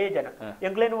ನಿಂಗ್ಲ ರಡೇ ಜನ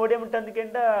ಎಂಗ್ಲೇನು ಓಡೇ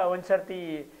ಮುಂಟಂದ್ಕೆಂಡ ಒಂದ್ ಸರ್ತಿ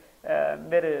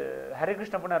ಬೇರೆ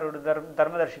ಹರಿಕೃಷ್ಣ ಪುನರ್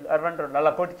ಧರ್ಮದರ್ಶಿ ಅರ್ವನ್ ರೋಡ್ ಅಲ್ಲ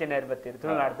ಕೋಟಿ ಚೆನ್ನೈ ಬರ್ತೀರಿ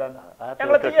ತುಳುನಾಡ್ದ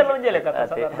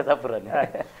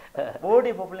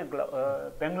ಓಡಿ ಪೋಪ್ಲ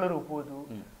ಬೆಂಗಳೂರು ಹೋದು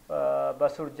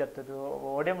ಬಸ್ ಉಡ್ಜತ್ತದು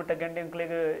ಓಡೆ ಮುಟ್ಟ ಗಂಟೆ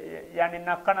ಎಂಕ್ಲಿಗೆ ಯಾನಿನ್ನ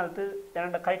ಅಕ್ಕನಲ್ತು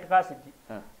ಯಾನ ಕೈಟ್ ಕಾಸಿಜ್ಜಿ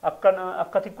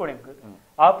ಅಕ್ಕ ತಿಕ್ಕೊಡೆಂಕ್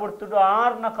ಆ ಪುಡ್ತುಡು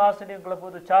ಆರ್ನ ಕಾಸು ಎಂಕ್ಲ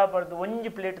ಹೋದು ಚಾ ಬರ್ದು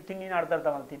ಒಂಜಿ ಪ್ಲೇಟ್ ತಿನ್ನಿನ ಅರ್ಧ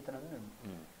ಮಲ್ ತಿಂತ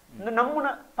ನಮ್ಮನ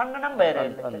ಪಂಡ ನಂಬೈರೆ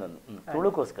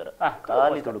ತುಳುಕೋಸ್ಕರ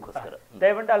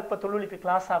ದಯವಂಟ ಅಲ್ಪ ತುಳು ಲಿಪಿ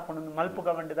ಕ್ಲಾಸ್ ಹಾಕೊಂಡು ಮಲ್ಪುಗ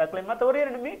ಬಂಡದಾಗ್ಲಿ ಮತ್ತೆ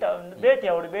ಅವ್ರು ಮೀಟ ಭೇಟಿ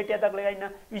ಅವಡು ಭೇಟಿ ಆದಾಗ್ಲಿ ಇನ್ನ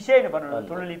ವಿಷಯ ಬರೋಣ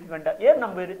ತುಳು ಲಿಪಿ ಬಂಡ ಏನ್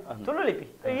ನಂಬಿರಿ ತುಳು ಲಿಪಿ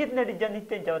ಈದ್ ನಡಿಜ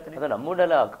ನಿತ್ಯ ಇಂಚ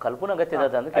ನಮ್ಮೂಡಲ್ಲ ಕಲ್ಪನಾ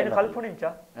ಕಲ್ಪನೆ ಇಂಚ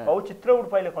ಅವು ಚಿತ್ರ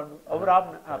ಉಡ್ಪಾಯ್ಲೆ ಕೊಂಡು ಅವ್ರು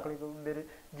ಆಪ್ನ ಆಕಳಿಗೆ ಬೇರೆ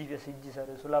GVS ಇಜ್ಜಿ ಸರ್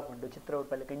ಸುಲಾಪುಂಡು ಚಿತ್ರ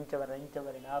ಉಡ್ಪಾಯ್ಲೆ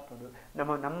ಇಂಚವರಿನ ಆಪುಂಡು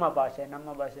ನಮ್ಮ ಭಾಷೆ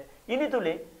ಇನಿ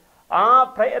ತುಳಿ ಆ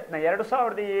ಪ್ರಯತ್ನ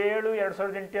 2007, 2008,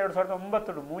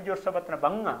 2009 3 ವರ್ಷ ಬತ್ತನ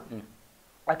ಬಂಗ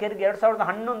ಆಕೆರಿಗೆ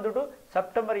 2011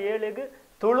 ಸೆಪ್ಟೆಂಬರ್ 7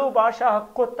 ತುಳು ಭಾಷಾ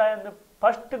ಹಕ್ಕೊತ್ತಾಯ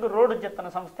ಫಸ್ಟ್ ರೋಡ್ ಜತ್ತನ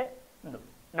ಸಂಸ್ಥೆ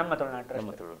ನಮ್ಮ ತುಳುನಾಡು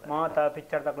ಮಾತ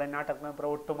ಪಿಕ್ಚರ್ ತಗೊಳ್ಳಿ ನಾಟಕ ಪುರ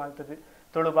ಒಟ್ಟು ಮಾಡ್ತಿದ್ವಿ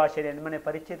ತುಳು ಭಾಷೆ ಮನೆ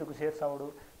ಪರಿಚಯದಕ್ಕೂ ಸೇರ್ಸಾವುಡು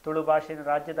ತುಳು ಭಾಷೆಯನ್ನು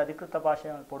ರಾಜ್ಯದ ಅಧಿಕೃತ ಭಾಷೆ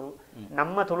ಮಲ್ಪಡು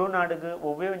ನಮ್ಮ ತುಳುನಾಡಿಗೆ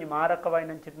ಒವ್ವೇ ಒಂದು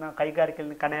ಮಾರಕವಾಯಿನಂಚಿನ ಕೈಗಾರಿಕೆ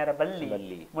ಕನೆಯರ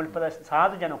ಬಲ್ಲಿ ಮುಲ್ಪದ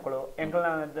ಸಾಧು ಜನಕ್ಕಳು ಎಂಕಲ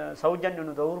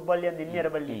ಸೌಜನ್ಯನು ದೌರ್ಬಲ್ಯ ನಿನ್ಯರ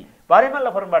ಬಲ್ಲಿ ಬಾರಿ ಮಲ್ಲ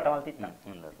ಹೊರಬಾಟ ಮಲ್ತಿತ್ತ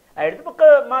ಹಿಡಿದು ಪಕ್ಕ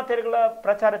ಮಾತೆರೆಗಳ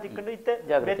ಪ್ರಚಾರ ತಿಕ್ಕೊಂಡು ಇತ್ತೆ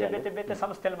ಬೇತೆ ಬೇತೆ ಬೇತೆ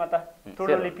ಸಂಸ್ಥೆಯಲ್ಲಿ ಮತ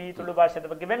ತುಳು ಲಿಪಿ ತುಳು ಭಾಷೆದ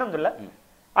ಬಗ್ಗೆ ಬೇನೊಂದಿಲ್ಲ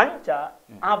ಅಂಚ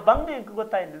ಆ ಬಂಗ ಎಂಕ್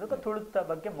ಗೊತ್ತಾಯಿದ್ದು ತುಳುತ್ತ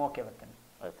ಬಗ್ಗೆ ಮೋಕೆ ಬರ್ತೇನೆ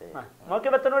ಮೋಕೆ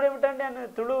ಬತ್ತ ನೋಡಿ ಬಿಟ್ಟಂಡೆ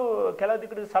ತುಳು ಕೆಲವು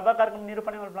ದಿಕ್ಕಡು ಸಭಾ ಕಾರ್ಯಕ್ರಮ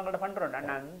ನಿರೂಪಣೆ ಮಲ್ಪಂಗಡ ಪಂಡ್ರೋಣ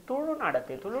ನಾನು ತುಳು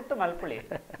ನಾಡತ್ತೆ ತುಳುಟ್ಟು ಮಲ್ಪುಳಿ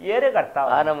ಏರೆಗೆ ಅರ್ಥ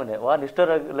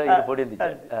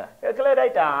ಕೆಲವರು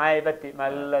ಆಯ್ತಾ ಆಯ್ ಬತ್ತಿ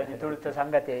ಮಲ್ಲದಿ ತುಳುತ್ತ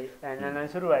ಸಂಗತಿ ನಾನು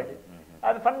ಶುರುವಾಯ್ತು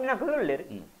ಅದು ಪಂಡಿನ ಕುಳ್ಳಿರಿ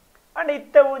ಅಂಡ್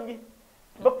ಇತ್ತ ಒಂಜಿ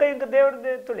ಬೊಕ್ಕ ಇಂಕ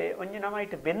ದೇವ್ರದ್ದು ತುಳಿ ಒಂಜಿ ನಮ್ಮ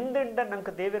ಇಟ್ಟು ಬೆಂದುಂಡ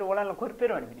ನಂಗೆ ದೇವರ ಒಳಲ್ಲ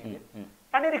ಕೊರ್ಪಿರೋ ಅನ್ಬಿಡಿ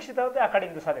ಅನಿರೀಕ್ಷಿತವಾದ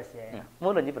ಅಕಾಡೆಮಿ ಸದಸ್ಯ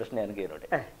ಮೂಲೊಂಜಿ ಪ್ರಶ್ನೆ ನನಗೆ ನೋಡಿ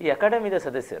ಈ ಅಕಾಡೆಮಿದ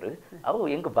ಸದಸ್ಯರು ಅವು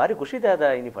ಎಂಕ್ ಬಾರಿ ಖುಷಿದಾದ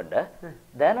ಇನಿ ಪಂಡ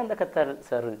ದಯಾನಂದ ಕತ್ತಾರ್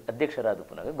ಸರ್ ಅಧ್ಯಕ್ಷರಾದ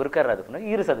ಪುನಃ ಗುರುಕಾರರಾದ ಪುನಃ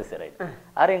ಈರು ಸದಸ್ಯರಾಯ್ತು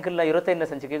ಆರು ಎಂಕಲ್ನ 25ನೇ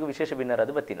ಸಂಚಿಕೆಗೂ ವಿಶೇಷ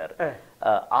ಭಿನ್ನರಾದ ಬತ್ತಿನಾರು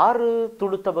ಆರು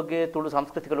ತುಳುತ್ತ ಬಗ್ಗೆ ತುಳು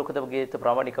ಸಾಂಸ್ಕೃತಿಕ ಲೋಕದ ಬಗ್ಗೆ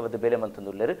ಪ್ರಾಮಾಣಿಕವಾದ ಬೆಲೆ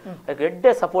ಮಂತಂದುಳ್ಳರು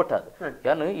ಎಡ್ಡೆ ಸಪೋರ್ಟ್ ಆದ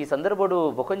ಯಾನು ಈ ಸಂದರ್ಭಡು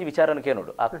ಬೊಕೊಂಜಿ ವಿಚಾರನಕ್ಕೆ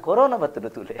ನೋಡು ಆ ಕೊರೋನಾ ಬತ್ತದ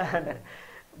ತುಲೆ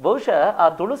ಬಹುಶಃ ಆ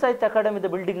ತುಳು ಸಾಹಿತ್ಯ ಅಕಾಡೆಮಿದ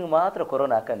ಬಿಲ್ಡಿಂಗ್ ಮಾತ್ರ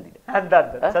ಕೊರೋನಾ ಹಾಕಂದಿದೆ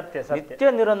ನಿತ್ಯ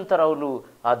ನಿರಂತರ ಅವಳು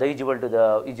ಆ ದೈಜಿ ವರ್ಲ್ಡ್ದ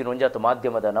ಈಜಿನ ಒಂಜಾತು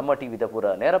ಮಾಧ್ಯಮದ ನಮ್ಮ ಟಿವಿದ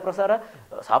ಪೂರ ನೇರ ಪ್ರಸಾರ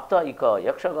ಸಾಪ್ತಾಹಿಕ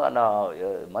ಯಕ್ಷಗಾನ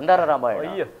ಮಂದಾರ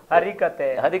ರಾಮಾಯಣ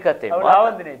ಹರಿಕತೆ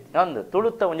ನಂದು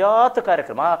ತುಳುತ್ತ ಒಂಜಾತು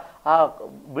ಕಾರ್ಯಕ್ರಮ ಆ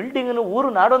ಬಿಲ್ಡಿಂಗ್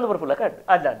ಊರು ನಾಡೊಂದು ಬರ್ಪುಲ್ಲ ಕಟ್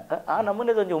ಆ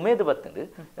ನಮ್ಮನೆದ ಒಂಜಿ ಉಮೇದು ಬತ್ತಂಡು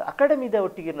ಅಕಾಡೆಮಿದ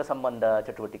ಒಟ್ಟಿಗಿನ ಸಂಬಂಧ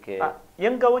ಚಟುವಟಿಕೆ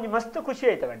ಎಂಕ ಒಂಜಿ ಮಸ್ತ್ ಖುಷಿ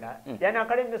ಆಯ್ತವಂಡ ಏನ್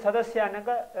ಅಕಾಡೆಮಿದ ಸದಸ್ಯ ಅನ್ನಕ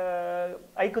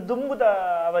ಐಕ್ ದುಂಬುದ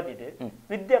ಅವಧಿದೆ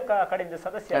ವಿದ್ಯಕ ಅಕಾಡೆಮಿದ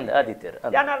ಸದಸ್ಯ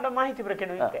ಯಾನಾರ್ದ ಮಾಹಿತಿ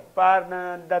ಪ್ರಕೇನು ಇತ್ತೆ ಪಾರ್ನ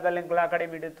ದಾದಲೆಂಕುಲ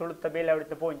ಅಕಾಡೆಮಿ ತುಳುತ್ತ ಬೇಲೆ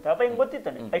ಅವಡಿತ ಪೋಯಿಂತ ಅಪ್ಪ ಹಿಂಗ್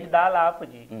ಗೊತ್ತಿತ್ತಾನೆ ಐಕ್ ದಾಲ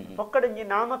ಆಪುಜಿ ಒಕ್ಕಡಂಜಿ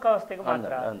ನಾಮಕಾವಸ್ಥೆಗೆ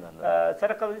ಮಾತ್ರ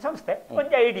ಸರ್ಕಾರದ ಸಂಸ್ಥೆ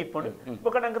ಒಂಜಿ ಐಡಿ ಇಪ್ಪುಂಡು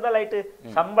ಬೊಕ್ಕಡಂಕದಲ್ಲ ಐಟ್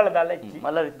ಸಂಬಳದಲ್ಲ ಇಜ್ಜಿ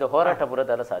ಮಲ್ಲರಿದ್ದ ಹೋರಾಟ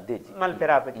ಪುರದಲ್ಲ ಸಾಧ್ಯ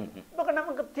ಮಲ್ಪೆರ ಆಪುಜಿ ಬೊಕ್ಕ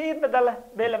ನಮಕ್ ತೀರ್ನದಲ್ಲ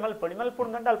ಬೇಲೆ ಮಲ್ಪೊಳಿ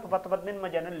ಮಲ್ಪುಂಡು ಅಲ್ಪ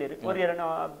 10-15 ಜನಲ್ಲಿರಿ ಒರಿಯರನ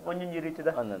ಒಂಜೊಂಜಿ ರೀತಿದ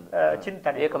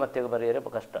ಚಿಂತನೆ ಏಕಮತ್ಯಗ ಬರೆಯರೆ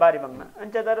ಕಷ್ಟ ಬಾರಿ ಮಂಗ್ನ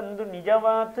ಅಂಚದರ ಒಂದು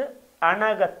ನಿಜವಾದ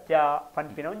ಅನಗತ್ಯ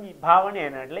ಪಂಪಿನ ಒಂಜಿ ಭಾವನೆ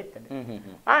ಏನಾಡ್ಲ ಇತ್ತದೆ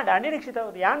ಆಂಡ್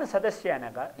ಅನಿರೀಕ್ಷಿತವಾದ ಯಾನು ಸದಸ್ಯ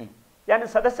ಅನಗ ಯಾನು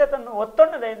ಸದಸ್ಯತನ್ನು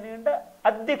ಒತ್ತೊಂಡದ ಎಂದ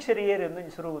ಅಧ್ಯಕ್ಷರು ಏರಿ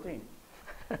ಒಂದು ಶುರುವುದು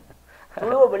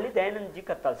ತುಳುವ ಬಳ್ಳಿ ದಯಾನಂದಜಿ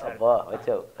ಕತ್ತಾಲ್ ಸರ್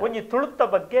ಒಂಜಿ ತುಳುತ್ತ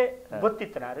ಬಗ್ಗೆ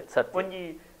ಗೊತ್ತಿತ್ತನಾರು ಒಂಜಿ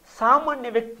ಸಾಮಾನ್ಯ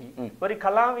ವ್ಯಕ್ತಿ ಒರಿ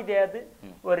ಕಲಾವಿದೆ ಅದು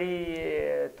ಒರಿ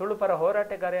ತುಳುಪರ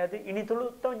ಹೋರಾಟಗಾರ ಅದು ಇನಿ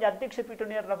ತುಳುತ್ತ ಒಂಜಿ ಅಧ್ಯಕ್ಷ ಪೀಠ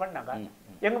ನೇರ ಬಂದಾಗ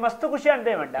ಎಂಗ ಮಸ್ತ್ ಖುಷಿ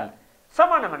ಅಂದೇ ಮಂಡ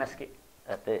ಸಮಾನ ಮನಸ್ಗೆ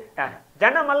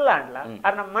ಜನ ಮಲ್ಲ ಅಂಡ್ಲ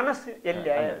ಅರ್ನ ಮನಸ್ಸು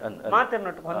ಎಲ್ಲಿ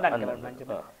ಮಾತನ್ನೊಟ್ಟು ಹೊಂದಾಣಿಕೆ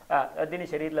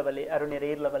ದಿನೇಶ್ ಇರ್ಲ ಬಲ್ಲಿ ಅರುಣ್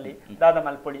ಇರ್ಲ ಬಲ್ಲಿ ದಾದ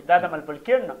ಮಲ್ಪೊಳಿ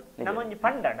ಕೇಳ್ನ ನಮ್ಮೊಂಜಿ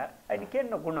ಪಂಡಡ ಅದು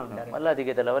ಕೇಳ್ನ ಗುಣ ಉಂಟಾರೆ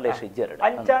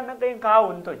ಅಂಚಾನಕ ಇಂಕ ಆ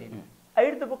ಉಂತೋಜಿ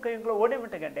ಐದು ಬುಕ್ಕ ಇಂಕ್ಲ ಓಡೆ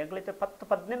ಮಿಟ್ಟ ಗಂಟೆ ಎಂಕ್ಲೈತೆ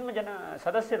 10-15 ಜನ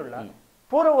ಸದಸ್ಯರುಲ್ಲ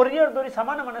ಪೂರ ಒರಿಯೋರ್ದೋರಿ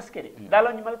ಸಮಾನ ಮನಸ್ಕೇರಿ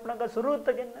ದಾಲೊಂಜಿ ಮಲ್ಪನಗ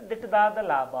ಸುರುತ್ತಗೆ ದಿಟ್ಟು ದಾದ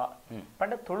ಲಾಭ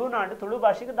ಪಂಡ ತುಳುನಾಡು ತುಳು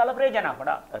ಭಾಷೆಗೆ ದಾಲ ಪ್ರಯೋಜನ ಪಡ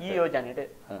ಈ ಯೋಜನೆ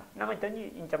ನಮ್ಮ ತಂಜಿ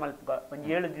ಇಂಚ ಮಲ್ಪಗ ಒಂಜಿ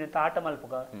 7 ದಿನದ ಆಟ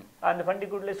ಮಲ್ಪಗ ಅಂದ್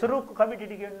ಪಂಡಿ ಕೂಡಲೇ ಸುರುಕು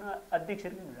ಕಮಿಟಿಗೆ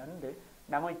ಅಧ್ಯಕ್ಷರಿಗೆ ಅಂದು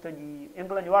ನಮ್ಮ ಇತ್ತೊಂಜಿ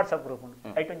ಎಂಕ್ಲೊಂಜಿ ವಾಟ್ಸಪ್ ಗ್ರೂಪ್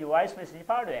ಉಂಟು ಐಟೊಂಜಿ ವಾಯ್ಸ್ ಮೆಸೇಜ್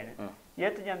ಪಾಡುವೇನೆ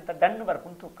ಏತು ಜನ ಡನ್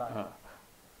ಬರ್ಪುಂಟು ತೂಕ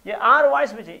 6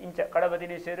 ವಾಯ್ಸ್ ಮೆಸೇಜ್ ಇಂಚ ಕಡಬ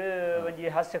ದಿನೇಶರು ಒಂಜಿ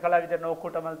ಹಾಸ್ಯ ಕಲಾವಿದರನ್ನ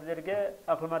ಒಕ್ಕೂಟ ಮಲ್ತದರಿಗೆ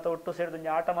ಅಕ್ಲು ಮಾತ ಒಟ್ಟು ಸೇರಿದೊಂಜಿ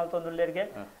ಆಟ ಮಲ್ತೊಂದುಳ್ಳರಿಗೆ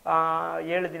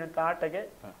 7 ದಿನದ ಆಟಗೆ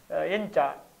ಎಂಚ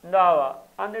ದಾವ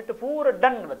ಅಂದಿಟ್ಟು ಪೂರ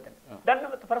ಡನ್ ಬರ್ತೇನೆ ಡನ್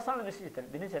ಮತ್ತೆ ಪರ್ಸನಲ್ ಮೆಸೇಜ್ ಇರ್ತಾನೆ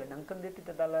ದಿನೇಶರು ನಂಕಂದು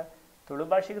ಇಟ್ಟಿದ್ದಲ್ಲ ತುಳು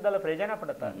ಭಾಷೆಗದಲ್ಲ ಪ್ರಯೋಜನ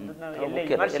ಪಡತ್ತ ಎಲ್ಲೇ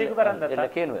ವಿಮರ್ಶೆಗೆ ಬರಂದ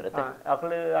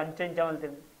ಅಕ್ಳು ಅಂಚೆ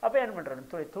ಮಲ್ತೇನೆ ಅಪ್ಪ ಏನ್ ಮಾಡ್ರ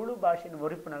ತುಳು ಭಾಷೆನ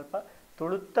ಒರಿಪುನಲ್ಪ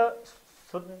ತುಳುತ್ತ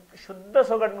ಶುದ್ಧ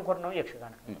ಸೊಗಡನ್ನು ಕೊರ ನಾವು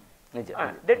ಯಕ್ಷಗಾನ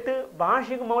ದಟ್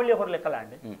ಭಾಷೆಗೆ ಮೌಲ್ಯ ಕೊರ್ಲಿಕ್ಕಲ್ಲ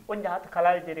ಅಂಡ್ ಒಂಜಿ ಆತ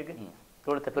ಕಲಾವಿದರಿಗೆ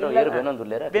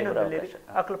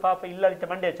ಅಕ್ಲು ಪಾಪ ಇಲ್ಲ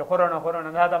ಮಂಡ್ಯ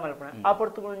ಹೊರೋಣ ದಾದ ಮಲ್ಪಣ ಆ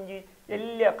ಪೊರ್ತುಗಳು ಒಂಜಿ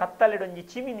ಎಲ್ಲಿಯ ಕತ್ತಲೆಡ್ ಒಂಜಿ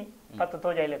ಚಿಮಿನಿ ಕತ್ತ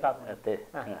ತೋಜಾಯಿಲೆ ಕಾಪುತ್ತೆ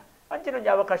ಅಂಚಿನ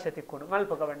ಒಂಜಿ ಅವಕಾಶ ತಿಕ್ಕೊಂಡು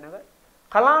ಮಲ್ಪಕ ಬಣ್ಣಗ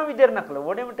ಕಲಾವಿದರ ನಕಲು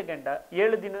ಒಡೆ ಮಟ್ಟ ಗಂಟ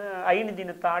 5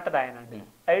 ದಿನದ ಆಟದ ಆಯನಂಡಿ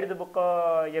 5 ಬುಕ್ಕ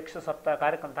ಯಕ್ಷ ಸಪ್ತಾಹ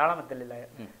ಕಾರ್ಯಕ್ರಮ ತಾಳಮದ್ದಲಿಲ್ಲ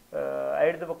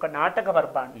 5 ಬುಕ್ಕ ನಾಟಕ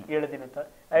ಬರ್ಬಾಂಡ್ 7 ದಿನದ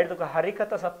 5 ಬುಕ್ಕ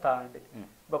ಹರಿಕಥ ಸಪ್ತಾಹ ಅಂಡಿ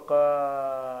ಬೊಕ್ಕ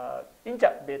ಇಂಚ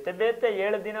ಬೇತೆ ಬೇತೆ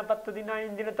 7 ದಿನ 10 ದಿನ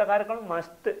 5 ದಿನದ ಕಾರ್ಯಕ್ರಮ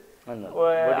ಮಸ್ತ್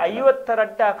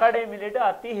 50 ಅಕಾಡೆಮಿಲಿಡ್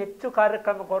ಅತಿ ಹೆಚ್ಚು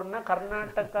ಕಾರ್ಯಕ್ರಮ ಕೊರ್ನ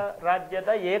ಕರ್ನಾಟಕ ರಾಜ್ಯದ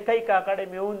ಏಕೈಕ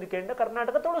ಅಕಾಡೆಮಿ ಹೊಂದಿಕೊಂಡ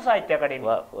ಕರ್ನಾಟಕ ತುಳು ಸಾಹಿತ್ಯ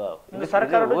ಅಕಾಡೆಮಿ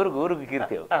ಸರ್ಕಾರ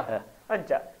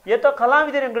ಅಂಚ ಏತೋ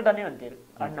ಕಲಾವಿದರು ಎಂಗಟನೆ ಅಂತೀರು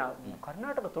ಅಣ್ಣ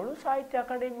ಕರ್ನಾಟಕ ತುಳು ಸಾಹಿತ್ಯ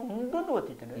ಅಕಾಡೆಮಿ ಉಂಡು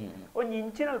ಓದಿತ್ತು ಒಂದು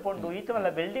ಇಂಚಿನಲ್ಲಿ ಪೊಂಡು ಈತವಲ್ಲ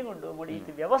ಬಿಲ್ಡಿಂಗ್ ಉಂಡು ಮುಡಿ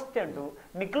ಈತ ವ್ಯವಸ್ಥೆ ಉಂಟು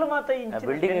ನಿಕ್ಲು ಮಾತ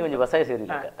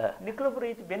ನಿಕ್ಲು ಪುರ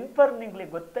ಈತ ಬೆನ್ಪರ್ ನಿಂಗ್ಲಿ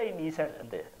ಗೊತ್ತಾಯಿ ನೀ ಸರ್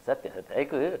ಅಂತೆ ಸತ್ಯ ಸತ್ಯ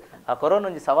ಐಕು ಆ ಕೊರೋನಾ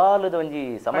ಒಂಜಿ ಸವಾಲದ ಒಂಜಿ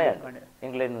ಸಮಯ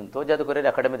ಎಂಗ್ಲೇನು ತೋಜಾದು ಕೊರೆದ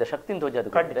ಅಕಾಡೆಮಿದ ಶಕ್ತಿನ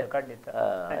ತೋಜಾದು ಖಂಡಿತ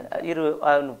ಇರು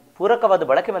ಪೂರಕವಾದ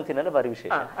ಬಳಕೆ ಮಂತಿನಲ್ಲ ಬಾರಿ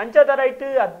ವಿಶೇಷ ಅಂಚದರ ಇಟ್ಟು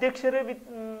ಅಧ್ಯಕ್ಷರು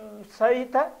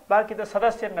ಸಹಿತ ಬಾಕಿದ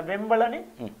ಸದಸ್ಯರನ್ನ ಬೆಂಬಲನೆ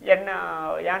ಎನ್ನ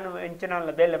ಯಾನು ಎಂಚಿನ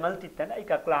ಬೇಲೆ ಮಲ್ತಿತ್ತಂಡ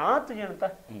ಈಗ ಅಕ್ಲ ಆತು ಜನತ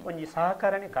ಒಂಜಿ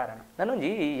ಸಹಕಾರನೇ ಕಾರಣ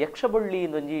ನಾನೊಂಜಿ ಯಕ್ಷಬೊಳ್ಳಿ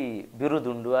ಒಂಜಿ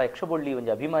ಬಿರುದುಂಡು ಆ ಯಕ್ಷಬೊಳ್ಳಿ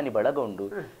ಒಂಜಿ ಅಭಿಮಾನಿ ಬಳಗ ಉಂಡು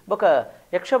ಬೊಕ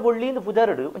ಯಕ್ಷಬೊಳ್ಳಿಯಿಂದ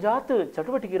ಪುದಾರಡು ಒಂಜಿ ಆತು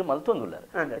ಚಟುವಟಿಕೆ ಮಲ್ತೊಂದುಲ್ಲ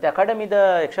ಅಕಾಡೆಮಿದ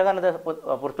ಯಕ್ಷಗಾನದ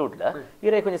ಪುರ್ತುಡ್ಲ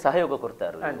ಇರೈ ಕೊಂಚ ಸಹಯೋಗ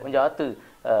ಕೊಡ್ತಾರು ಒಂಜಿ ಆತು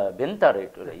ಬೆಂತಾರ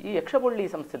ಇಟ್ಟು ಈ ಯಕ್ಷಬೊಳ್ಳಿ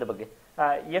ಸಂಸ್ಥೆದ ಬಗ್ಗೆ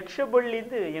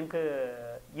ಯಕ್ಷಬೊಳ್ಳಿಂದು ಎಂಕ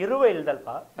ಇರುವ ಇಲ್ದಲ್ಪ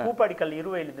ಕೂಪಾಡಿಕಲ್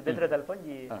ಇರುವ ಇಲ್ಲಿದ್ದು ಬೆದ್ರದಲ್ಪ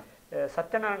ಒಂಜಿ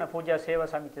ಸತ್ಯನಾರಾಯಣ ಪೂಜಾ ಸೇವಾ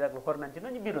ಸಮಿತಿದಾಗ ಹೊರನಂಚಿನ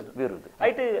ಒಂಜಿ ಬಿರುದು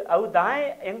ಐಟ್ ಅವು ದಾಯ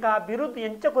ಎಂಕ ಆ ಬಿರುದು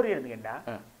ಎಂಚ ಕೊರಿಯರ್ಗೆಂಡ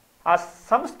ಆ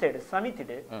ಸಂಸ್ಥೆ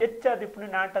ಸಮಿತಿಡ್ ಹೆಚ್ಚಾದಿಪ್ಪು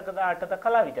ನಾಟಕದ ಆಟದ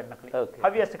ಕಲಾವಿದರ್ನಕ್ಲು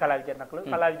ಹವ್ಯಾಸ ಕಲಾವಿದರ್ನಕ್ಲು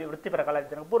ಕಲಾವಿದ ವೃತ್ತಿಪರ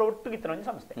ಕಲಾವಿದರ್ನ ಪೂರ ಒಟ್ಟುಗಿತ್ತಿನ ಒಂದು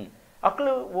ಸಂಸ್ಥೆ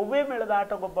ಅಕ್ಲು ಒವ್ವೇ ಮೇಳದ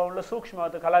ಆಟ ಗೊಬ್ಬ ಉಳ್ಳ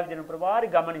ಸೂಕ್ಷ್ಮವಾದ ಕಲಾವಿದನ ಪೂರ ಬಾರಿ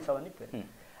ಗಮನಿಸವಂದಿತ್ತು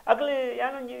ಅಕ್ಲು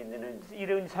ಯಾನೊಂಜಿ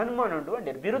ಇದು ಒಂಜಿ ಸನ್ಮಾನ ಉಂಟು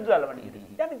ಅಂಡೇರು ಬಿರುದು ಅಲ್ಲ ಬಂದಿದ್ದು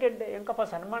ಯಾನು ಗೆಡ್ಡೆ ಎಂಕಪ್ಪ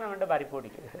ಸನ್ಮಾನ ಮಂಡ ಬಾರಿ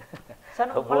ಪೋಡಿಕೆ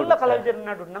ಮಲ್ಲ ಕಲಾವಿದರ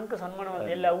ನಾಡು ನಂಗೆ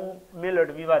ಸನ್ಮಾನ ಎಲ್ಲ ಅವು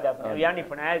ಮೇಲೋಡು ವಿವಾದ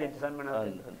ಯಾನಿಪ್ಪಣ ಯಾಗಂತ ಸನ್ಮಾನ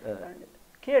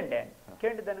ಕೇಂಡೆ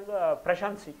ನನಗೆ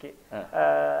ಪ್ರಶಾಂತ್ ಸಿಕ್ಕಿ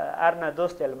ಆರ್ನ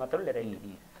ದೋಸ್ತಿ ಎಲ್ಲ ಮಾತಾಡಲಿ ರೈಟ್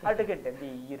ಅಡ್ಗೆಂಟೆ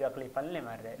ಈರು ಅಕ್ಲಿ ಪಲ್ಲೆ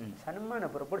ಮಾರ್ರೆ ಸನ್ಮಾನ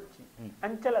ಪುರ ಬುಡ್ಚಿ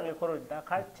ಅಂಚಲಾಗ್ಲಿ ಕೊರೋದ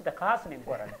ಕಚ್ಚಿದ ಕಾಸು ನಿಂಗೆ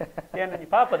ಕೊರ ಏನು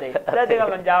ಪಾಪದೆ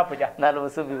ಒಂಜಿ ಆಪುಜ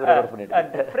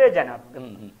ಪ್ರಯೋಜನ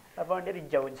ಅಪ್ಪಂಡೆ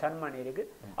ರಿಜ್ಜ ಒಂದು ಸನ್ಮಾನ ಇರಿಗೆ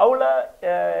ಅವಳ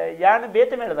ಯಾನು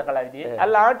ಬೇತೆ ಮೇಳದ ಕಲಾವಿದಿ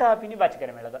ಅಲ್ಲ ಆಟ ಹಾಪಿನಿ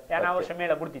ಬಾಚಿಕರ ಮೇಳದ ಯಾನ ಆ ವರ್ಷ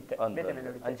ಮೇಳ ಬುಡ್ದಿತ್ತೆ ಬೇತೆ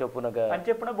ಮೇಳ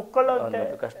ಅಂಚೆಪ್ಪುನ ಬುಕ್ಕಲ್ಲ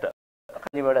ಕಷ್ಟ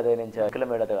ಕಿಲ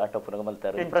ಮೇಳದ ಆಟ ಪುನಗ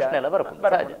ಮಲ್ತಾರೆ ಪ್ರಶ್ನೆ ಎಲ್ಲ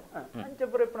ಬರ್ಬೋದು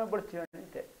ಅಂಚೆಪ್ಪುರ ಇಪ್ಪಣ ಬುಡ್ತೀವಿ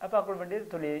ಅಪ್ಪ ಹಾಕೊಂಡು ಬಂದಿರು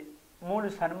ತುಳಿ ಮೂಲು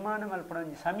ಸನ್ಮಾನ ಮಲ್ಪಣ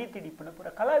ಒಂದು ಸಮಿತಿ ಡಿಪ್ಪಣ ಪೂರ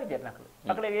ಕಲಾವಿದರು ನಕಲು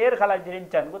ಅಕಡೆ ಏರ್ ಕಲಾವಿದರು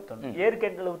ಎಂಚ ಅಂತ ಗೊತ್ತುಂಟು ಏರ್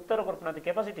ಕೆಂಡಲ ಉತ್ತರ ಕೊರ್ಪಣ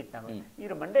ಕೆಪಾಸಿಟಿ ಇತ್ತು ನಾವು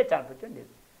ಇರು ಮಂಡೆ ಚಾನ್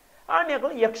ಪುಚ್ಚಿಂಡಿರು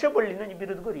ಆನೆಗಳು ಯಕ್ಷಬಳ್ಳಿನ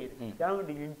ಬಿರುದು ಗುರಿಯಿರು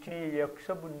ಯಾವುದು ಇಂಚಿನ ಯಕ್ಷ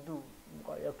ಬಂದು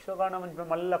ಯಕ್ಷಗಾನ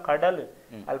ಮಲ್ಲ ಕಡಲು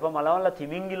ಅಲ್ಪ ಮಲ್ಲ ಮಲ್ಲ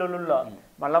ತಿಮಿಂಗಿಲುಲ್ಲ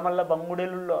ಮಲ್ಲ ಮಲ್ಲ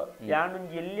ಬಂಗುಡೆಲುಲ್ಲ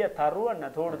ಯಾನೊಂದು ಎಲ್ಲಿಯ ತರುವನ್ನ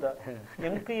ತೋಡುದ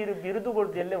ಎಂಕ ಇರು ಬಿರುದು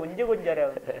ಕೊಡ್ದು ಎಲ್ಲ ಒಂಜೆ ಗೊಂಜಾರೆ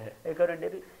ಅವರು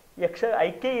ಯಾಕಂದ್ರೆ ಯಕ್ಷ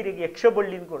ಐಕ್ಯ ಇರಿಗೆ ಯಕ್ಷ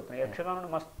ಬಳ್ಳಿ ಅಂತ ಕೊಡ್ತಾನೆ ಯಕ್ಷಗಾನ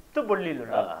ಮಸ್ತ್ ಬಳ್ಳಿ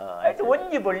ಆಯ್ತು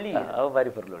ಒಂಜಿ ಬಳ್ಳಿ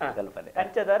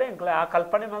ಅಂಚದಾರೆ ಎಂಕ್ಲ ಆ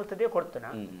ಕಲ್ಪನೆ ಮಲ್ತದೇ ಕೊಡ್ತಾನ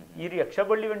ಇರು ಯಕ್ಷ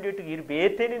ಬಳ್ಳಿ ಬಂದಿಟ್ಟು ಇರು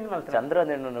ಬೇತೇನಿಂದ ಮಲ್ತಾನೆ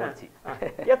ಚಂದ್ರನ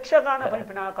ಯಕ್ಷಗಾನ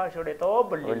ಪಂಪಿನ ಆಕಾಶ ಹೊಡೆತೋ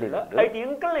ಬಳ್ಳಿ ಐಟ್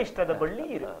ಎಂಕಲ್ನ ಇಷ್ಟದ ಬಳ್ಳಿ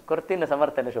ಇರು ಕೊರ್ತಿನ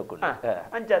ಸಮರ್ಥನೆ ಶೋಕು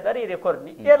ಅಂಚದಾರೆ ಇರೇ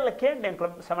ಕೊರ್ನಿ ಎಲ್ಲ ಕೇಂದ್ರ ಎಂಕ್ಲ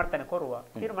ಸಮರ್ಥನೆ ಕೊರುವ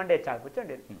ಇರು ಮಂಡೆ ಚಾಲ್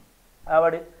ಪುಚ್ಚಂಡಿರು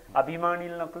ಆವಡು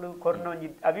ಅಭಿಮಾನಿಲ್ ನಕಲು ಕೊರ್ನ ಒಂಜಿ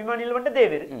ಅಭಿಮಾನಿಲ್ ಬಂಡ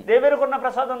ದೇವೇರು ಕೊರ್ನ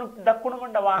ಪ್ರಸಾದವನ್ನು ದಕ್ಕುಣ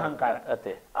ಮಂಡ ವಾಹಂಕಾರ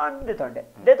ಅಂದೆ ತೊಂಡೆ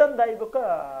ದೇತೊಂದ ಬೊಕ್ಕ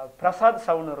ಪ್ರಸಾದ್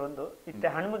ಸೌಣರು ಒಂದು ಇತ್ತೆ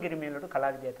ಹನುಮಗಿರಿ ಮೇಲೋಡು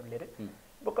ಕಲಾವಿದ ತುಳ್ಳಿರು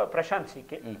ಬೊಕ್ಕ ಪ್ರಶಾಂತ್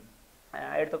ಸಿಕ್ಕಿ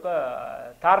ಎಡ್ತೊಕ್ಕ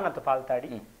ತಾರನಾಥ ಪಾಲ್ತಾಡಿ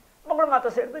ಮಗಳು ಮಾತ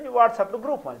ಸೇರಿದು ನೀವು ವಾಟ್ಸಪ್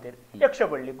ಗ್ರೂಪ್ ಮಾಡ್ತೀರಿ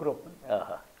ಯಕ್ಷಬಳ್ಳಿ ಗ್ರೂಪ್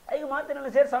ಈಗ ಮಾತಿನೆಲ್ಲ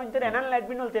ಸೇರ್ಸಾವಂತೀರಿ ನನ್ನ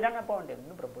ಅಡ್ಮಿನ್ ಹೋಗ್ತೀರಿ ಅನ್ನಪ್ಪ ಉಂಟೆ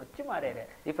ಇನ್ನೊಬ್ರು ಬುಚ್ಚಿ ಮಾರ್ಯಾರೆ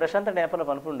ಈ ಪ್ರಶಾಂತ ನೇಪಲ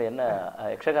ಪನ್ಪುಂಡೆ ಎನ್ನ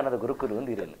ಯಕ್ಷಗಾನದ ಗುರುಕುಲು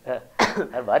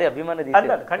ಒಂದಿರಲ್ಲ ಭಾರಿ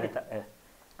ಅಭಿಮಾನ ಖಂಡಿತ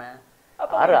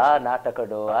ಆರ ಆ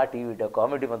ನಾಟಕಡು ಆ ಟಿವಿಡ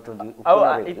ಕಾಮಿಡಿ ಮತ್ತೊಂದು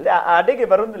ಅಡಿಗೆ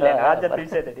ಬರುದಿಲ್ಲ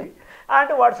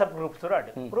ಆಂಡ್ ವಾಟ್ಸಪ್ ಗ್ರೂಪ್ ಶುರು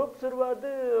ಆಡು ಗ್ರೂಪ್ ಶುರುವಾದ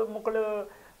ಮಕ್ಕಳು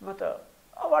ಮತ್ತ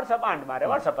ವಾಟ್ಸಪ್ ಆಂಡ್ ಮಾರೆ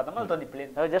ವಾಟ್ಸಪ್ ಅಂತ ಮಲ್ತೊಂದು ಇಪ್ಲಿ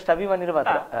ಜಸ್ಟ್ ಅಭಿಮಾನಿರು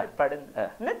ಮಾತ್ರ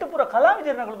ನೆಟ್ಟು ಪೂರ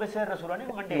ಕಲಾವಿದರ್ನಗಳು ಸೇರ ಶುರು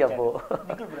ನೀವು ಮಂಡಿ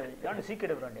ನಿಕ್ಲು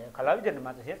ಸೀಕಿಡ ಬರಂಡೆ ಕಲಾವಿದರ್ನ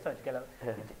ಮಾತ್ರ ಸೇರ್ಸ ಕೆಲವು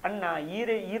ಅಣ್ಣ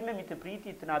ಈರ್ನ ಮಿತ್ತು ಪ್ರೀತಿ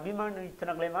ಇತ್ತನ ಅಭಿಮಾನ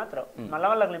ಇತ್ತನಗಳೇ ಮಾತ್ರ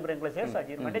ಮಲವಲ್ಲಗಳಿಂಬ್ರೆ ಸೇರ್ಸ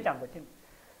ಮಂಡೆ ಚಾಂಪಚ್ಚಿನ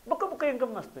ಬುಕ್ಕ ಬುಕ್ಕ ಎಂಕ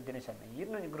ಮಸ್ತ್ ದಿನೇಶ್ ಅಣ್ಣ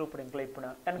ಈರ್ನ ಗ್ರೂಪ್ ಎಂಕ್ಲ ಇಪ್ಪಣ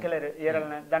ನನ್ನ ಕೆಲವರು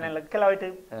ಏರಲ್ಲ ದನೆಲ್ಲ ಕೆಲವಾಯ್ತು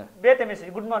ಬೇತೆ message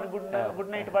good morning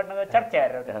good night ಪಾಡ್ನಾಗ ಚರ್ಚೆ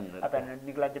ಯಾರು ಅಪ್ಪ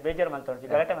ನಿಗ್ಲ ಬೇಜಾರು ಮಲ್ತೊಂಡ್ಸಿ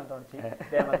ಗಲಾಟೆ ಮಲ್ತೊಂಡ್ಸಿ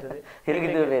ದಯ ಮಲ್ತದೆ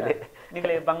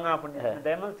ನಿಗ್ಲೆ ಬಂಗ ಹಾಪುಂಡು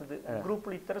ದಯ ಮಲ್ತದೆ ಗ್ರೂಪ್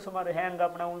ಇತ್ತರ ಸುಮಾರು ಹ್ಯಾಂಗ್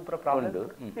ಆಪಣ ಉಂಟು ಪ್ರಾಬ್ಲಮ್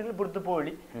ನಿಗ್ಲು ಬುಡ್ದು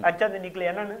ಪೋಳಿ ಅಂಚಂದ ನಿಗ್ಲೆ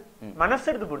ಏನನ್ನು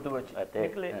ಮನಸ್ಸಿಡ್ದು ಬುಡ್ದು ಬೋಚಿ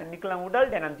ನಿಕ್ಲ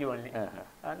ಉಡಾಲ್ಡೆ ನಂತಿ ಒಳ್ಳೆ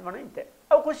ಮನ ಇಂತೆ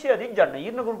ಅವು ಖುಷಿ ಅದು ಇಂಜಣ್ಣ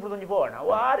ಈರ್ನ ಗ್ರೂಪ್ ಒಂಜಿ ಪೋವಣ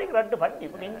ಅವು ಆರಿಗೆ ರಡ್ಡು ಬನ್ನಿ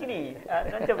ಎಂಚಿನಿ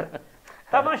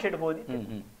ತಮಾಷೆ ಇಡ್ಬೋದು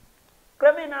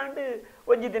ಕ್ರಮೇಣ ಅಂಡು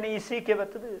ಒಂಜಿ ದಿನ ಈ ಸೀಕೆ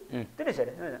ಬರ್ತದೆ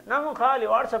ತಿಳಿಸರೆ ನಾವು ಖಾಲಿ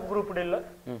ವಾಟ್ಸಪ್ ಗ್ರೂಪ್ ಇಲ್ಲ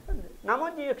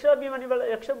ನಮ್ಮೊಂಜಿ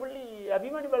ಯಕ್ಷಬಳ್ಳಿ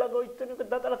ಅಭಿಮಾನಿ ಬಳಗ ಇತ್ತು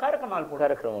ದತ್ತಲ ಕಾರ್ಯಕ್ರಮ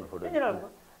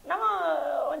ಅಲ್ಪಡು ನಮ್ಮ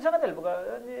ಒಂದು ಸಲ ಹೇಳ್ಬೇಕ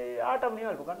ಒಂದು ಆಟ ನೀವು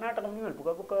ಹೇಳ್ಬೇಕ ನಾಟಕ ನೀವು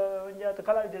ಹೇಳ್ಬೇಕ ಬುಕ್ಕ ಒಂದು ಆತ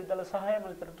ಕಲಾವಿದರಿದ್ದೆಲ್ಲ ಸಹಾಯ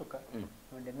ಮಾಡ್ತಾರೆ ತುಕ್ಕ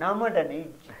ನಮ್ಮಡನೆ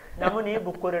ನಮ್ಮನೇ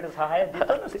ಬುಕ್ಕೋರೇಡು ಸಹಾಯ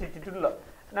ಸ್ಥಿತಿ ಇಲ್ಲ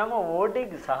ನಮ್ಮ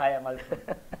ಓಟಿಗೆ ಸಹಾಯ ಮಾಡ್ತಾರೆ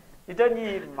ಇದೊಂದು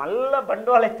ಮಲ್ಲ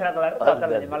ಬಂಡವಾಳ ಇತ್ತಿನ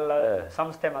ಮಲ್ಲ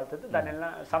ಸಂಸ್ಥೆ ಮಲ್ತದ್ದು ದಾನೆಲ್ಲ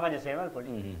ಸಮಾಜ ಸೇವೆ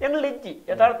ಮಲ್ಪಡಿ ಎಂಗ್ಲು ಇಜ್ಜಿ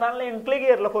ಯಥಾರ್ಥ ಎಂಕ್ಲಿಗೆ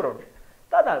ಇರ್ಲ ಕೊರೋಡು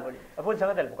ತಾದಾಳ್ಬಡಿ ಅಪ್ಪನ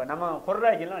ಸಂಗತಿ ಅಲ್ಪಕ ನಮ್ಮ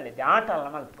ಕೊರ್ರಾಜಿಲ್ಲ ಅಲ್ಲಿದ್ದೆ ಆಟ ಅಲ್ಲ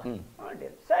ಮಲ್ಪ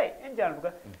ಸೈ ಎಂಜಾಯ್ ಅಲ್ಪಕ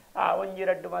ಒಂಜಿ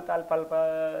ರಡ್ಡು ಮತ್ತು ಅಲ್ಪ ಅಲ್ಪ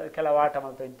ಕೆಲವು ಆಟ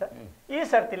ಮಲ್ತು ಇಂತ ಈ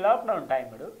ಸರ್ತಿ ಲಾಕ್ಡೌನ್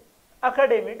ಟೈಮ್ ಇಡು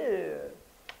ಅಕಾಡೆಮಿಡ್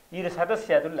ಈರು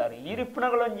ಸದಸ್ಯ ಅದುಲ್ಲ ರೀ ಈ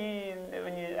ರಿಪ್ಪುಣಗಳು ಒಂಜಿ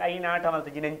ಐನ ಆಟ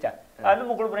ಮಲ್ತು ಜಿನೆಂಚ ಅದು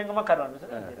ಮುಗಳು ಬರಂಗ ಮಕ್ಕರು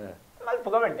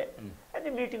ಮಲ್ಪಗ ಬಂಡೆ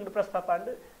ಅದು ಮೀಟಿಂಗ್ ಪ್ರಸ್ತಾಪ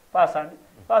ಅಂಡು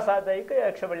ಪಾಸ್ ಆದಾಯಿಕ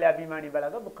ಯಕ್ಷಬಳ್ಳಿ ಅಭಿಮಾನಿ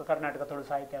ಬಳಗ ಬುಕ್ಕ ಕರ್ನಾಟಕ ತುಳು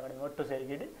ಸಾಹಿತ್ಯ ಅಕಾಡೆಮಿ ಒಟ್ಟು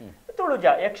ಸೇರಿಗಿಡಿ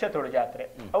ಯಕ್ಷ ತುಳು ಜಾತ್ರೆ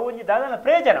ಅವು ಒಂಜಿ ದಾದನ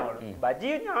ಪ್ರಯೋಜನ ಅವಡು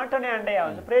ಬಜಿ ಆಟನೆ ಅಂಡೆ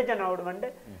ಒಂದು ಪ್ರಯೋಜನ ಅವಡು ಬಂಡೆ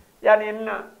ಯಾನು ಎನ್ನ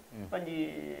ಒಂಜಿ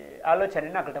ಆಲೋಚನೆ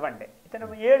ನಕಟ ಬಂಡೆ ಇತ್ತ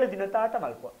ನಮ್ಮ 7 ದಿನದ ಆಟ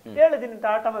ಮಲ್ಪ 7 ದಿನದ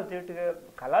ಆಟ ಮಲ್ತು ಇಟ್ಟಿಗೆ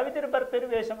ಕಲಾವಿದರು ಬರ್ಪೇರು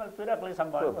ವೇಷ ಮಲ್ಪೇರು ಅಕ್ಳಿಗೆ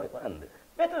ಸಂಭಾಳ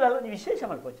ಬೇತದಲ್ಲ ಒಂದು ವಿಶೇಷ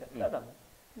ಮಲ್ಪೋಚ ಅದಮ್ಮ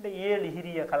 7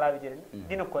 ಹಿರಿಯ ಕಲಾವಿದರನ್ನು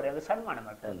ದಿನಕ್ಕೊರೆ ಸನ್ಮಾನ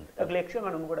ಮಾಡ್ತಾರೆ ಆಗ್ಲಿ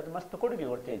ಯಕ್ಷಗಾನ ಕೂಡ ಮಸ್ತ್ ಕೊಡುಗೆ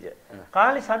ಕೊಡ್ತೇವೆ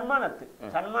ಖಾಲಿ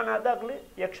ಸನ್ಮಾನ ಆದಾಗ್ಲಿ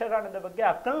ಯಕ್ಷಗಾನದ ಬಗ್ಗೆ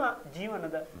ಅಕ್ಕಲ್ನ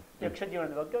ಜೀವನದ ಯಕ್ಷ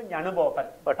ಜೀವನದ ಬಗ್ಗೆ ಒಂದು ಅನುಭವ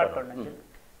ಪಡ್ಕೊಂಡ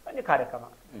ಒಂದು ಕಾರ್ಯಕ್ರಮ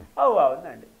ಅವು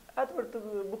ಅವನ್ನಂಡು ಅದು ಬಿಟ್ಟು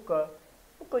ಬುಕ್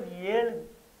 7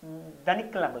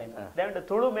 ದನಿಕ್ಕಲಾಗ್ಲೇನು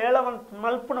ತುಳು ಮೇಳ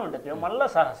ಮಲ್ಪುಣ ಉಂಟು ಮಲ್ಲ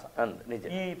ಸಾಹಸ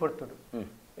ಈ ಪೊರ್ತುಡು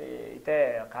ಇತ್ತೆ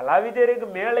ಕಲಾವಿದರಿಗೆ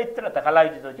ಮೇಳ ಇತ್ತರತ್ತ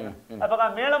ಕಲಾವಿದ ತೋಜನ ಅಪ್ಪ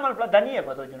ಮೇಳ ಮಲ್ಪ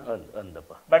ದನಿಯಪ್ಪ ತೋಜನ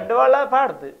ಬಂಡವಾಳ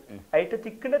ಪಾಡ್ದು ಐಟು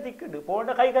ತಿಕ್ಕಂಡು ಪೋಂಡ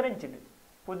ಕೈ ಕರೆಂಚಿಂಡು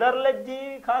ಪುದರ್ಲೆಜ್ಜಿ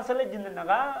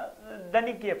ಕಾಸಲೆಜ್ಜಿಂದನಾಗ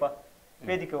ದನಿಕಿಯಪ್ಪ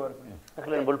ವೇದಿಕೆ ವರ್ಗು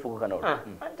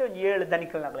ಅಂತ ಒಂದು 7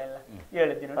 ದನಿಕಲ್ನಾಗಲೆಲ್ಲ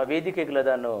 7 ದಿನ ವೇದಿಕೆಗಳ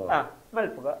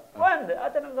ಮಲ್ಪುಗ ಒಂದು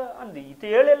ಆತನಂಗ ಅಂದು ಈತ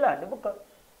 7 ಎಲ್ಲ ಅಂದು ಬುಕ್ಕ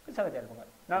ಸಂಗತಿ ಅಲ್ಪಗ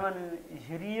ನಾನು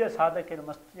ಹಿರಿಯ ಸಾಧಕರು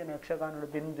ಮಸ್ತ್ ಜನ ಯಕ್ಷಗಾನ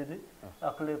ಬೆಂದಿದ್ದು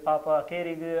ಅಕ್ಳು ಪಾಪ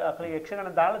ಕೇರಿಗೆ ಅಕ್ಳಿಗೆ ಯಕ್ಷಗಾನ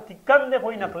ದಾಳ ತಿಕ್ಕಂದೆ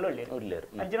ಹೋಗಿ ನಕಲು ಒಳ್ಳೆ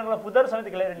ಅಂಚಿನಗಳ ಪುದರ್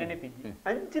ಸಮಿತಿಗಳ ನೆನಪಿದ್ದಿ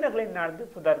ಅಂಚಿನಗಳ ನಾಡ್ದು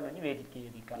ಪುದರ್ ನನಿ ವೇದಿಕೆ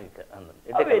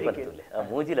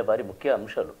ಮೂಜಿಲ ಬಾರಿ ಮುಖ್ಯ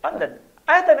ಅಂಶಗಳು ಅಂದ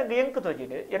ಆಯ್ತನಗೆ ಎಂಕ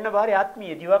ತೋಜಿಡು ಎನ್ನ ಬಾರಿ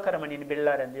ಆತ್ಮೀಯ ದಿವಾಕರ ಮಣಿನ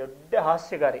ಬೆಳ್ಳಾರೆ ಅಂದ ದೊಡ್ಡ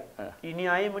ಹಾಸ್ಯಗಾರಿ ಇನಿ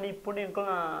ಆಯಮಣಿ ಇಪ್ಪುಣಿ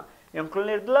ಎಂಕಲ್ನ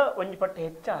ಇರ್ದಲ ಒಂಜಿ ಪಟ್ಟ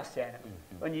ಹೆಚ್ಚ ಹಾಸ್ಯಾನ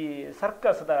ಒಂಜಿ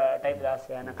ಸರ್ಕಸ್ದ ಟೈಪ್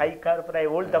ಹಾಸ್ಯಾನ ಕೈ ಕಾರು ಪ್ರಾಯ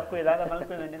ಓಲ್ಡ್ ತಕ್ಕು ಇದಾಗ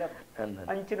ಮಲ್ಪಿ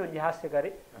ಅಂಚಿನ ಒಂಜಿ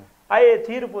ಹಾಸ್ಯಗಾರಿ ಆಯೆ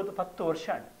ತೀರ್ಬೋದು 10 ವರ್ಷ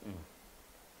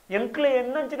ಎಂಕ್ಲೆ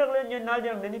ಎನ್ನಂಚಿನಗಳು 4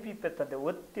 ಜನ ನೆನಪಿಪ್ಪತ್ತಂತೆ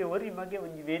ಒತ್ತಿ ಒರಿ ಮಗೆ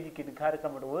ಒಂಜಿ ವೇದಿಕೆ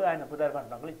ಕಾರ್ಯಕ್ರಮ ಆಯನ ಪುದಾರ್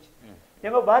ಮಗಳು ಇಚ್ಚಿ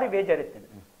ಎಂಬ ಬಾರಿ ಬೇಜಾರಿತ್ತೇನೆ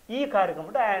ಈ ಕಾರ್ಯಕ್ರಮ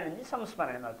ಆಯನ ಒಂಜಿ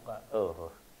ಸಂಸ್ಮರಣೆ ಮಲ್ಪುಗ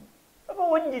ಅಪ್ಪ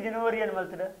ಒಂಜಿ ದಿನ ಒರಿಯನ್ನು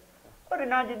ಮಲ್ತದ ಒರಿ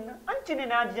ನಾಜಿನ ಅಂಚಿನ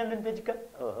ನಾಜಿ ಜನ ತೆಜ್ಕ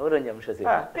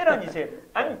ಪಿರಂಜಿ ಸೇರಿ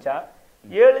ಅಂಚ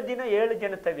 7 ದಿನ 7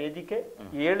 ಜನತ ವೇದಿಕೆ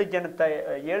 7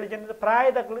 ಜನದ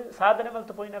ಪ್ರಾಯದಗಳು ಸಾಧನೆ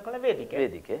ಮಲ್ತು ಪೋಯಿನಕಳ ವೇದಿಕೆ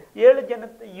 7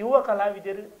 ಜನತ ಯುವ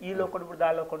ಕಲಾವಿದರು ಈ ಲೋಕಡು ಬಿಡ್ದು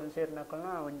ಆ ಲೋಕಡು ಸೇರಿನಕಳ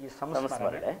ಒಂಜಿ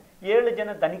ಸಂಸ್ಮರಣೆ 7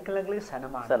 ಜನ ಧನಿಕಗಳಿಗೆ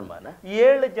ಸನ್ಮಾನ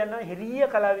 7 ಜನ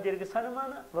ಹಿರಿಯ ಕಲಾವಿದರಿಗೆ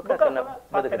ಸನ್ಮಾನ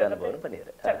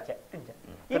ಚರ್ಚೆ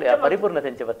ಪರಿಪೂರ್ಣತೆ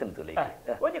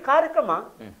ಒಂಜಿ ಕಾರ್ಯಕ್ರಮ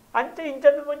ಅಂಚ ಇಂಚ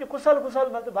ಒಂಜಿ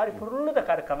ಕುಸಲ್ ಮತ್ತು ಬಾರಿ ಪುರ್ಲದ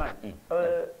ಕಾರ್ಯಕ್ರಮ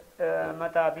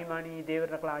ಮತ ಅಭಿಮಾನಿ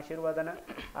ದೇವರನಕಳ ಆಶೀರ್ವಾದನ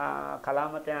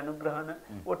ಕಲಾಮತೆ ಅನುಗ್ರಹನ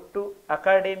ಒಟ್ಟು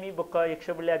ಅಕಾಡೆಮಿ ಬೊಕ್ಕ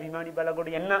ಯಕ್ಷಬಳ್ಳಿ ಅಭಿಮಾನಿ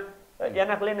ಬಲಗೋಡು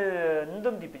ಎನ್ನಕಲೇನು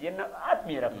ನಿಂದೊಂದಿಪ್ಪಿಜಿ ಎನ್ನ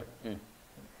ಆತ್ಮೀಯರಾಗ್ಲಿ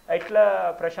ಐಟ್ಲ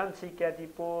ಪ್ರಶಾಂತ್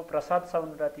ಸಿಕ್ಯಾತಿಪು ಪ್ರಸಾದ್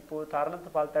ಸೌಂದ್ರಾತಿಪು ತಾರನಂತ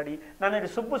ಪಾಲ್ತಾಡಿ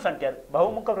ನಾನು ಸುಬ್ಬು ಸಂಟ್ಯಾರು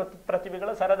ಬಹುಮುಖ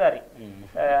ಪ್ರತಿಭೆಗಳ ಸರದಾರಿ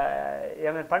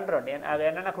ಪಂಡ್ರೋಂಡಿ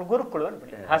ನನ್ನಕಳು ಗುರುಕುಳು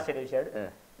ಅನ್ಬಿಡಿ ಹಾಸ್ಯ ವಿಷಯ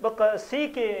ಬೊಕ್ಕ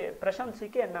ಸೀಕೆ ಪ್ರಶಾಂತ್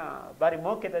ಸೀಕೆ ಎನ್ನ ಬಾರಿ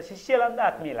ಮೋಕೆದ ಶಿಷ್ಯಲಂದ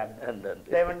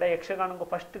ಆತ್ಮೀಯಲಾಗ್ದ ಯಕ್ಷಗಾನಂಗು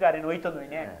ಫಸ್ಟ್ ಗಾರಿನ ಹೋಯ್ತಂದು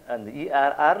ಈ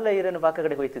ಆರ್ಲ ಇರನ್ನು ಬಾಕ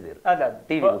ಕಡೆ ಹೋಯ್ತಿದ್ದೀರು ಅದ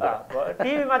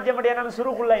ಟಿವಿ ಮಾಧ್ಯಮ ನಾನು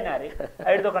ಸುರುಗುಳ್ಳೈನಾರಿ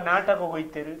ಐಡ್ದೊಕ ನಾಟಕ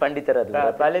ಹೋಯ್ತಿರು ಪಂಡಿತರ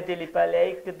ಪಾಲೆ ತಿಳಿ ಪಾಲೆ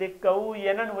ಐಕ್ ದಿಕ್ಕ ಅವು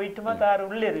ಏನನ್ನು ಒಯ್ತು ಮತ್ತ ಆರು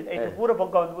ಉಳ್ಳೇರು ಐಟು ಪೂರ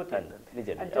ಬೊಗ್ಗ ಒಂದು ಗೊತ್ತಿಲ್ಲ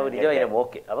ನಿಜ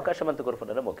ಮೋಕೆ ಅವಕಾಶ ಮಂತು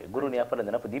ಕೊರ್ಪುನ ಮೋಕೆ ಗುರು ನ್ಯಾಪನ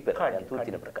ನೆನಪು ದೀಪ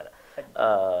ತೂತಿನ ಪ್ರಕಾರ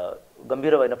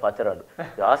ಗಂಭೀರವಾದ ಪಾತ್ರರು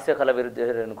ಹಾಸ್ಯ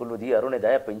ಕಲಾವಿರುದ್ಧರನ್ನು ಕುಲ್ಲುದಿ ಅರುಣೆ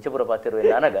ದಯ ಪಂಚಪುರ ಪಾತ್ರ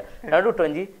ನಾನಗ ನಡುಟು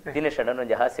ಒಂಜಿ ದಿನೇಶ್ ಅಣ್ಣನ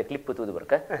ಒಂಜಿ ಹಾಸ್ಯ ಕ್ಲಿಪ್ ತೂದು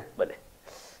ಬರ್ಕ ಬಲೆ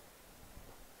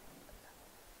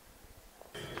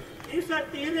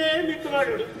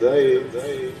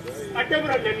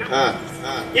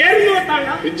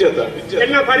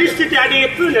ಪರಿಸ್ಥಿತಿ ಅಡಿ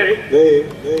ಎತ್ತುಂದರೆ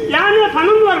ಯಾನು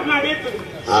ಹನ್ನೊಂದು ವರ್ಷ ಮಾಡಿ ಎತ್ತುದು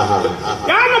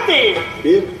ಯಾನತ್ತೆ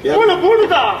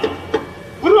ಬೂಡುದ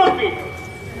ಗುರುವಪ್ಪಿ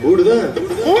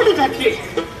ಬೂಡುದಕ್ಕೆ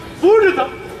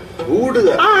ಬೂಡುದ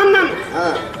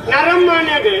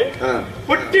ನರಮ್ಮನ್ಯಾಗ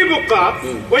ಹುಟ್ಟಿ ಬುಕ್ಕ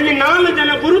ಒಂದು 4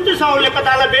 ಜನ ಗುರುತು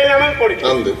ಸೌಲಭ್ಯದ ಬೇಲೆ ಮಲ್ಕೊಡಿ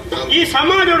ಈ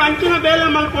ಸಮಾಜದ ಅಂಚಿನ ಬೇಲೆ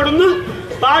ಮಲ್ಕೊಡು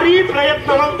ಭಾರಿ ಪ್ರಯತ್ನ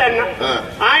ಮಾಡ್ತಾನ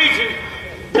ಆಯ್ತು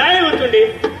ದಯವಿಟ್ಟು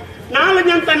 4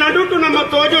 ಜನ ನಡುಟು ನಮ್ಮ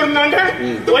ತೋಜೋಡ್ನಂದ್ರೆ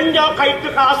ಒಂಜ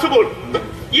ಕೈಟ್ಟು ಕಾಸುಬೋಡು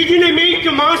ಈಜಿನ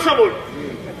ಮೇಯ್ತು ಮಾಸಬೋಡು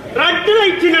ರಡ್ಲ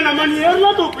ಇಚ್ಚಿನ ನಮ್ಮನ್ನು ಎಲ್ಲ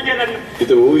ತೂಪುಜನ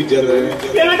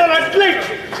ರಡ್ಲ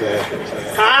ಇಚ್ಚು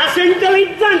ಕಾಸೆಂಟಲ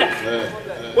ಇದ್ದಂಡ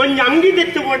ಒಂಜ ಅಂಗಿ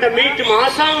ತೆತ್ತುಕೊಂಡ ಮೇಯ್ತು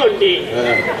ಮಾಸ ಉಂಡಿ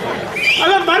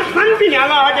ಅಲ್ಲ ಬರ್ತೀನಿ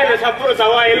ಅವ ಆಜನ ಸಪುರ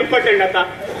ಸವ ಎಲ್ಪಟ್ಟಂಡತ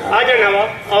ಆಜನವ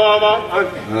ಅವ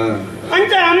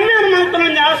ಅಂಚ ಅಮ್ಮೇರು ಮಾತ್ರ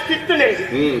ಜಾಸ್ತಿ ಇತ್ತು ನೆನ್ಸಿ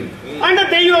ಅಂಡ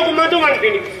ದೈವಗ ಮದು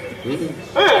ಮಾಡ್ತೀನಿ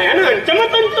ಅಂಚ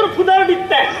ಮತ್ತಂತರ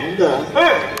ಪುದಾಡಿತ್ತೆ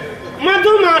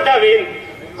ಮಧು ಮಾಧವೇನ್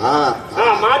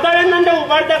ಮಾಧವೇನ್ ಅಂದ್ರೆ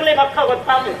ಉಬಾರ್ದಾಗ್ಲೇ ಪಕ್ಕ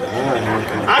ಗೊತ್ತಾಗ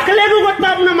ಅಕಲೆಗೂ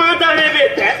ಗೊತ್ತಾಗ್ನ ಮಾಧವೇ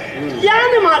ಬೇತೆ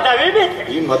ಯಾನು ಮಾಧವೇ ಬೇತೆ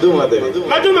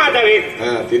ಮಧು ಮಾಧವೇ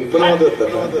ತಿನ್ಪುನ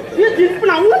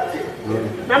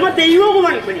ನಮ್ಮ ದೈವಗೂ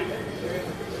ಅನ್ಪಣಿ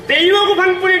ದೈವಗೂ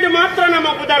ಬಂದ್ಬಿಟ್ಟು ಮಾತ್ರ ನಮ್ಮ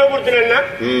ಕುದಾರ ಕೊಡ್ತೀನನ್ನ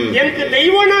ಎಂತ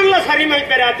ದೈವನಲ್ಲ ಸರಿ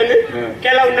ಮಲ್ಪೆರೆ ಆತನು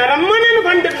ಕೆಲವು ನರಮ್ಮನನ್ನು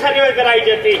ಬಂದದ್ದು ಸರಿ ಮಲ್ಪೆರೆ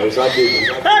ಆಯ್ತತಿ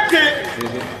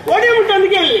ಒಡೆ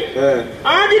ಮುಟ್ಟೊಂದಿಗೆ ಅಲ್ಲಿ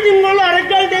ಆದಿ ತಿಂಗಳು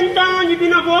ಅರಗಲ್ದೆಂತ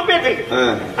ದಿನ ಹೋಗ್ಬೇಕಂತ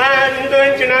ಒಂದು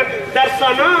ಹೆಂಚಿನ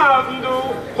ದರ್ಶನ ಒಂದು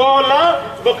ಕೋಲ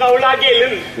ಕೌಳಾಗೆ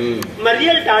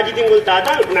ಮರಿಯಲ್ಟ ಆದಿ ತಿಂಗಳು ತಾತ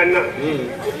ನನ್ನ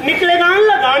ನಿಕ್ಲೆಗಾಲ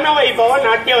ಗಾನ ವೈಭವ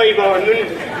ನಾಟ್ಯ ವೈಭವ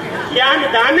ಯಾನು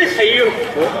ದಾನೆ ಸೈಯು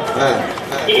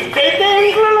ಈ ಪೇಟೆ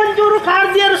ಒಂಚೂರು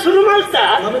ಕಾರ್ದಿಯರು ಶುರು ಮಾಡ್ತಾ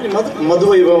ಮಧು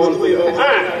ವೈಭವ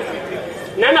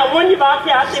ನಾನು ಅವನ್ನಿ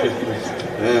ಬಾಕಿ ಆಗ್ತೀನಿ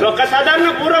ఒక సాధారణ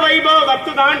పూర్వ వైభవ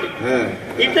భక్తు దాండి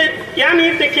ఇట్లా యాని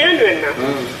ఇట్లా కేంద్ర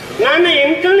ನಾನು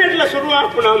ಎಂಕಲ್ನೆಟ್ಲ ಶುರು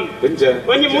ಹಾಪುಣಂ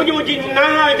ಒಂಜಿ ಮುಜಿ ಮುಜಿ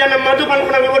ನಾನಾ ಜನ ಮಧು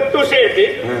ಪನ್ಪುಣ ಒಟ್ಟು ಸೇರಿ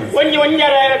ಒಂಜಿ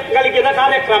ಒಂಜರ ಗಳಿಗೆದ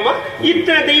ಕಾರ್ಯಕ್ರಮ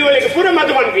ಇತ್ತಿನ ದೈವಳಿಗೆ ಪೂರ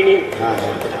ಮಧು ಪನ್ಪಿನಿ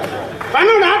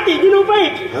ಕನ್ನಡ ಹಾಕಿ ಇದನ್ನು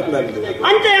ಉಪಯೋಗಿಸಿ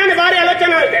ಅಂತ ಯಾನು ಭಾರಿ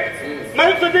ಆಲೋಚನೆ ಆಗಿದೆ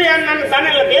ಮಲ್ತದ್ದು ಯಾನು ನನ್ನ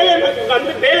ತಾನೆಲ್ಲ ಬೇಲೆ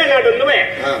ಅಂದ್ರೆ ಬೇಲೆ ನಾಡೊಂದು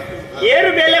ಏರು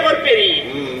ಬೇಲೆ ಬರ್ಪೇರಿ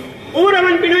ಪೂರ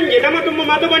ಮನ್ಪಿನಂಜಿ ನಮ್ಮ ತುಂಬ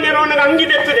ಮಧು ಬಣ್ಣ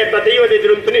ಅಂಗಿದೆತ್ತದೆ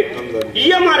ದೈವದಿದ್ರು ಅಂತನೇ ಈ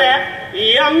ಮರ ಈ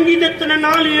ಅಂಗಿದೆತ್ತನ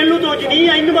ನಾಳು ಎಳ್ಳು ತೋಚಿನಿ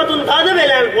ಇನ್ನು ಮತ್ತೊಂದು ತಾದ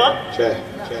ಬೇಲೆ ಅಲ್ವಾ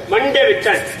ಮಂಡೆ ವೆಚ್ಚ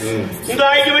ಒಂದು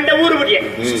 5 ಗಂಟೆ ಊರು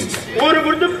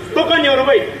ಬಿಡ್ದು ಕೊಕ್ಕಂಜೂರು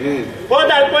ಬೈ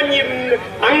ಹೋದ ಕೊಂಜಿ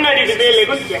ಅಂಗಡಿ ಬೇಲೆ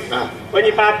ಗುಂಚೆ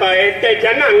ಒಂಜಿ ಪಾಪ ಎತ್ತ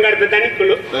ಜನ ಅಂಗಡಿದ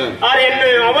ದನಿಕ್ಕಳು ಆರೆನ್ನು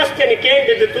ಅವಸ್ಥೆನಿ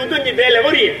ಕೇಂದ್ರದ್ದು ತೂದೊಂಜಿ ಬೇಲೆ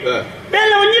ಒರಿ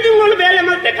ಬೇಲೆ ಒಂಜಿ ತಿಂಗಳು ಬೇಲೆ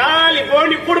ಮತ್ತೆ ಖಾಲಿ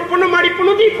ಗೋಣಿ ಕುಡುಪುನು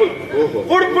ಮಾಡಿಪುನು ದೀಪುನು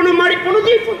ಕುಡುಪುನು ಮಾಡಿಪುನು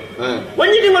ದೀಪುನು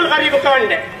ಒಂಜಿ ತಿಂಗಳು ಕರಿಬೇಕು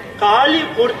ಕಂಡೆ ಖಾಲಿ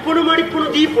ಕುಡುಪುನು ಮಾಡಿಪುನು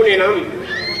ದೀಪುನೇ ನಾನು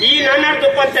ಈ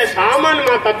ನನ್ನರ್ದಕ್ಕಂತ ಸಾಮಾನು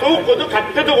ಮಾತ ತೂಕುದು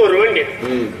ಕಟ್ಟದು ಕೊರುವಂಡೆ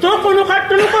ತೂಕುನು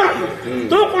ಕಟ್ಟುನು ಕೊರಕು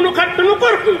ತೂಕುನು ಕಟ್ಟುನು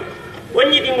ಕೊರಕು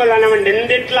ಒಂಜಿ ತಿಂಗಳ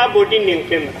ನಮ್ಮಂಡೆಂದೆಟ್ಲಾ ಬೋಟಿ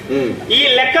ನಿಂಕೆಂಬ ಈ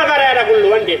ಲೆಕ್ಕಗಾರ ಗುಳ್ಳು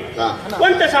ಒಂದೇ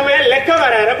ಒಂತ ಸಮಯ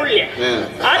ಲೆಕ್ಕಗಾರ ಗುಳ್ಳೆ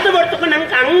ಆತ ಬರ್ತಕ್ಕ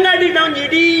ನಂಗೆ ಅಂಗಡಿದ ಒಂದು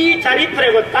ಇಡೀ ಚರಿತ್ರೆ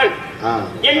ಗೊತ್ತಾನ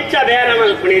ಎಂಚ ಬೇರ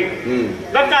ಮಲ್ಪುಣಿ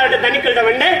ಬಕ್ಕಾಟ ದನಿಕಲ್ದ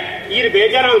ಬಂಡೆ ಈರು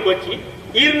ಬೇಜಾರ ಕೊಚ್ಚಿ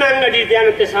ಈರ್ನ ಅಂಗಡಿ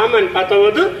ಇದ್ಯಾನಂತೆ ಸಾಮಾನು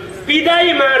ಪತವದು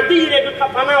ಪಿದಾಯಿ ಮಾಡ್ದು ಈರೆಗೂ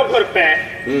ಪನಾವ್ ಕೊರ್ಪೆ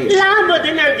ಲಾಭದ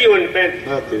ನಂದಿ ಉಂಟೆ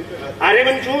ಅರೆ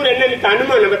ಒಂಚೂರು ಎನ್ನ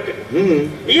ಅನುಮಾನ ಬರ್ತದೆ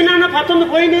ಈ ನಾನು ಪತ್ತೊಂದು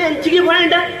ಪೋಯಿನೆ ಹಂಚಿಗೆ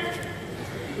ಪಾಯಿಂಡ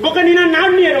ಬೊಕ್ಕ ನೀನ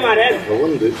ನಾಡ್ನಿಯರು ಮಾರೆ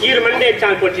ಈರು ಮಂಡೆ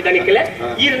ಹೆಚ್ಚಾಗಿ ಕೊಡ್ತಿದ್ದಾನಿಕ್ಕಲೆ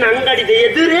ಈರ್ನ ಅಂಗಡಿದ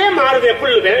ಎದುರೇ ಮಾರುದೆ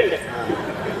ಫುಲ್ ಬೇಂಡ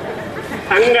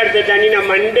ಅಂಗಡಿದ ದನಿನ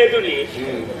ಮಂಡೆದುಲಿ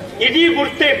ಇಡೀ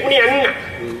ಗುರ್ತೆ ಪುಣಿ ಅನ್ನ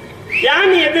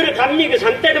ಯಾನಿ ಎದುರು ಕಮ್ಮಿಗೆ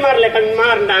ಸಂತೆಡ್ ಮಾರ್ಲೆಕ್ಕ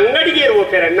ಮಾರಂಡ ಅಂಗಡಿಗೆ ಇರುವ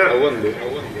ಪೇರನ್ನ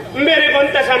ಬೇರೆ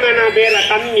ಕೊಂತ ಸಮಯ ಬೇರೆ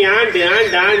ಕಮ್ಮಿ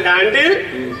ಆಂಡು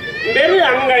ಬೇರೆ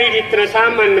ಅಂಗಡಿ ಇತ್ರ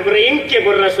ಸಾಮಾನು ಬರ ಎಂಕೆ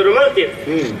ಬರ್ರ ಶುರು ಮಾಡ್ತೀವಿ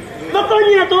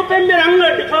ಮಕ್ಕಳಿನ ತೋಪೆಂಬೆ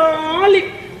ಅಂಗಡಿ ಖಾಲಿ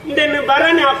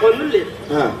ಬರನೆ ಹಾಕೊಂಡು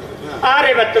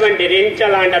ಆರೆ ಬತ್ತು ಬಂಡೇರಿ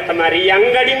ಎಂಚಲಾಂಡತ್ತ ಮಾರಿ ಈ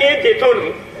ಅಂಗಡಿನೇ ತೆತ್ತೋಡು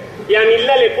ಯಾನ್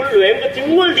ಇಲ್ಲಲೆ ಫುಲ್ಲು ಎಂಬ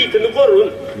ತಿಂಗಳು ದೀತನು ಕೊರು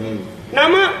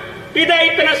ನಮ್ಮ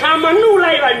ಪಿದಾಯಿತನ ಸಾಮಾನು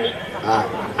ಉಳಾಯಿ ಬಣ್ಣಿ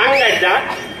ಅಂಗಡ್ಡ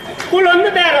ಕುಳೊಂದು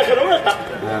ಬೇರೆ ಶುರು ಮಾಡ್ತಾ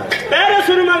ಬೇರೆ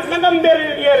ಶುರು ಮಾಡ್ಕೊಂಡ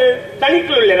ಬೇರೆ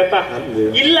ತಣಿಕುಳ್ಳೆರತ್ತ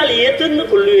ಇಲ್ಲಲ್ಲಿ ಏತನ್ನು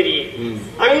ಕುಳ್ಳುವಿರಿ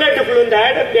ಅಂಗಟ್ಟು ಕುಳುಂದ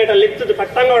ಬೇಡಲ್ಲಿ ಎತ್ತದು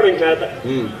ಪಟ್ಟಂಗಾಡು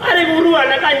ಅರೆ ಉರು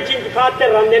ಅನಕ ಅಂಚಿಂಚು ಪಾತ್ರ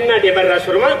ಅಂದೆನ್ನಾಡಿ ಬರ್ರ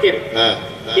ಶುರು ಮಾಡ್ತೀರಿ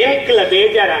ಎಂಕ್ಲ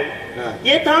ಬೇಜಾರ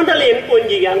ಏತಾಂಡಲ್ಲ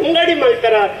ಎನ್ಕೊಂಜಿಗೆ ಅಂಗಡಿ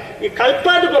ಮಲ್ಕರ ಈ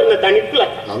ಕಲ್ಪಾದು ಬರ್ನ ದಣಿಕ್ಲ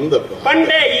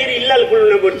ಪಂಡೆ ಈರು ಇಲ್ಲಲ್ಲಿ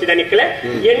ಕುಳ್ಳ ಕೊಡ್ತಿ ದಣಿಕ್ಲೆ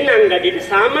ಎಣ್ಣ ಅಂಗಡಿ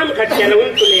ಸಾಮಾನು ಕಟ್ಟೆಲ್ಲ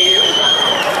ಉಂಟುಲೇ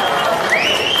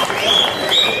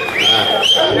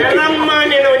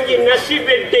ನರಮ್ಮನೇನ ಒಂಜಿ ನಸಿ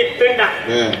ಬೆಡ್ಡೆ ಇತ್ತುಂಡ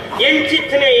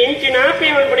ಎಂಚಿತ್ತನೆ ಎಂಚಿನ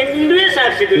ಆಪೇಮನ್ ಪಡೆ ಮುಂದುವೇ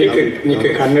ಸಾರಿಸಿದ್ದು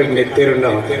ಕನ್ನಡ ನೆತ್ತೇರುಂಡ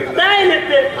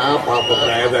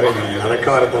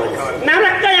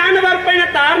ನರಕ್ಕ ಯಾನು ಬರ್ಪೈನ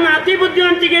ತಾರ್ನ ಅತಿ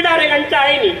ಬುದ್ಧಿವಂತಿಗೆಡಾರೆ ಗಂಚ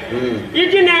ಆಯ್ನಿ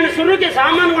ಇಜ್ಜಿ ನಾನು ಶುರುಗೆ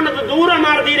ಸಾಮಾನು ಕೊಂಡದ್ದು ದೂರ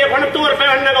ಮಾಡ್ದೀರೆ ಕೊಣತ್ತು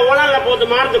ರೂಪಾಯಿ ಅಣ್ಣಗ ಒಳಲ್ಲ ಹೋದು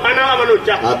ಮಾಡ್ದು ಕಣವ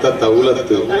ಮನುಷ್ಯ ಆತ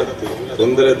ಉಳತ್ತು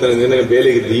ತೊಂದರೆ ನಿನಗೆ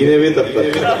ಬೇಲಿಗೆ ದೀನವೇ ತಪ್ಪ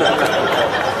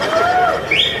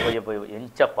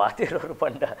ಎಂಚ ಪಾತಿರೋರು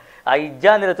ಪಂಡ ಆ ಇಜ್ಜ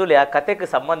ಅಂದ್ರೆ ತುಲಿ ಆ ಕತೆಗೆ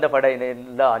ಸಂಬಂಧ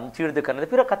ಪಡೆಲ್ಲ ಹಂಚಿಡ್ದು ಕನ್ನಡ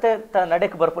ಪಿರ ಕತೆ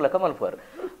ನಡೆಕ್ ಬರ್ಪಲಕ ಮಲ್ಪರು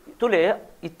ತುಲೆ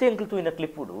ಇತ್ತೆ ಎಂಕ್ಲು ತೂಯಿನ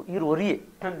ಕ್ಲಿಪ್ಪುಡು ಇರು ಒರಿಯೆ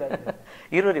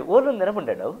ಇರೋರಿ ಓಲೊಂದು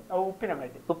ನೆನಪುಂಡವು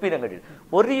ಉಪ್ಪಿನಂಗಡಿ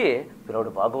ಒರಿಯೆ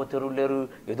ಪಿರೋಡು ಭಾಗವತರು ಉಳ್ಳೇರು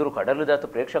ಎದುರು ಕಡಲು ದಾತು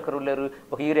ಪ್ರೇಕ್ಷಕರು ಉಳ್ಳೇರು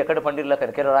ಈರು ಎಕಡೆ ಪಂಡಿರ್ಲ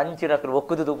ಕೆಲ ಅಂಚಿನಕಲು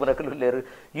ಒಕ್ಕುದು ತೂಪುನಕಲು ಉಳ್ಳೇರು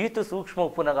ಈತು ಸೂಕ್ಷ್ಮ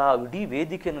ಉಪ್ಪುನಗ ಆ ಇಡೀ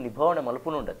ವೇದಿಕೆಯನ್ನು ನಿಭಾವಣೆ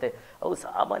ಮಲ್ಪುನುಂಡತ್ತೆ ಅವು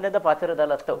ಸಾಮಾನ್ಯದ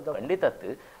ಪಾತ್ರದಲ್ಲ ಅತ್ತವು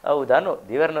ಖಂಡಿತತ್ತು ಅವು ದಾನು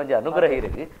ದೇವರನ ಒಂಜಿ ಅನುಗ್ರಹ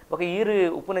ಇರಗಿ ಒಕ ಈರು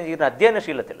ಉಪ್ಪುನ ಈರಿನ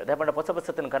ಅಧ್ಯಯನಶೀಲತೆ ಇಲ್ಲ ದೇಪಂಡ ಹೊಸ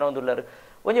ಹೊಸತನ ಕನವೊಂದುಳ್ಳರು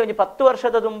ಒಂಜಿ 10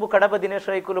 ವರ್ಷದ ದುಂಬು ಕಡಬ ದಿನೇಶ್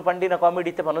ರೈಕುಲು ಪಂಡಿನ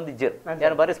ಕಾಮಿಡಿ ಇತ್ತೆ ಪನೊಂದಿಜ್ಜರು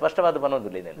ಯಾರು ಬಾರಿ ಸ್ಪಷ್ಟವಾದ ಪನೊಂದು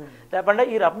ಬಂದುಲೇನೆ ಪಂಡ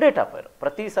ಈ ಅಪ್ಡೇಟ್ ಆಪಾರು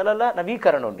ಪ್ರತಿ ಸಲ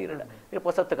ನವೀಕರಣ ಉಂಡಿರಲ್ಲ ಈ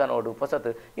ಹೊಸತ್ತು ಕನೋಡು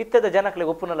ಹೊಸತು ಇತ್ತದ ಜನಕ್ಲೆ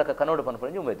ಒಪ್ಪುನಲಕ ಕನೋಡು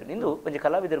ಪನ್ಪುನಂಜಿ ಉಮೇದು ನಿಂದು ಒಂಜಿ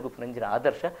ಕಲಾವಿದರಿಗೆ ಉಪ್ಪುನಂಜಿನ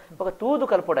ಆದರ್ಶ ಒಬ್ಬ ತೂದು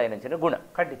ಕಲ್ಪೊಡ ಏನಂಚಿನ ಗುಣ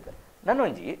ಖಂಡಿತ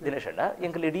ನನ್ನೊಂಜಿ ದಿನೇಶಣ್ಣ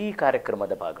ಎಂಕಲ್ ಇಡೀ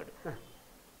ಕಾರ್ಯಕ್ರಮದ ಭಾಗಡು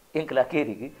ಎಂಕಲ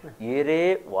ಕೇರಿಗೆ ಏರೇ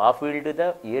ವಾಫೀಲ್ಡ್ದ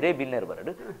ಏರೇ ಬಿನ್ನರ್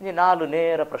ಬರಡು ನಾಲು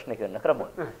ನೇರ ಪ್ರಶ್ನೆಗಳನ್ನ ಕ್ರಮ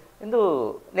ಇಂದು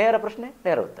ನೇರ ಪ್ರಶ್ನೆ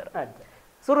ನೇರ ಉತ್ತರ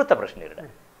ಸುರುತ್ತ ಪ್ರಶ್ನೆ ಇರಡ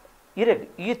ಇರೆಗ್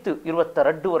ಈತು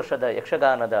 22 ವರ್ಷದ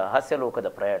ಯಕ್ಷಗಾನದ ಹಾಸ್ಯಲೋಕದ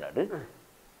ಪ್ರಯಾಣಡು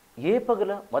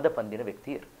ಏಪಗಲ ಮದ ಪಂದಿನ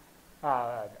ವ್ಯಕ್ತಿ ಇರು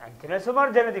ಅಂಚಿನ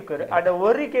ಸುಮಾರು ಜನ ದಿಕ್ಕರು ಅಡ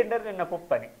ಒರಿಕೆಂಡರ್ ನನ್ನ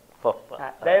ಪೊಪ್ಪನೆ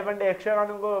ದಯಪಂಡ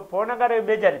ಯಕ್ಷಗಾನಗೂ ಪೋಣಗಾರ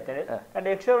ಬೇಜಾರಿತ್ತೇನೆ ಅಂಡ್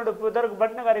ಯಕ್ಷಗಾನ ಪುದರ್ಗ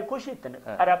ಬಣ್ಣಗಾರಿ ಖುಷಿ ಇತ್ತೇನೆ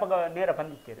ಅರೆ ಅಪಗ ನೇರ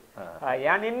ಬಂದಿತ್ತೇರು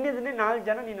ಯಾನ್ ಎನ್ನಿದ್ರೆ 4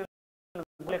 ಜನ ನೀನು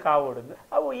ಕಾವೋಡುದು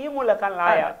ಅವು ಈ ಮೂಲಕ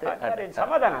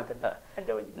ಸಮಾಧಾನ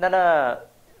ಆಗ್ತದೆ ನನ್ನ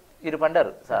ಇರು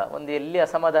ಪಂಡರು ಒಂದು ಎಲ್ಲಿ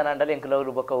ಅಸಮಾಧಾನ ಅಂಡಲ್ಲಿ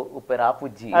ಎಂಕಲವರು ಬೊಕ್ಕ ಉಪ್ಪೆರ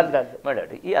ಆಪುಜ್ಜಿ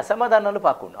ಮಾಡಾಡು ಈ ಅಸಮಾಧಾನ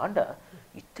ಪಾಕೊಂಡು ಅಂಡ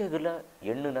ಇತ್ತೆಗಲ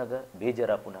ಎಣ್ಣುನಗ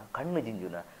ಬೇಜಾರಾಪುನ ಕಣ್ಣು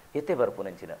ಜಿಂಜುನ ಎತ್ತೆ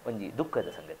ಬರ್ಪುನಂಚಿನ ಒಂಜಿ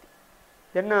ದುಃಖದ ಸಂಗತಿ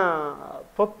ಎನ್ನ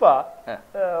ಪೊಪ್ಪ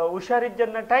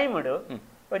ಹುಷಾರಿಜ್ಜನ್ನ ಟೈಮ್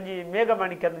ಒಂಜಿ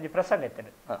ಮೇಘಮಾಣಿಕ್ಯ ಒಂಜಿ ಪ್ರಸಂಗ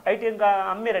ಇತ್ತೇನೆ ಐಟಿ ಎಂಕ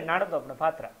ಅಮ್ಮೇರ ನಾಡದೊಬ್ಬನ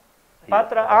ಪಾತ್ರ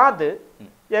ಆದ್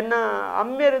ಎನ್ನ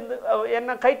ಅಮ್ಮೇರಿಂದ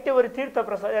ಎನ್ನ ಕೈಟ್ಯವರಿ ತೀರ್ಥ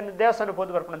ಪ್ರಸಾದ ಎನ್ನ ದೇವಸ್ಥಾನ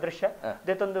ಹೋದ್ ಬರ್ಪುನ ದೃಶ್ಯ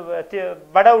ದೇತೊಂದು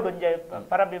ಬಡವುಡು ಒಂಜೆ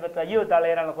ಪರಬಿ ಬತ್ತ ಅಯ್ಯೋ ತಾಳ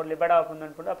ಏನಾಳ ಕೊಡ್ಲಿ ಬಡವ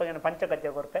ಅನ್ಕೊಂಡು ಅಪ್ಪ ಏನ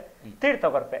ಪಂಚಕತ್ಯ ಕೊರ್ಪೆ ತೀರ್ಥ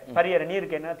ಕೊರ್ಪೆ ಪರಿಯರ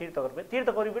ನೀರಿಗೆ ತೀರ್ಥ ಕೊರ್ಪೆ ತೀರ್ಥ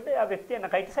ಕೊರಿಬಿಟ್ಟು ಆ ವ್ಯಕ್ತಿಯನ್ನ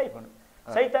ಕೈಟ್ ಸೈಪುಂಡು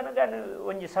ಸೈತಾನಗ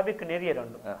ಒಂಜಿ ಸಭೆಕ್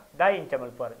ನೆರಿಯರುಂಡು ದಾಯಿ ಇಂಚ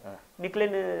ಮಲ್ಪಾರು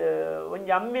ನಿಕ್ಲಿನ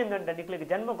ಒಂಜಿ ಅಮ್ಮೆಂದಂಡ ನಿಕ್ಲಿಗೆ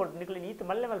ಜನ್ಮ ಕೊಟ್ಟು ನಿಕ್ಲಿನ ಈತು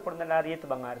ಮಲ್ಲೆ ಮಲ್ಪೊಂಡ ಆರು ಈತು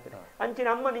ಬಂಗ ಆಡ್ತಾರೆ ಅಂಚಿನ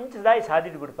ಅಮ್ಮನ ಇಂಚ ದಾಯಿ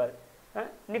ಸಾದಿಟ್ಟು ಬಿಡ್ಪಾರು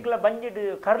ನಿಕ್ಲ ಬಂಜಿಡು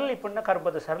ಕರ್ಲಿ ಪುಣ್ಣ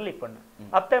ಕರ್ಬದ ಸರ್ಲಿ ಪುಣ್ಣ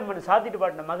ಅಪ್ಪಮ್ಮನ ಸಾದಿಟ್ಟು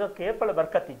ಬಾಡಿನ ಮಗಕ್ಕೆ ಏಪಳ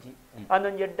ಬರ್ಕತ್ತಿಜ್ಜಿ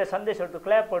ಅದೊಂದು ಎಡ್ಡೆ ಸಂದೇಶ ಒಟ್ಟು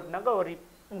ಕ್ಲಾಪ್ ಒಟ್ಟಿನಾಗ ಅವ್ರಿ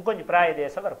ಕೊಂಚ ಪ್ರಾಯ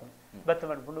ದೇಶ ಬರ್ಕೊಂಡು ಬತ್ತ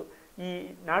ಮಾಡ್ಕೊಂಡು ಈ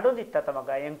ನಾಡೊಂದಿತ್ತ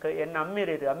ಮಗ ಎಂಕ ಎನ್ನ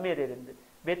ಅಮ್ಮೇರೇರು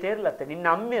ಬೇತೇರ್ಲತ್ತೆ ನಿನ್ನ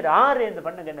ಅಮ್ಮೇರು ಆರೆ ಎಂದು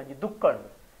ಬಣ್ಣಗೆ ನಂಜಿ ದುಃಖ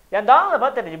ಉಂಡು ಎಂದಾದ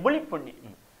ಬರ್ತೇನೆ ಬುಳಿಪುಣ್ಣಿ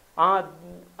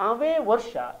ಅವೇ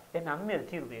ವರ್ಷ ಎನ್ನ ಅಮ್ಮೇರು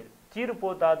ತೀರು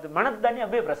ಪೋತಾದ ಮಣದ್ದಾನೆ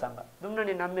ಅವೇ ಪ್ರಸಂಗ ದುಮ್ನ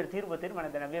ನಿನ್ನ ಅಮ್ಮೇರು ತೀರ್ಬೋತೀರಿ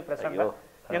ಮಣದ್ದಾನೆ ಅವೇ ಪ್ರಸಂಗ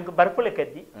ಎಂಕ ಬರ್ಪುಲೆ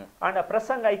ಕದ್ದಿ ಆಂಡ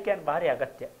ಪ್ರಸಂಗ ಐಕ್ಯಾನ್ ಭಾರಿ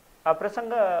ಅಗತ್ಯ ಆ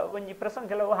ಪ್ರಸಂಗ ಒಂಜಿ ಪ್ರಸಂಗ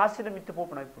ಕೆಲವು ಹಾಸ್ಯದ ಮಿತ್ತು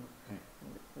ಪೋಪಣ ಇಪ್ಪುಡು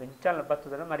ವೆಂಚಾಲ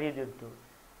ಬತ್ತದನ ಮರ್ಯಾದೆ ಉಂಟು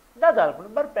ದಾದಾಲ್ಪುಡು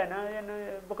ಬರ್ಪೇನ ಏನು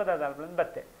ಬುಕ್ಕದಾದಾಲ್ಪುಡು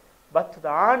ಬತ್ತದ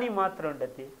ಆಣಿ ಮಾತ್ರ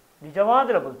ಉಂಡತಿ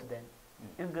ನಿಜವಾದ್ರ ಬಲ್ತದೆ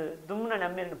ಎಂಕ ದುಮ್ನ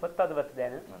ನಮ್ಮೇರಿನ ಪತ್ತಾದ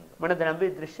ಬರ್ತದೇನು ಮಣದ ನಂಬಿ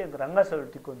ದೃಶ್ಯ ರಂಗಸಗಳು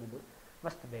ತಿಕ್ಕೊಂದು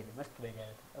ಮಸ್ತ್ ಬೇರೆ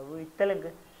ಅವು ಇತ್ತಲೆಂಗ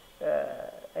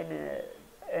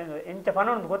ಎಂಚ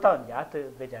ಪನೊಂದು ಗೊತ್ತಾವಂಜಿ ಆತ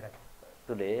ಬೇಜಾರ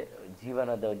ತುಲೆ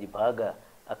ಜೀವನದ ಒಂಜಿ ಭಾಗ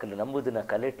ಅಕಲು ನಂಬುದನ್ನ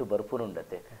ಕಲೆಟ್ಟು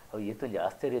ಬರ್ಪುನುಂಡತೆ ಅವು ಏತೊಂಜಿ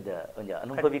ಆಶ್ಚರ್ಯದ ಒಂಜಿ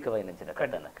ಅನುಭವಿಕವಾಯಿನಂಚಿನ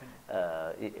ಕಟ್ಟನ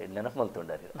ನೆನಪು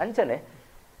ಮಲ್ತೊಂಡಾರಿ ಅಂಚನೆ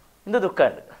ಇಂದು ದುಃಖ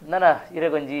ಉಂಡು ನನ್ನ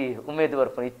ಇರಗೊಂಜಿ ಉಮೇದು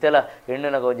ಬರ್ಪುನ ಇತ್ತೆಲ್ಲ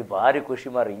ಹೆಣ್ಣುನಗ ಒಂಜಿ ಭಾರಿ ಖುಷಿ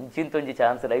ಮಾರು ಇಂಚಿಂತೊಂಜಿ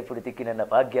ಚಾನ್ಸ್ ಲೈಫ್ ಉಡಿ ತಿಕ್ಕಿ ನನ್ನ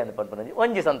ಭಾಗ್ಯ ಅಂತ ಪನ್ಪುನಂಜಿ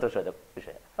ಒಂಜಿ ಸಂತೋಷದ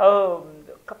ವಿಷಯ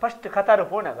ಫಸ್ಟ್ ಕತಾರು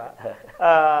ಪೋನಾಗ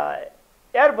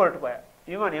ಏರ್ಪೋರ್ಟ್ ಪೋಯ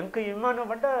ವಿಮಾನ ಎಂಕ ವಿಮಾನ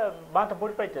ಬಂಡ ಮಾತ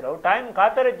ಪೊಡಿಪಾಯ್ತಾರೆ ಅವು ಟೈಮ್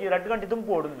ಕಾತಾರೆ 2 ಗಂಟೆ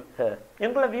ತುಂಬು ಓಡುದು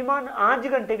ಎಂಕಲ ವಿಮಾನ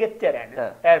 5 ಗಂಟೆಗೆ ಎತ್ತಾರೆ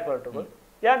ಏರ್ಪೋರ್ಟ್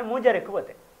ಯಾನು ಮೂಜಾರಿಕ್ಕೆ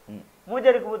ಹೋತೆ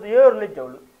ಮೂಜಾರಿಕ್ಕೆ ಹೋದ 7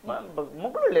 ಅವಳು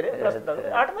ಮುಗ್ಳು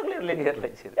ಆಟಮಗ್ಲಿ ಇರ್ಲಿ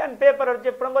ಯಾನ್ ಪೇಪರ್ ಅವ್ರು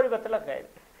ಚೆಪ್ಪಂಗೋರಿ ಗೊತ್ತಲ್ಲ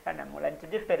ನಮ್ಮ ಲಂಚ್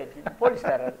ಜೆಪ್ಪೇರೆ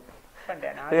ಪೊಲೀಸ್ತಾರ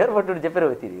ಏರ್ಪೋರ್ಟ್ ಜೆಪ್ಪೇರೆ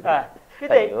ಹೋಗ್ತೀರಿ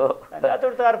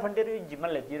ಅದೊಡ್ತು 6 ಗಂಟೆ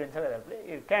ಜಿಮ್ಮಲ್ಲ ಜೀರೋ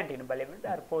ಕ್ಯಾಂಟೀನ್ ಬಲೆ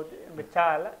ಆರು ಪೋದು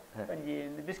ಚಾಲ ಒಂಜಿ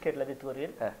ಬಿಸ್ಕೆಟ್ಲ ದಿತ್ತುವರಿ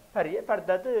ಹರಿ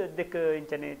ಪಡ್ದದು ದಿಕ್ಕು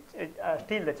ಇಂಚನೆ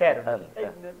ಸ್ಟೀಲ್ದ ಚೇರ್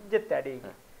ಜೆತ್ತೆ ಅಡಿ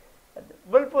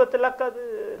ಬಲ್ಪು ಹೊತ್ತು ಲಕ್ಕದು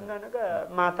ನನಗ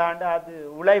ಮಾತಾಂಡ ಅದು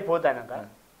ಉಳಾಯಿ ಹೋದಾನಗ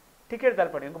ಟಿಕೆಟ್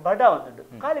ತಲ್ಪಡಿ ಇಂಕ ಬಡ ಒಂದುಂಡು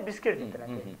ಖಾಲಿ ಬಿಸ್ಕೆಟ್ ತಿಂತಾನೆ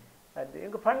ಅದು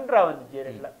ಇಂಕ ಪಂಡ್ರ ಒಂದು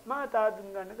ಜೇರೆಲ್ಲ ಮಾತಾದ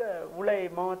ನನಗ ಉಳಾಯಿ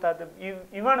ಮಾತಾದ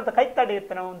ವಿಮಾನದ ಕೈತಾಡಿ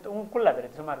ಇರ್ತಾನ ಕುಳ್ಳಾದ್ರೆ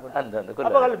ಸುಮಾರು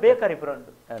ಅವಾಗ ಅಲ್ಲಿ ಬೇಕರಿ ಪುರ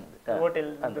ಉಂಡು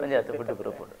ಹೋಟೆಲ್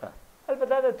ಅಲ್ಪ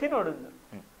ದಾದ ತಿನ್ನೋಡುದು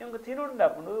ಇಂಕ ತಿನ್ನೋಡು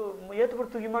ಹಾಕೊಂಡು ಏತು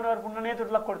ಬಿಡ್ತು ವಿಮಾನ ಬರ್ಕೊಂಡು ನಾನು ಏತು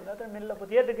ಲಕ್ಕ ಕೊಡುದು ಅದ್ರ ಮೆಲ್ಲ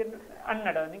ಬುದ್ಧಿ ಏತಕ್ಕೆ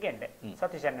ಅನ್ನಡ ಅವನಿಗೆ ಎಂಡೆ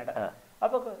ಸತೀಶ್ ಅನ್ನಡ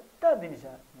ಅವಾಗ ದಿನಿಸ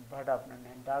ಬಡ ನನ್ನ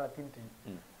ಎಂಟಾಳ ತಿಂತೀನಿ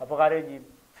ಅಪಗಾರ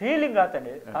ಫೀಲಿಂಗ್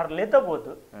ಆತಂಡೆ ಆರು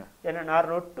ಲೆತ್ತಬೋದು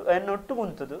ಎನ್ನೊಟ್ಟು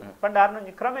ಕುಂತದು ಪಂಡ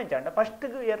ಆರ್ನೊಂಜಿ ಕ್ರಮ ಎಂಚಾಂಡ ಫಸ್ಟ್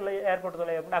ಏರ್ಪೋರ್ಟ್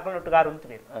ಅಕಲೊಟ್ಟಿಗೆ ಆರು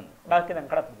ಉಂತುದಿರು ಬಾಕಿ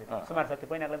ನಂಗೆ ಕಡಪುದಿರು ಸುಮಾರು ಸತಿ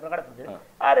ಪೋಯಿನ ಅಕಲ ಕಡಪುದಿರು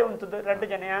ಆರೇ ಉಂತದು 2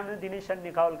 ಜನ ಯಾನು ದಿನೇಶ್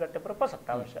ಅನ್ನಿ ಕಾವಲು ಕಟ್ಟೆ ಪುರ ಪಸಕ್ತ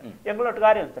ಅವಶ್ಯ ಎಂಗಳೊಟ್ಟಿಗೆ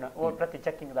ಆರಿ ಉಂತನ ಓ ಪ್ರತಿ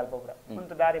ಚೆಕ್ಕಿಂಗ್ ದಲ್ಪ ಪುರ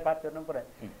ಉಂತು ದಾರಿ ಪಾತ್ರ ಪುರ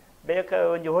ಬೇಕ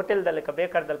ಒಂಜಿ ಹೋಟೆಲ್ದಲ್ಲಿ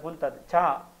ಬೇಕಾರ್ದಲ್ಲಿ ಕುಂತದ್ದು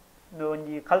ಚಹಾ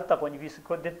ಒಂಜಿ ಕಲ್ತಪ್ಪ ಒಂಜಿ ಬೀಸ್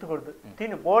ದೆತ್ತು ಕೊಡ್ದು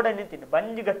ತಿನ್ನು ಬೋರ್ಡನ್ನೇ ತಿನ್ನು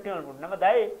ಬಂಜಿ ಗಟ್ಟಿ ಮಾಡ್ಬಿಟ್ಟು ನಮ್ಮ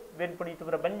ದಾಯಿ ಬೆನ್ಪುಣಿ ಇತ್ತು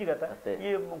ಪುರ ಬಂಜಿ ಗತ ಈ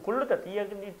ಕುಳ್ಳುತ್ತ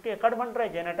ಈಗ ಕಡ್ಬಂಡ್ರ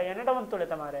ಎನಟ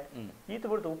ಒಂತೊಳೆತ ಮಾರೆ ಈತು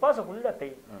ಬಿಡ್ತು ಉಪವಾಸ ಕುಳ್ಳತ್ತ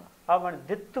ಅವನ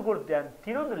ದೆತ್ತು ಕೊಡ್ದು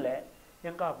ತಿನ್ನೋದಿಲ್ಲ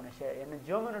ಎಂಕ ಆಪಣಶ ಎನ್ನ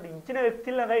ಜೀವನ ನೋಡಿ ಇಂಚಿನ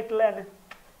ವ್ಯಕ್ತಿಲ್ಲ ರೈಟ್ಲ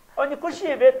ಅವನಿಗೆ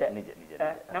ಖುಷಿಯೇ ಬೇತೆ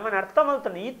ನಮ್ಮನ್ನ ಅರ್ಥ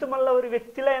ಮಲ್ತಾನೆ ಈತು ಮಲ್ಲವರು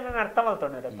ವ್ಯಕ್ತಿಲ್ಲ ಏನನ್ನ ಅರ್ಥ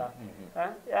ಮಲ್ತಾನೆ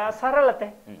ಸರಳತೆ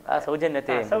ಆ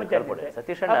ಸೌಜನ್ಯತೆ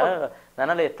ಸತೀಶಣ್ಣ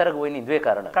ನನ್ನಲ್ಲಿ ಎತ್ತರಗೆ ಹೋಗಿ ಇದ್ವೇ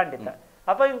ಕಾರಣ ಖಂಡಿತ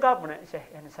ಅಪ್ಪ ಹಿಂಗೆ ಕಾಪುಣೆ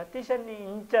ಸತೀಶನ್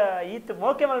ಇಂಚ ಈತ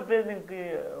ಮೋಕೆ ಮಲ್ಪೇರು ನಿಂಗೆ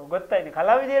ಗೊತ್ತಾಯ್ತು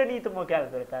ಕಲಾವಿದೇರು ಈತ ಮೋಕೆ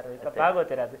ಆಲ್ಪೇರ್ತಾರೆ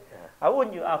ಭಾಗವತಿರ ಅದು ಅವು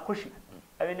ಒಂಜಿ ಆ ಖುಷಿ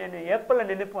ಅవి నేను ఎప్పల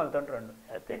నెనపు అంటుంటాను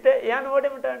అయితే యాన్ ఓడే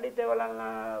ఉంటాండి అయితే వాళ్ళ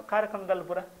కార్యక్రమదల్లు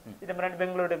ಪೂರ ಇದು ಮರಣ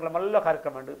ಬೆಂಗಳೂರು ಮಲ್ಲ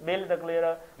ಕಾರ್ಯಕ್ರಮ ಉಂಟು ಮೇಲ್ ತಗಲೇರ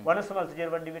ವನಸ ಮಲ್ಸ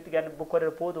ಜೇರ್ಬಂಡಿ ಬಿಟ್ಟಿಗೆ ಅನ್ನ ಬುಕ್ಕೊರೆ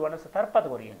ಪೋದು ವನಸ ತರ್ಪದ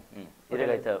ಕೊರಿಯ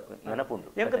ಇರಗೈತ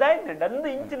ನೆನಪುಂಡು ಎಂಕ ದಾಯ್ನಂಡ ಅಂದು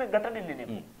ಇಂಚಿನ ಘಟನೆ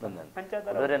ನೆನಪು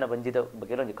ಅಂಚಾದರ ಅವರೇನ ಬಂಜಿದ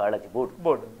ಬಗ್ಗೆ ಒಂದು ಕಾಳಜಿ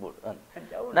ಬೋರ್ಡ್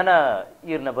ನನ್ನ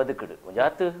ಈರ್ನ ಬದುಕುಡು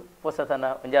ಒಂಜಾತ್ ಹೊಸತನ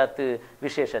ಒಂಜಾತ್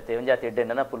ವಿಶೇಷತೆ ಒಂಜಾತ್ ಎಡ್ಡೆ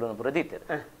ನೆನಪುಲು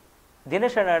ಪ್ರದೀತರು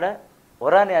ದಿನೇಶ್ ಅಣ್ಣಾಡ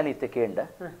ಒರಾನೆ ಅನಿತ್ಯ ಕೇಂಡ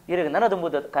ಈಗ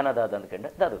ನನದುಂಬುದ ಕನದಾದ ಅನ್ಕಂಡ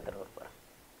ದಾದ ಉತ್ತರ ಬರ್ಪಾರ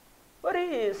ಒರಿ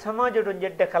ಸಮಾಜದ ಒಂಜಿ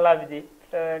ಎಡ್ಡೆ ಕಲಾವಿದೆ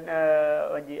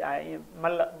ಒಂಜಿ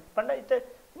ಮಲ್ಲ ಪಂಡ ಇತ್ತೆ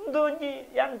ಇಂದು ಒಂಜಿ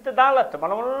ಎಂತ ದಾಲತ್ತು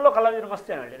ಮಲ್ಲ ಮಲ್ಲ ಕಲಾವಿದರು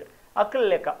ಮಸ್ತ್ ಹೇಳಿರು ಅಕ್ಕಲ್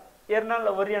ಲೆಕ್ಕ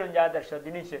ಏರ್ನಾಳ ಒರಿಯನ ಒಂಜಿ ಆದರ್ಶ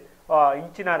ದಿನೇಶ್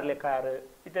ಇಂಚಿನಾರ್ ಲೆಕ್ಕ ಯಾರು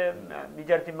ಇತ್ತೆ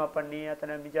ಮಿಜಾರ್ ತಿಮ್ಮ ಪಣ್ಣಿ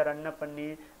ಆತನ ಮಿಜಾರ್ ಅಣ್ಣ ಪಣ್ಣಿ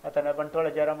ಆತನ ಬಂಟ್ವಾಳ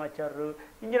ಜಯರಾಮಾಚಾರ್ಯರು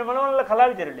ಇಂಜಿನ ಮಲ್ಲ ಮಲ್ಲ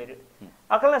ಕಲಾವಿದರು ಹೇಳಿರು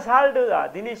ಅಕ್ಕಲ್ನ ಸಾಲ್ಡು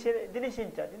ದಿನೇಶ್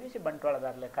ಇಂಚ ದಿನೇಶ್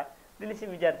ಬಂಟ್ವಾಳದಾರ್ ಲೆಕ್ಕ ದಿನೇಶ್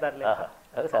ವಿಚಾರದಾರ್ಲೆ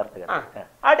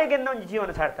ಆಟೆಗೆ ಒಂದು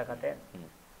ಜೀವನ ಸಾರ್ಥಕತೆ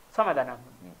ಸಮಾಧಾನ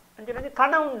ಅಂಚೆ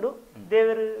ಕಣ ಉಂಡು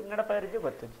ದೇವರು ನಡಪರಿಗೆ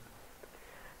ಗೊತ್ತು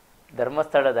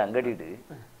ಧರ್ಮಸ್ಥಳದ ಅಂಗಡಿಡು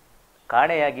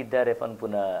ಕಾಣೆಯಾಗಿದ್ದಾರೆ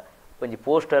ಪನ್ಪುನ ಒಂಜಿ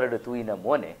ಪೋಸ್ಟರ್ ತೂಯಿನ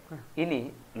ಮೋನೆ ಇನಿ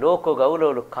ಲೋಕ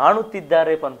ಗೌಲವಲು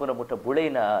ಕಾಣುತ್ತಿದ್ದಾರೆ ಪನ್ಪುನ ಮುಟ್ಟ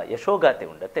ಬುಳೆಯಿನ ಯಶೋಗಾತೆ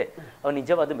ಉಂಡತೆ ಅವು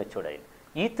ನಿಜವಾದ ಮೆಚ್ಚೋಡ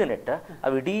ಈತ ನೆಟ್ಟ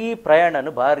ಅವಿಡೀ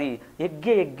ಪ್ರಯಾಣನು ಬಾರಿ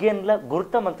ಎಗ್ಗೆನ್ಲ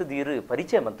ಗುರ್ತ ಮಂತು ದೀರು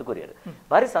ಪರಿಚಯ ಮಂತು ಕೊರಿಯರು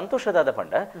ಬಾರಿ ಸಂತೋಷದಾದ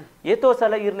ಪಂಡ ಏತೋ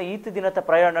ಸಲ ಇರ್ನ ಈತ ದಿನದ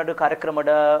ಪ್ರಯಾಣಡು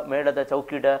ಕಾರ್ಯಕ್ರಮದ ಮೇಳದ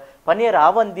ಚೌಕಿಡ ಪನಿಯರ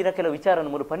ಆವಂದಿನ ಕೆಲವು ವಿಚಾರ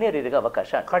ಮೂರು ಪನಿಯರಿಗೆ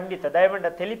ಅವಕಾಶ ಖಂಡಿತ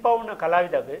ದಯಮಂಡ ತೆಲಿಪಾವುನ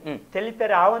ಕಲಾವಿದಾಗ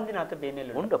ತೆಲಿಪೇರ ಆವಂದಿನ ಆತ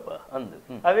ಬೇನೆಲ್ಲ ಉಂಡಪ್ಪ ಅಂದು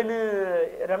ಅವನು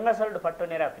ರಂಗಸರಡು ಪಟ್ಟು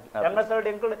ನೇರಾಪಿ ರಂಗಸರಡು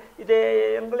ಎಂಕಳು ಇದೇ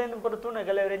ಎಂಗಳೇನು ಬರುತ್ತೂನ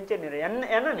ಕೆಲವರು ಎಂಚೇನಿರ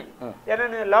ಎನ್ನ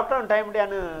ಲಾಕ್ಡೌನ್ ಟೈಮ್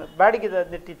ನಾನು ಬಾಡಿಗೆ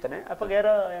ನೆಟ್ಟಿತ್ತಾನೆ ಅಪ್ಪ ಯಾರ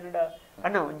ಏನಡ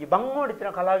ಅಣ್ಣ ಒಂಜಿ ಬಂಗೋಡಿತ್ತಿನ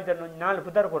ಕಲಾವಿದರನ್ನು ಒಂಜಿ 4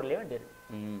 ಪುದರ್ ಕೊರ್ಲಿ ಅಂಡೇರು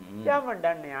ಯಾಮಂಡ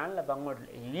ಅಣ್ಣ ಯಾನ್ಲ ಬಂಗೋಡ್ಲಿ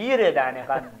ಈರೇದ ಆನೆ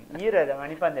ಕಾಣಿ ಈರೇದ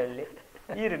ಮಣಿಪಂದಲ್ಲಿ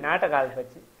ಈರು ನಾಟಕ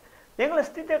ಆಲ್ಪಚ್ಚಿ ಎಂಗ್ಲ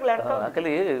ಸ್ಥಿತಿಗಳು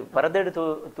ಅಕಲಿ ಪರದೆಡು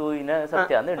ತೂಯಿನ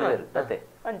ಸತ್ಯ ಅಂದ್ರೆ ಕತೆ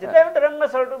ಅಂಚೆ ದಯವಿಟ್ಟು ರಂಗ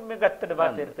ಸೊಲ್ಡು ಗತ್ತಡ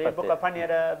ಬಾತಿರ್ತೆ ಬೊಕ್ಕ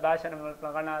ಪನಿಯರ ಭಾಷಣ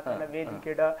ಕಣ ತನ್ನ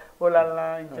ವೇದಿಕೆಡ ಓಲಲ್ಲ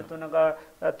ಇಂಚ ತುನಗ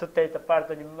ತುತ್ತೈತ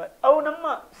ಪಾಡ್ತ ನಿಮ್ಮ ಅವು ನಮ್ಮ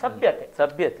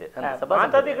ಸಭ್ಯತೆ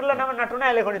ಮಾತಾದಿಗಳೆಲ್ಲ ನಮ್ಮ ನಟುನ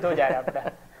ಎಲೆ ಕೊಂಡು ತೋಜಾರ ಅಪ್ಪ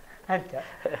ಅಂಚ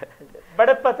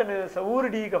ಬಡಪ್ಪತನ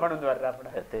ಊರುಡೀಗ ಪಣೊಂದು ಬರ್ರ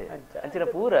ಅಂಚಿನ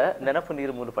ಪೂರ ನೆನಪು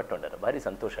ನೀರು ಮೂಲು ಪಟ್ಟೊಂಡರ ಬಾರಿ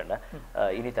ಸಂತೋಷಣ್ಣ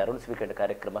ಇನ್ನಿತ ಅರುಣ್ ಸ್ವೀಕಂಡ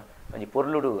ಕಾರ್ಯಕ್ರಮ ಒಂಜಿ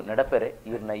ಪೊರ್ಲುಡು ನಡಪೆರೆ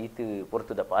ಇವ್ರನ್ನ ಈತು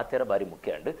ಪೊರ್ತುದ ಪಾತೆರ ಬಾರಿ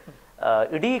ಮುಖ್ಯ ಅಂಡ್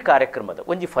ಇಡೀ ಕಾರ್ಯಕ್ರಮದ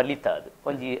ಒಂಜಿ ಫಲಿತ ಅದು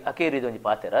ಒಂಜಿ ಅಕೇರಿದ ಒಂಜಿ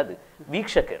ಪಾತೆರ ಅದು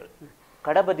ವೀಕ್ಷಕರು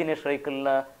ಕಡಬ ದಿನೇಶ್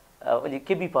ರೈಕಲ್ನ ಒಂಜಿ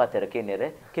ಕೆಬಿ ಪಾತೆರ ಕೇನೇರೆ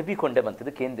ಕೆಬಿ ಕೊಂಡೆ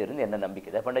ಬಂತದ್ದು ಕೇಂದೇರು ಎನ್ನ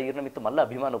ನಂಬಿಕೆ ಪಂಡ ಈರ್ನ ಮಿತ್ತು ಮಲ್ಲ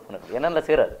ಅಭಿಮಾನ ಉಪ್ಪುನಕಲು ಏನಲ್ಲ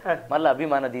ಸೇರದು ಮಲ್ಲ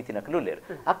ಅಭಿಮಾನ ದೀತಿನಕಲು ಉಲ್ಲೇರು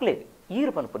ಅಕ್ಲೇ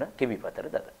ಈರು ಪನ್ಪುನ ಕೆಬಿ ಪಾತೆರ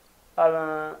ದಾದ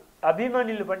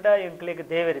ಅಭಿಮಾನಿಲು ಪಂಡ ಎಂಕ್ಲೆಗೆ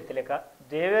ದೇವರಿತ್ತಲೆಕ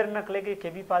ದೇವರನಕ್ಲೆಗೆ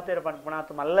ಕೆಬಿ ಪಾತೆರ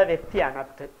ಪನ್ಪುಣಾತು ಮಲ್ಲ ವ್ಯಕ್ತಿ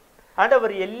ಅನತ್ ಆಂಡ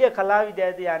ಅವರು ಎಲ್ಲಿಯ ಕಲಾವಿದೆ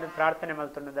ಅದು ಯಾನು ಪ್ರಾರ್ಥನೆ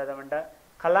ಮಲ್ತೊಂಡದಾದ ಪಂಡ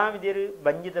ಕಲಾವಿದರು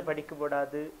ಬಂಜಿದ ಪಡಿಕೆ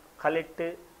ಬೋಡಾದು ಕಲೆಟ್ಟು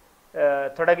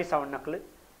ತೊಡಗಿ ಸವಣ್ಣಕ್ಲು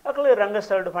ಅಕ್ಲು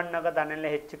ರಂಗಸ್ಥಳಡು ಪಣ್ಣಾಗ ದಾನೆಲ್ಲ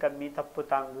ಹೆಚ್ಚು ಕಮ್ಮಿ ತಪ್ಪು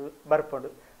ತಾಂಗು ಬರ್ಪಡು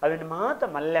ಅವನು ಮಾತ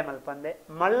ಮಲ್ಲೆ ಮಲ್ಪಂದೆ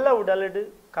ಮಲ್ಲ ಉಡಲಡು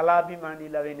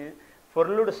ಕಲಾಭಿಮಾನಿಲು ಅವನು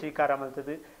ಪೊರ್ಲುಡು ಸ್ವೀಕಾರ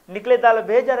ಮಲ್ತದು ನಿಕ್ಲೆದಾಲ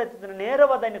ಬೇಜಾರಾಯ್ತದ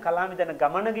ನೇರವಾದ ಐನು ಕಲಾವಿದನ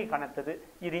ಗಮನಗಿ ಕಾಣುತ್ತದೆ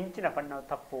ಇದು ಇಂಚಿನ ಪಣ್ಣ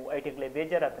ತಪ್ಪು ಐಟಿಗ್ಲೆ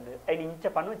ಬೇಜಾರಾತದು ಐನು ಇಂಚ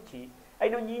ಪನೊಚ್ಚಿ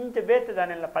ಐನು ಒಂಜಿ ಇಂಚ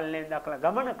ಬೇತದಾನೆಲ್ಲ ಪಲ್ಲೆಯಿಂದ ಅಕ್ಕಳ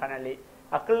ಗಮನ ಕಾಣಲಿ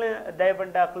ಅಕ್ಕಳ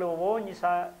ದಯಪಂಡ ಅಕ್ಕಳು ಒಂಜಿ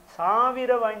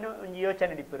ಸಾವಿರವಾಯಿನ ಒಂಜಿ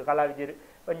ಯೋಚನೆ ಇಡಿಪರು ಕಲಾವಿದರು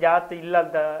ಒಂಜಾತು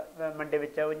ಇಲ್ಲದ ಮಂಡೆ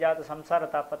ವೆಚ್ಚ ಒಂಜಾತು ಸಂಸಾರ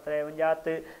ತಾಪತ್ರಯ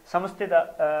ಒಂಜಾತು ಸಂಸ್ಥೆದ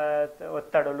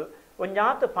ಒತ್ತಡಲು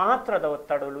ಒಂಜಾತು ಪಾತ್ರದ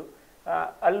ಒತ್ತಡಲು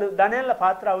ಅಲ್ಲೂ ದನೆಲ್ಲ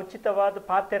ಪಾತ್ರ ಉಚಿತವಾದ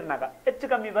ಪಾತೆರ್ನಾಗ ಹೆಚ್ಚು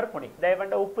ಕಮ್ಮಿ ಬರ್ಪುಣಿ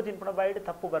ದಯಪಂಡ ಉಪ್ಪು ತಿನ್ಪುಣ ಬಾಯಿಡು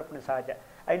ತಪ್ಪು ಬರ್ಪುಣಿ ಸಹಜ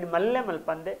ಐನು ಮಲ್ಲೆ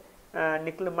ಮಲ್ಪಂದೆ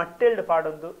ನಿಕ್ಲು ಮಟ್ಟೆಲ್ಡು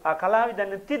ಪಾಡೊಂದು ಆ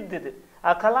ಕಲಾವಿದನ್ನು ತಿದ್ದುದು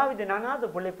ಆ ಕಲಾವಿದ ನಾನಾದ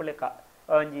ಪುಳೆ ಪುಳೆಕ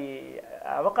ಒಂಜಿ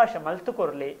ಅವಕಾಶ ಮಲ್ತು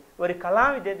ಕೊರ್ಲಿ ಒರಿ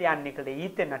ಕಲಾವಿದೆ ಯಾನ್ ನಿಕ್ಲೆ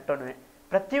ಈತೆ ನಟ್ಟೊನುವೆ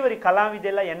ಪ್ರತಿ ಒರಿ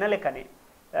ಕಲಾವಿದೆಲ್ಲ ಎನ್ನಲೆಕನೆ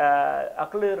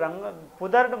ಅಕ್ಲು ರಂಗ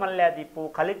ಪುದರ್ಡು ಮಲ್ಯಾದಿಪ್ಪು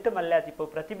ಕಲಿಟ್ಟು ಮಲ್ಯಾದಿಪ್ಪು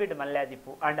ಪ್ರತಿಭೆಡು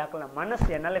ಮಲ್ಯಾದಿಪ್ಪು ಅಂಡ್ ಅಕ್ಲ ಮನಸ್ಸು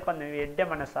ಎನ್ನಲೆಕೊಂದು ಎಡ್ಡೆ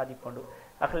ಮನಸ್ಸು ಆದಿಕೊಂಡು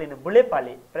ಅಕ್ಲಿನ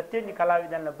ಬುಳೆಪಾಲಿ ಪ್ರತಿಯೊಂದು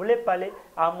ಕಲಾವಿದನ ಬುಳೆಪಾಲಿ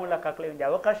ಆ ಮೂಲಕ ಅಕ್ಲಿ ಒಂದು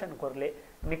ಅವಕಾಶ ಕೊರಲಿ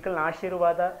ನಿಕ್ಕಲ್ನ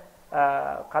ಆಶೀರ್ವಾದ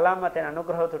ಕಲಾಮತನ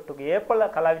ಅನುಗ್ರಹ ತೊಟ್ಟುಗೆ ಏಪಲ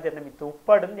ಕಲಾವಿದನ ಮಿತ್ತು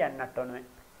ಉಪ್ಪಾಡುಂದು ಅನ್ನಟ್ಟೊನುವೆ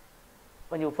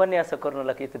ಒಂಜಿ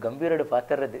ಉಪನ್ಯಾಸಕರ್ನಲಕ ಈತ ಗಂಭೀರಡು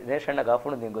ಪಾತ್ರ ದಿನೇಶಣ್ಣ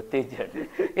ಗಾಪುಣು ನಿಂಗೆ ಗೊತ್ತೇ ಇಜ್ಜಾಡು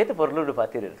ಏತು ಪೊರ್ಲುಡು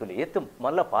ಪಾತಿರ ಇರ್ತಲೆ ಏತು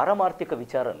ಮಲ್ಲ ಪಾರಮಾರ್ಥಿಕ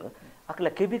ವಿಚಾರನು ಅಕ್ಲ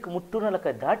ಕೆಬಿಕ್ ಮುಟ್ಟುನಲಕ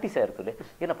ದಾಟಿಸ ಇರ್ತಲೆ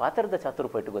ಏನ ಪಾತ್ರದ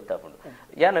ಚಾತುರ್ಪಟ್ಟು ಗೊತ್ತಾಪುಂಡು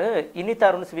ಯಾನು ಇನ್ನಿತ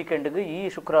ಅರುಣ್ಸ್ ವೀಕೆಂಡ್ಗೆ ಈ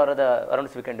ಶುಕ್ರವಾರದ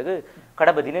ಅರುಣ್ಸ್ ವೀಕೆಂಡ್ಗೆ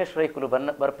ಕಡಬ ದಿನೇಶ್ ರೈಕುಲು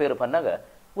ಬರ್ಪೇರು ಪನ್ನಾಗ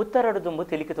ಉತ್ತರಡು ದುಂಬು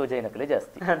ತೆಲಿಕೆ ತೋಜೈನಕಲೆ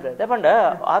ಜಾಸ್ತಿ ಪಂಡ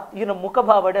ಈನ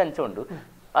ಮುಖಭಾವಡೆ ಅಂಚೊಂಡು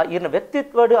ಈರ್ನ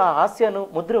ವ್ಯಕ್ತಿತ್ವಡು ಆ ಹಾಸ್ಯನು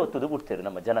ಮುದ್ರೆ ಒತ್ತುದು ಬಿಡ್ತೇವೆ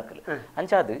ನಮ್ಮ ಜನಕ್ಕಲು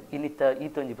ಅಂಚಾದು ಇನ್ನಿತ್ತ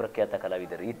ಈತೊಂಜಿ ಪ್ರಖ್ಯಾತ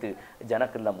ಕಲಾವಿದರು ಈತ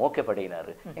ಜನಕ್ಕಲ್ಲ ಮೋಕೆ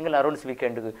ಪಡೆಯಿನಾರು ಹಿಂಗೆಲ್ಲ ಅರುಣ್ಸ್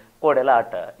ವೀಕೆಂಡ್ ಕೋಡೆಲ್ಲ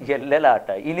ಆಟ ಎಲ್ಲೆಲ್ಲ ಆಟ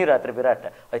ಇನಿ ರಾತ್ರಿ ಬಿರಾಟ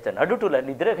ಆಯ್ತಾ ನಡುಟುಲ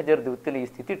ನಿದ್ರೆ ಜರ್ದು ಉತ್ತಿನ ಈ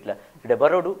ಸ್ಥಿತಿ ಇಟ್ಲ ಇಡೆ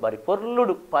ಬರೋಡು ಬಾರಿ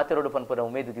ಪೊರ್ಲುಡು ಪಾತೆರೋಡು ಪನ್ಪನ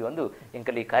ಉಮೇದಿದ್ವಿ ಒಂದು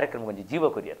ಇಂಕಲ್ ಈ ಕಾರ್ಯಕ್ರಮ ಒಂಜಿ ಜೀವ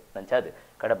ಕೊರಿಯರು ನಂಚಾದು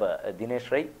ಕಡಬ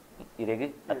ದಿನೇಶ್ ರೈ ಇರೆಗೆ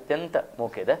ಅತ್ಯಂತ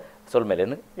ಮೋಕೆದ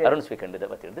ಸೊಲ್ಮೇಲೆನು ಅರುಣ್ ಸ್ವೀಕಂಡದ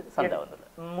ಬತ್ತಿರ್ದು ಸಂದ ಒಂದು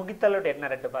ಮುಗಿತಲ್ಲೋಡು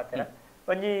ಎನ್ನರಡ್ಡು ಪಾತ್ರ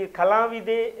ಒಂಜಿ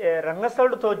ಕಲಾವಿದೆ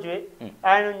ರಂಗಸ್ಥಳು ತೋಜುವೆ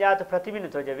ಆಯನ ಒಂಜಾತ ಪ್ರತಿಭೆನು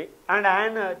ತೋಜವೆ ಅಂಡ್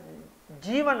ಆಯನ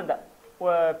ಜೀವನದ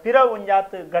ಪಿರ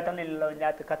ಒಂಜಾತ್ ಘಟನೆ ಇಲ್ಲ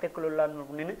ಒಂಜಾತ್ ಕಥೆಗಳುಲ್ಲ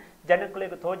ನೀನು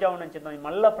ಜನಗಳಿಗೆ ತೋಜಾವನಂಚಿನ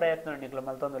ಮಲ್ಲ ಪ್ರಯತ್ನ ನಿಕ್ಲು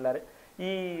ಮಲ್ತೊಂದುಲ್ಲಾರೆ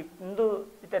ಈ ಇಂದು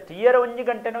ತೀಯರ ಒಂಜಿ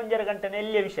ಗಂಟೆನ ಒಂಜರ ಗಂಟೆನ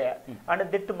ಎಲ್ಲಿಯ ವಿಷಯ ಅಂಡ್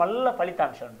ದಿಟ್ಟು ಮಲ್ಲ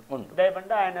ಫಲಿತಾಂಶ ಉಂಟು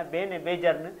ದಯಪಂಡ ಆಯನ ಬೇನೆ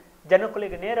ಬೇಜಾರ್ನು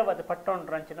ಜನಗಳಿಗೆ ನೇರವಾದ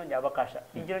ಪಟ್ಟೊಂಡ್ರು ಅಂಚಿನ ಒಂದು ಅವಕಾಶ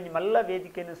ಇಂಜಿನ ಮಲ್ಲ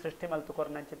ವೇದಿಕೆಯನ್ನು ಸೃಷ್ಟಿ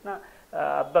ಮಲ್ತುಕೊರ್ನ ಅಂಚಿನ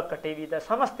ಅಬ್ಬಕ್ಕ ಟಿವಿದ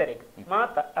ಸಮಸ್ತರಿಗೆ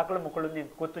ಮಾತ ಅಕಳು ಮುಕ್ಕಳು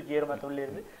ಕೂತು ಜೇರು ಮಾತು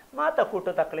ಉಳ್ಳಿರ್ದು ಮಾತ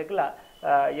ಕೂಟು ತಕ್ಕಳಿಗೆಲ್ಲ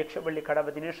ಯಕ್ಷಬಳ್ಳಿ ಕಡಬ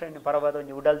ದಿನೇಶ್ ಪರವಾದ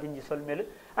ಒಂಜಿ ಉಡಲ್ ದಿಂಜಿ ಸೊಲ್ಮೇಲು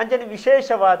ಅಂಚನೆ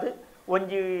ವಿಶೇಷವಾದ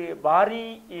ಒಂಜಿ ಬಾರಿ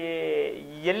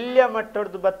ಎಲ್ಲ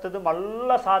ಮಟ್ಟದ್ದು ಬತ್ತದು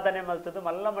ಮಲ್ಲ ಸಾಧನೆ ಮಲ್ತದು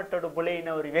ಮಲ್ಲ ಮಟ್ಟಡು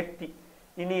ಬುಳೆಯಿನವರಿ ವ್ಯಕ್ತಿ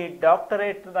ಇನಿ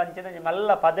ಡಾಕ್ಟರೇಟ್ ಅಂಚಿನ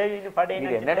ಮಲ್ಲ ಪದವಿನ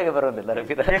ಪಡೆಯ ಬರೋದಿಲ್ಲ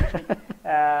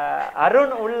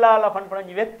ಅರುಣ್ ಉಳ್ಳಾಲ ಪನ್ಪಣ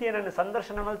ಒಂಜಿ ವ್ಯಕ್ತಿಯ ನನ್ನ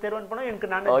ಸಂದರ್ಶನ ಮಲ್ತೇರು ಅನ್ಪಣ ಇಂಕ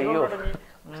ನಾನು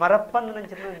ಮರಪ್ಪಂದು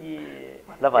ನಂಚಿನ ಒಂಜಿ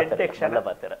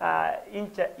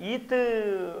ಇಂಚ ಈತ್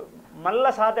ಮಲ್ಲ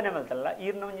ಸಾಧನೆ ಮಲ್ತಲ್ಲ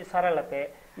ಈರ್ನ ಒಂಜಿ ಸರಳತೆ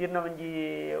ಈರ್ನ ಒಂಜಿ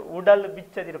ಉಡಲ್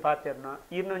ಬಿಚ್ಚದಿರು ಪಾತೆರ್ನ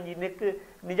ಈರ್ನ ಒಂಜಿ ನೆಕ್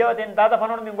ನಿಜವಾದ ದಾದ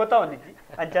ಪನೋಡು ನಿಮ್ಗೆ ಗೊತ್ತಾವಂದಿಜ್ಜಿ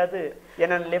ಅಂಚಾದು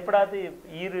ಏನನ್ನ ಲೆಪಡಾದು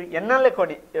ಈರು ಎನ್ನಲ್ಲೇ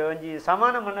ಕೊಡಿ ಒಂಜಿ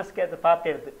ಸಮಾನ ಮನಸ್ಸಿಗೆ ಅದು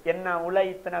ಪಾತೆರ್ದು ಎನ್ನ ಉಳ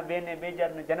ಇತ್ತನ ಬೇನೆ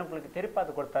ಬೇಜಾರನ್ನ ಜನಗಳಿಗೆ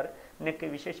ತೆರಿಪಾದು ಕೊಡ್ತಾರೆ ನೆಕ್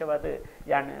ವಿಶೇಷವಾದ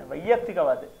ಯಾನ್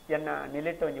ವೈಯಕ್ತಿಕವಾದ ಎನ್ನ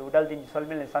ನಿಲೆಟ್ಟು ಒಂಜಿ ಉಡಲ್ ದಿಂಜಿ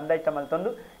ಸೊಲ್ಮೇಲೆ ಸಂದಾಯ್ತ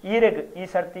ಮಲ್ತೊಂದು ಈರೆಗ್ ಈ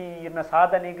ಸರ್ತಿ ಈರ್ನ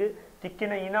ಸಾಧನೆಗೆ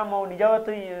ತಿಕ್ಕಿನ ಇನಾಮವು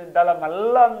ನಿಜವತ್ತು ದಲ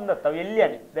ಮಲ್ಲ ಅಂದತ್ತವು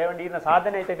ಎಲ್ಲಿಯಾನೆ ದಯವಂಡಿ ಈರ್ನ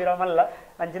ಸಾಧನೆ ಐತೆ ಬಿರಮಲ್ಲ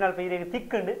ಅಂಚಿನಲ್ಪ ಈರೆಗೆ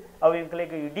ತಿಕ್ಕಂಡು ಅವು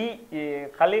ಇಂಕಲೆಗೆ ಇಡೀ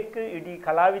ಕಲೆಕ್ಕೆ ಇಡೀ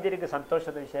ಕಲಾವಿದರಿಗೆ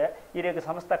ಸಂತೋಷದ ವಿಷಯ ಈರೆಗೆ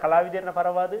ಸಮಸ್ತ ಕಲಾವಿದರಿನ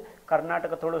ಪರವಾದ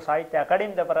ಕರ್ನಾಟಕ ತುಳು ಸಾಹಿತ್ಯ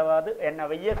ಅಕಾಡೆಮಿದ ಪರವಾದ ಎನ್ನ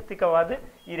ವೈಯಕ್ತಿಕವಾದ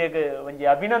ಈರೆಗೆ ಒಂಜಿ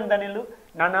ಅಭಿನಂದನೆಲು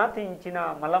ನಾನಾತ ಇಂಚಿನ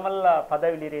ಮಲ್ಲಮಲ್ಲ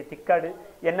ಪದವಿಲಿರೆ ತಿಕ್ಕಾಡು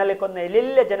ಎನ್ನಲೆ ಕೊಂದ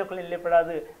ಎಲ್ಲೆಲ್ಲ ಜನಗಳು ಎಲ್ಲೆ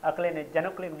ಪಡಾದು ಅಕಲೇನೆ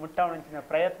ಜನಗಳಿಗೆ ಮುಟ್ಟಾವಣಂಚಿನ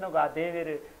ಪ್ರಯತ್ನಗೂ ಆ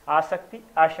ದೇವಿಯರು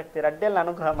ಆಸಕ್ತಿ ರಡ್ಡೆಲ್ಲ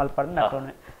ಅನುಗ್ರಹ ಮಲ್ಪಡ್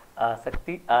ನಟೋನೆ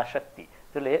ಆಸಕ್ತಿ ಆಸಕ್ತಿ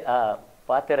ತುಲೆ ಆ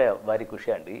ಪಾತೆರ ಬಾರಿ ಖುಷಿ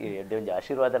ಅಂಡಿ ಎಡ್ಡೆ ಒಂಜಿ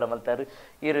ಆಶೀರ್ವಾದ ಮಲ್ತಾರು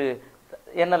ಇರು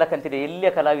ಎನ್ನಲ ಕಂತಿನ ಎಲ್ಲಿಯ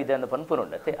ಕಲಾವಿದ ಅನ್ನು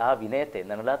ಪನ್ಪುನುಂಡತೆ ಆ ವಿನಯತೆ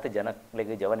ನನಲಾತ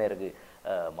ಜನಗಳಿಗೆ ಜವನೇರಿಗೆ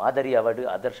ಮಾದರಿ ಅವಾರ್ಡ್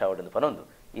ಆದರ್ಶ ಅವಾರ್ಡ್ ಅಂತ ಪನೊಂದು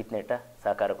ಈತ್ನೇಟ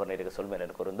ಸಹಕಾರ ಕೊನೆರಿಗೆ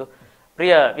ಸೊಲ್ಮೇನನ್ನು ಕೊರೊಂದು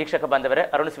ಪ್ರಿಯ ವೀಕ್ಷಕ ಬಾಂಧವರೇ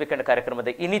ಅರುಣ್ ಸ್ವೀಕಂಡ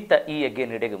ಕಾರ್ಯಕ್ರಮದ ಇನಿತ್ತ ಈ ಎಗ್ಗೆ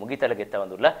ನಿಡೆಗೆ ಮುಗಿತಲಗೆತ್ತ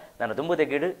ಒಂದುಲ್ಲ ನಾನು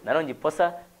ದುಂಬುದೆಗೇಡು ನನೊಂಜಿ ಹೊಸ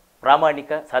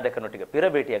ಪ್ರಾಮಾಣಿಕ ಸಾಧಕನೊಟ್ಟಿಗೆ ಪಿರ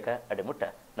ಭೇಟಿಯಕ ಅಡೆಮುಟ್ಟ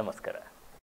ನಮಸ್ಕಾರ.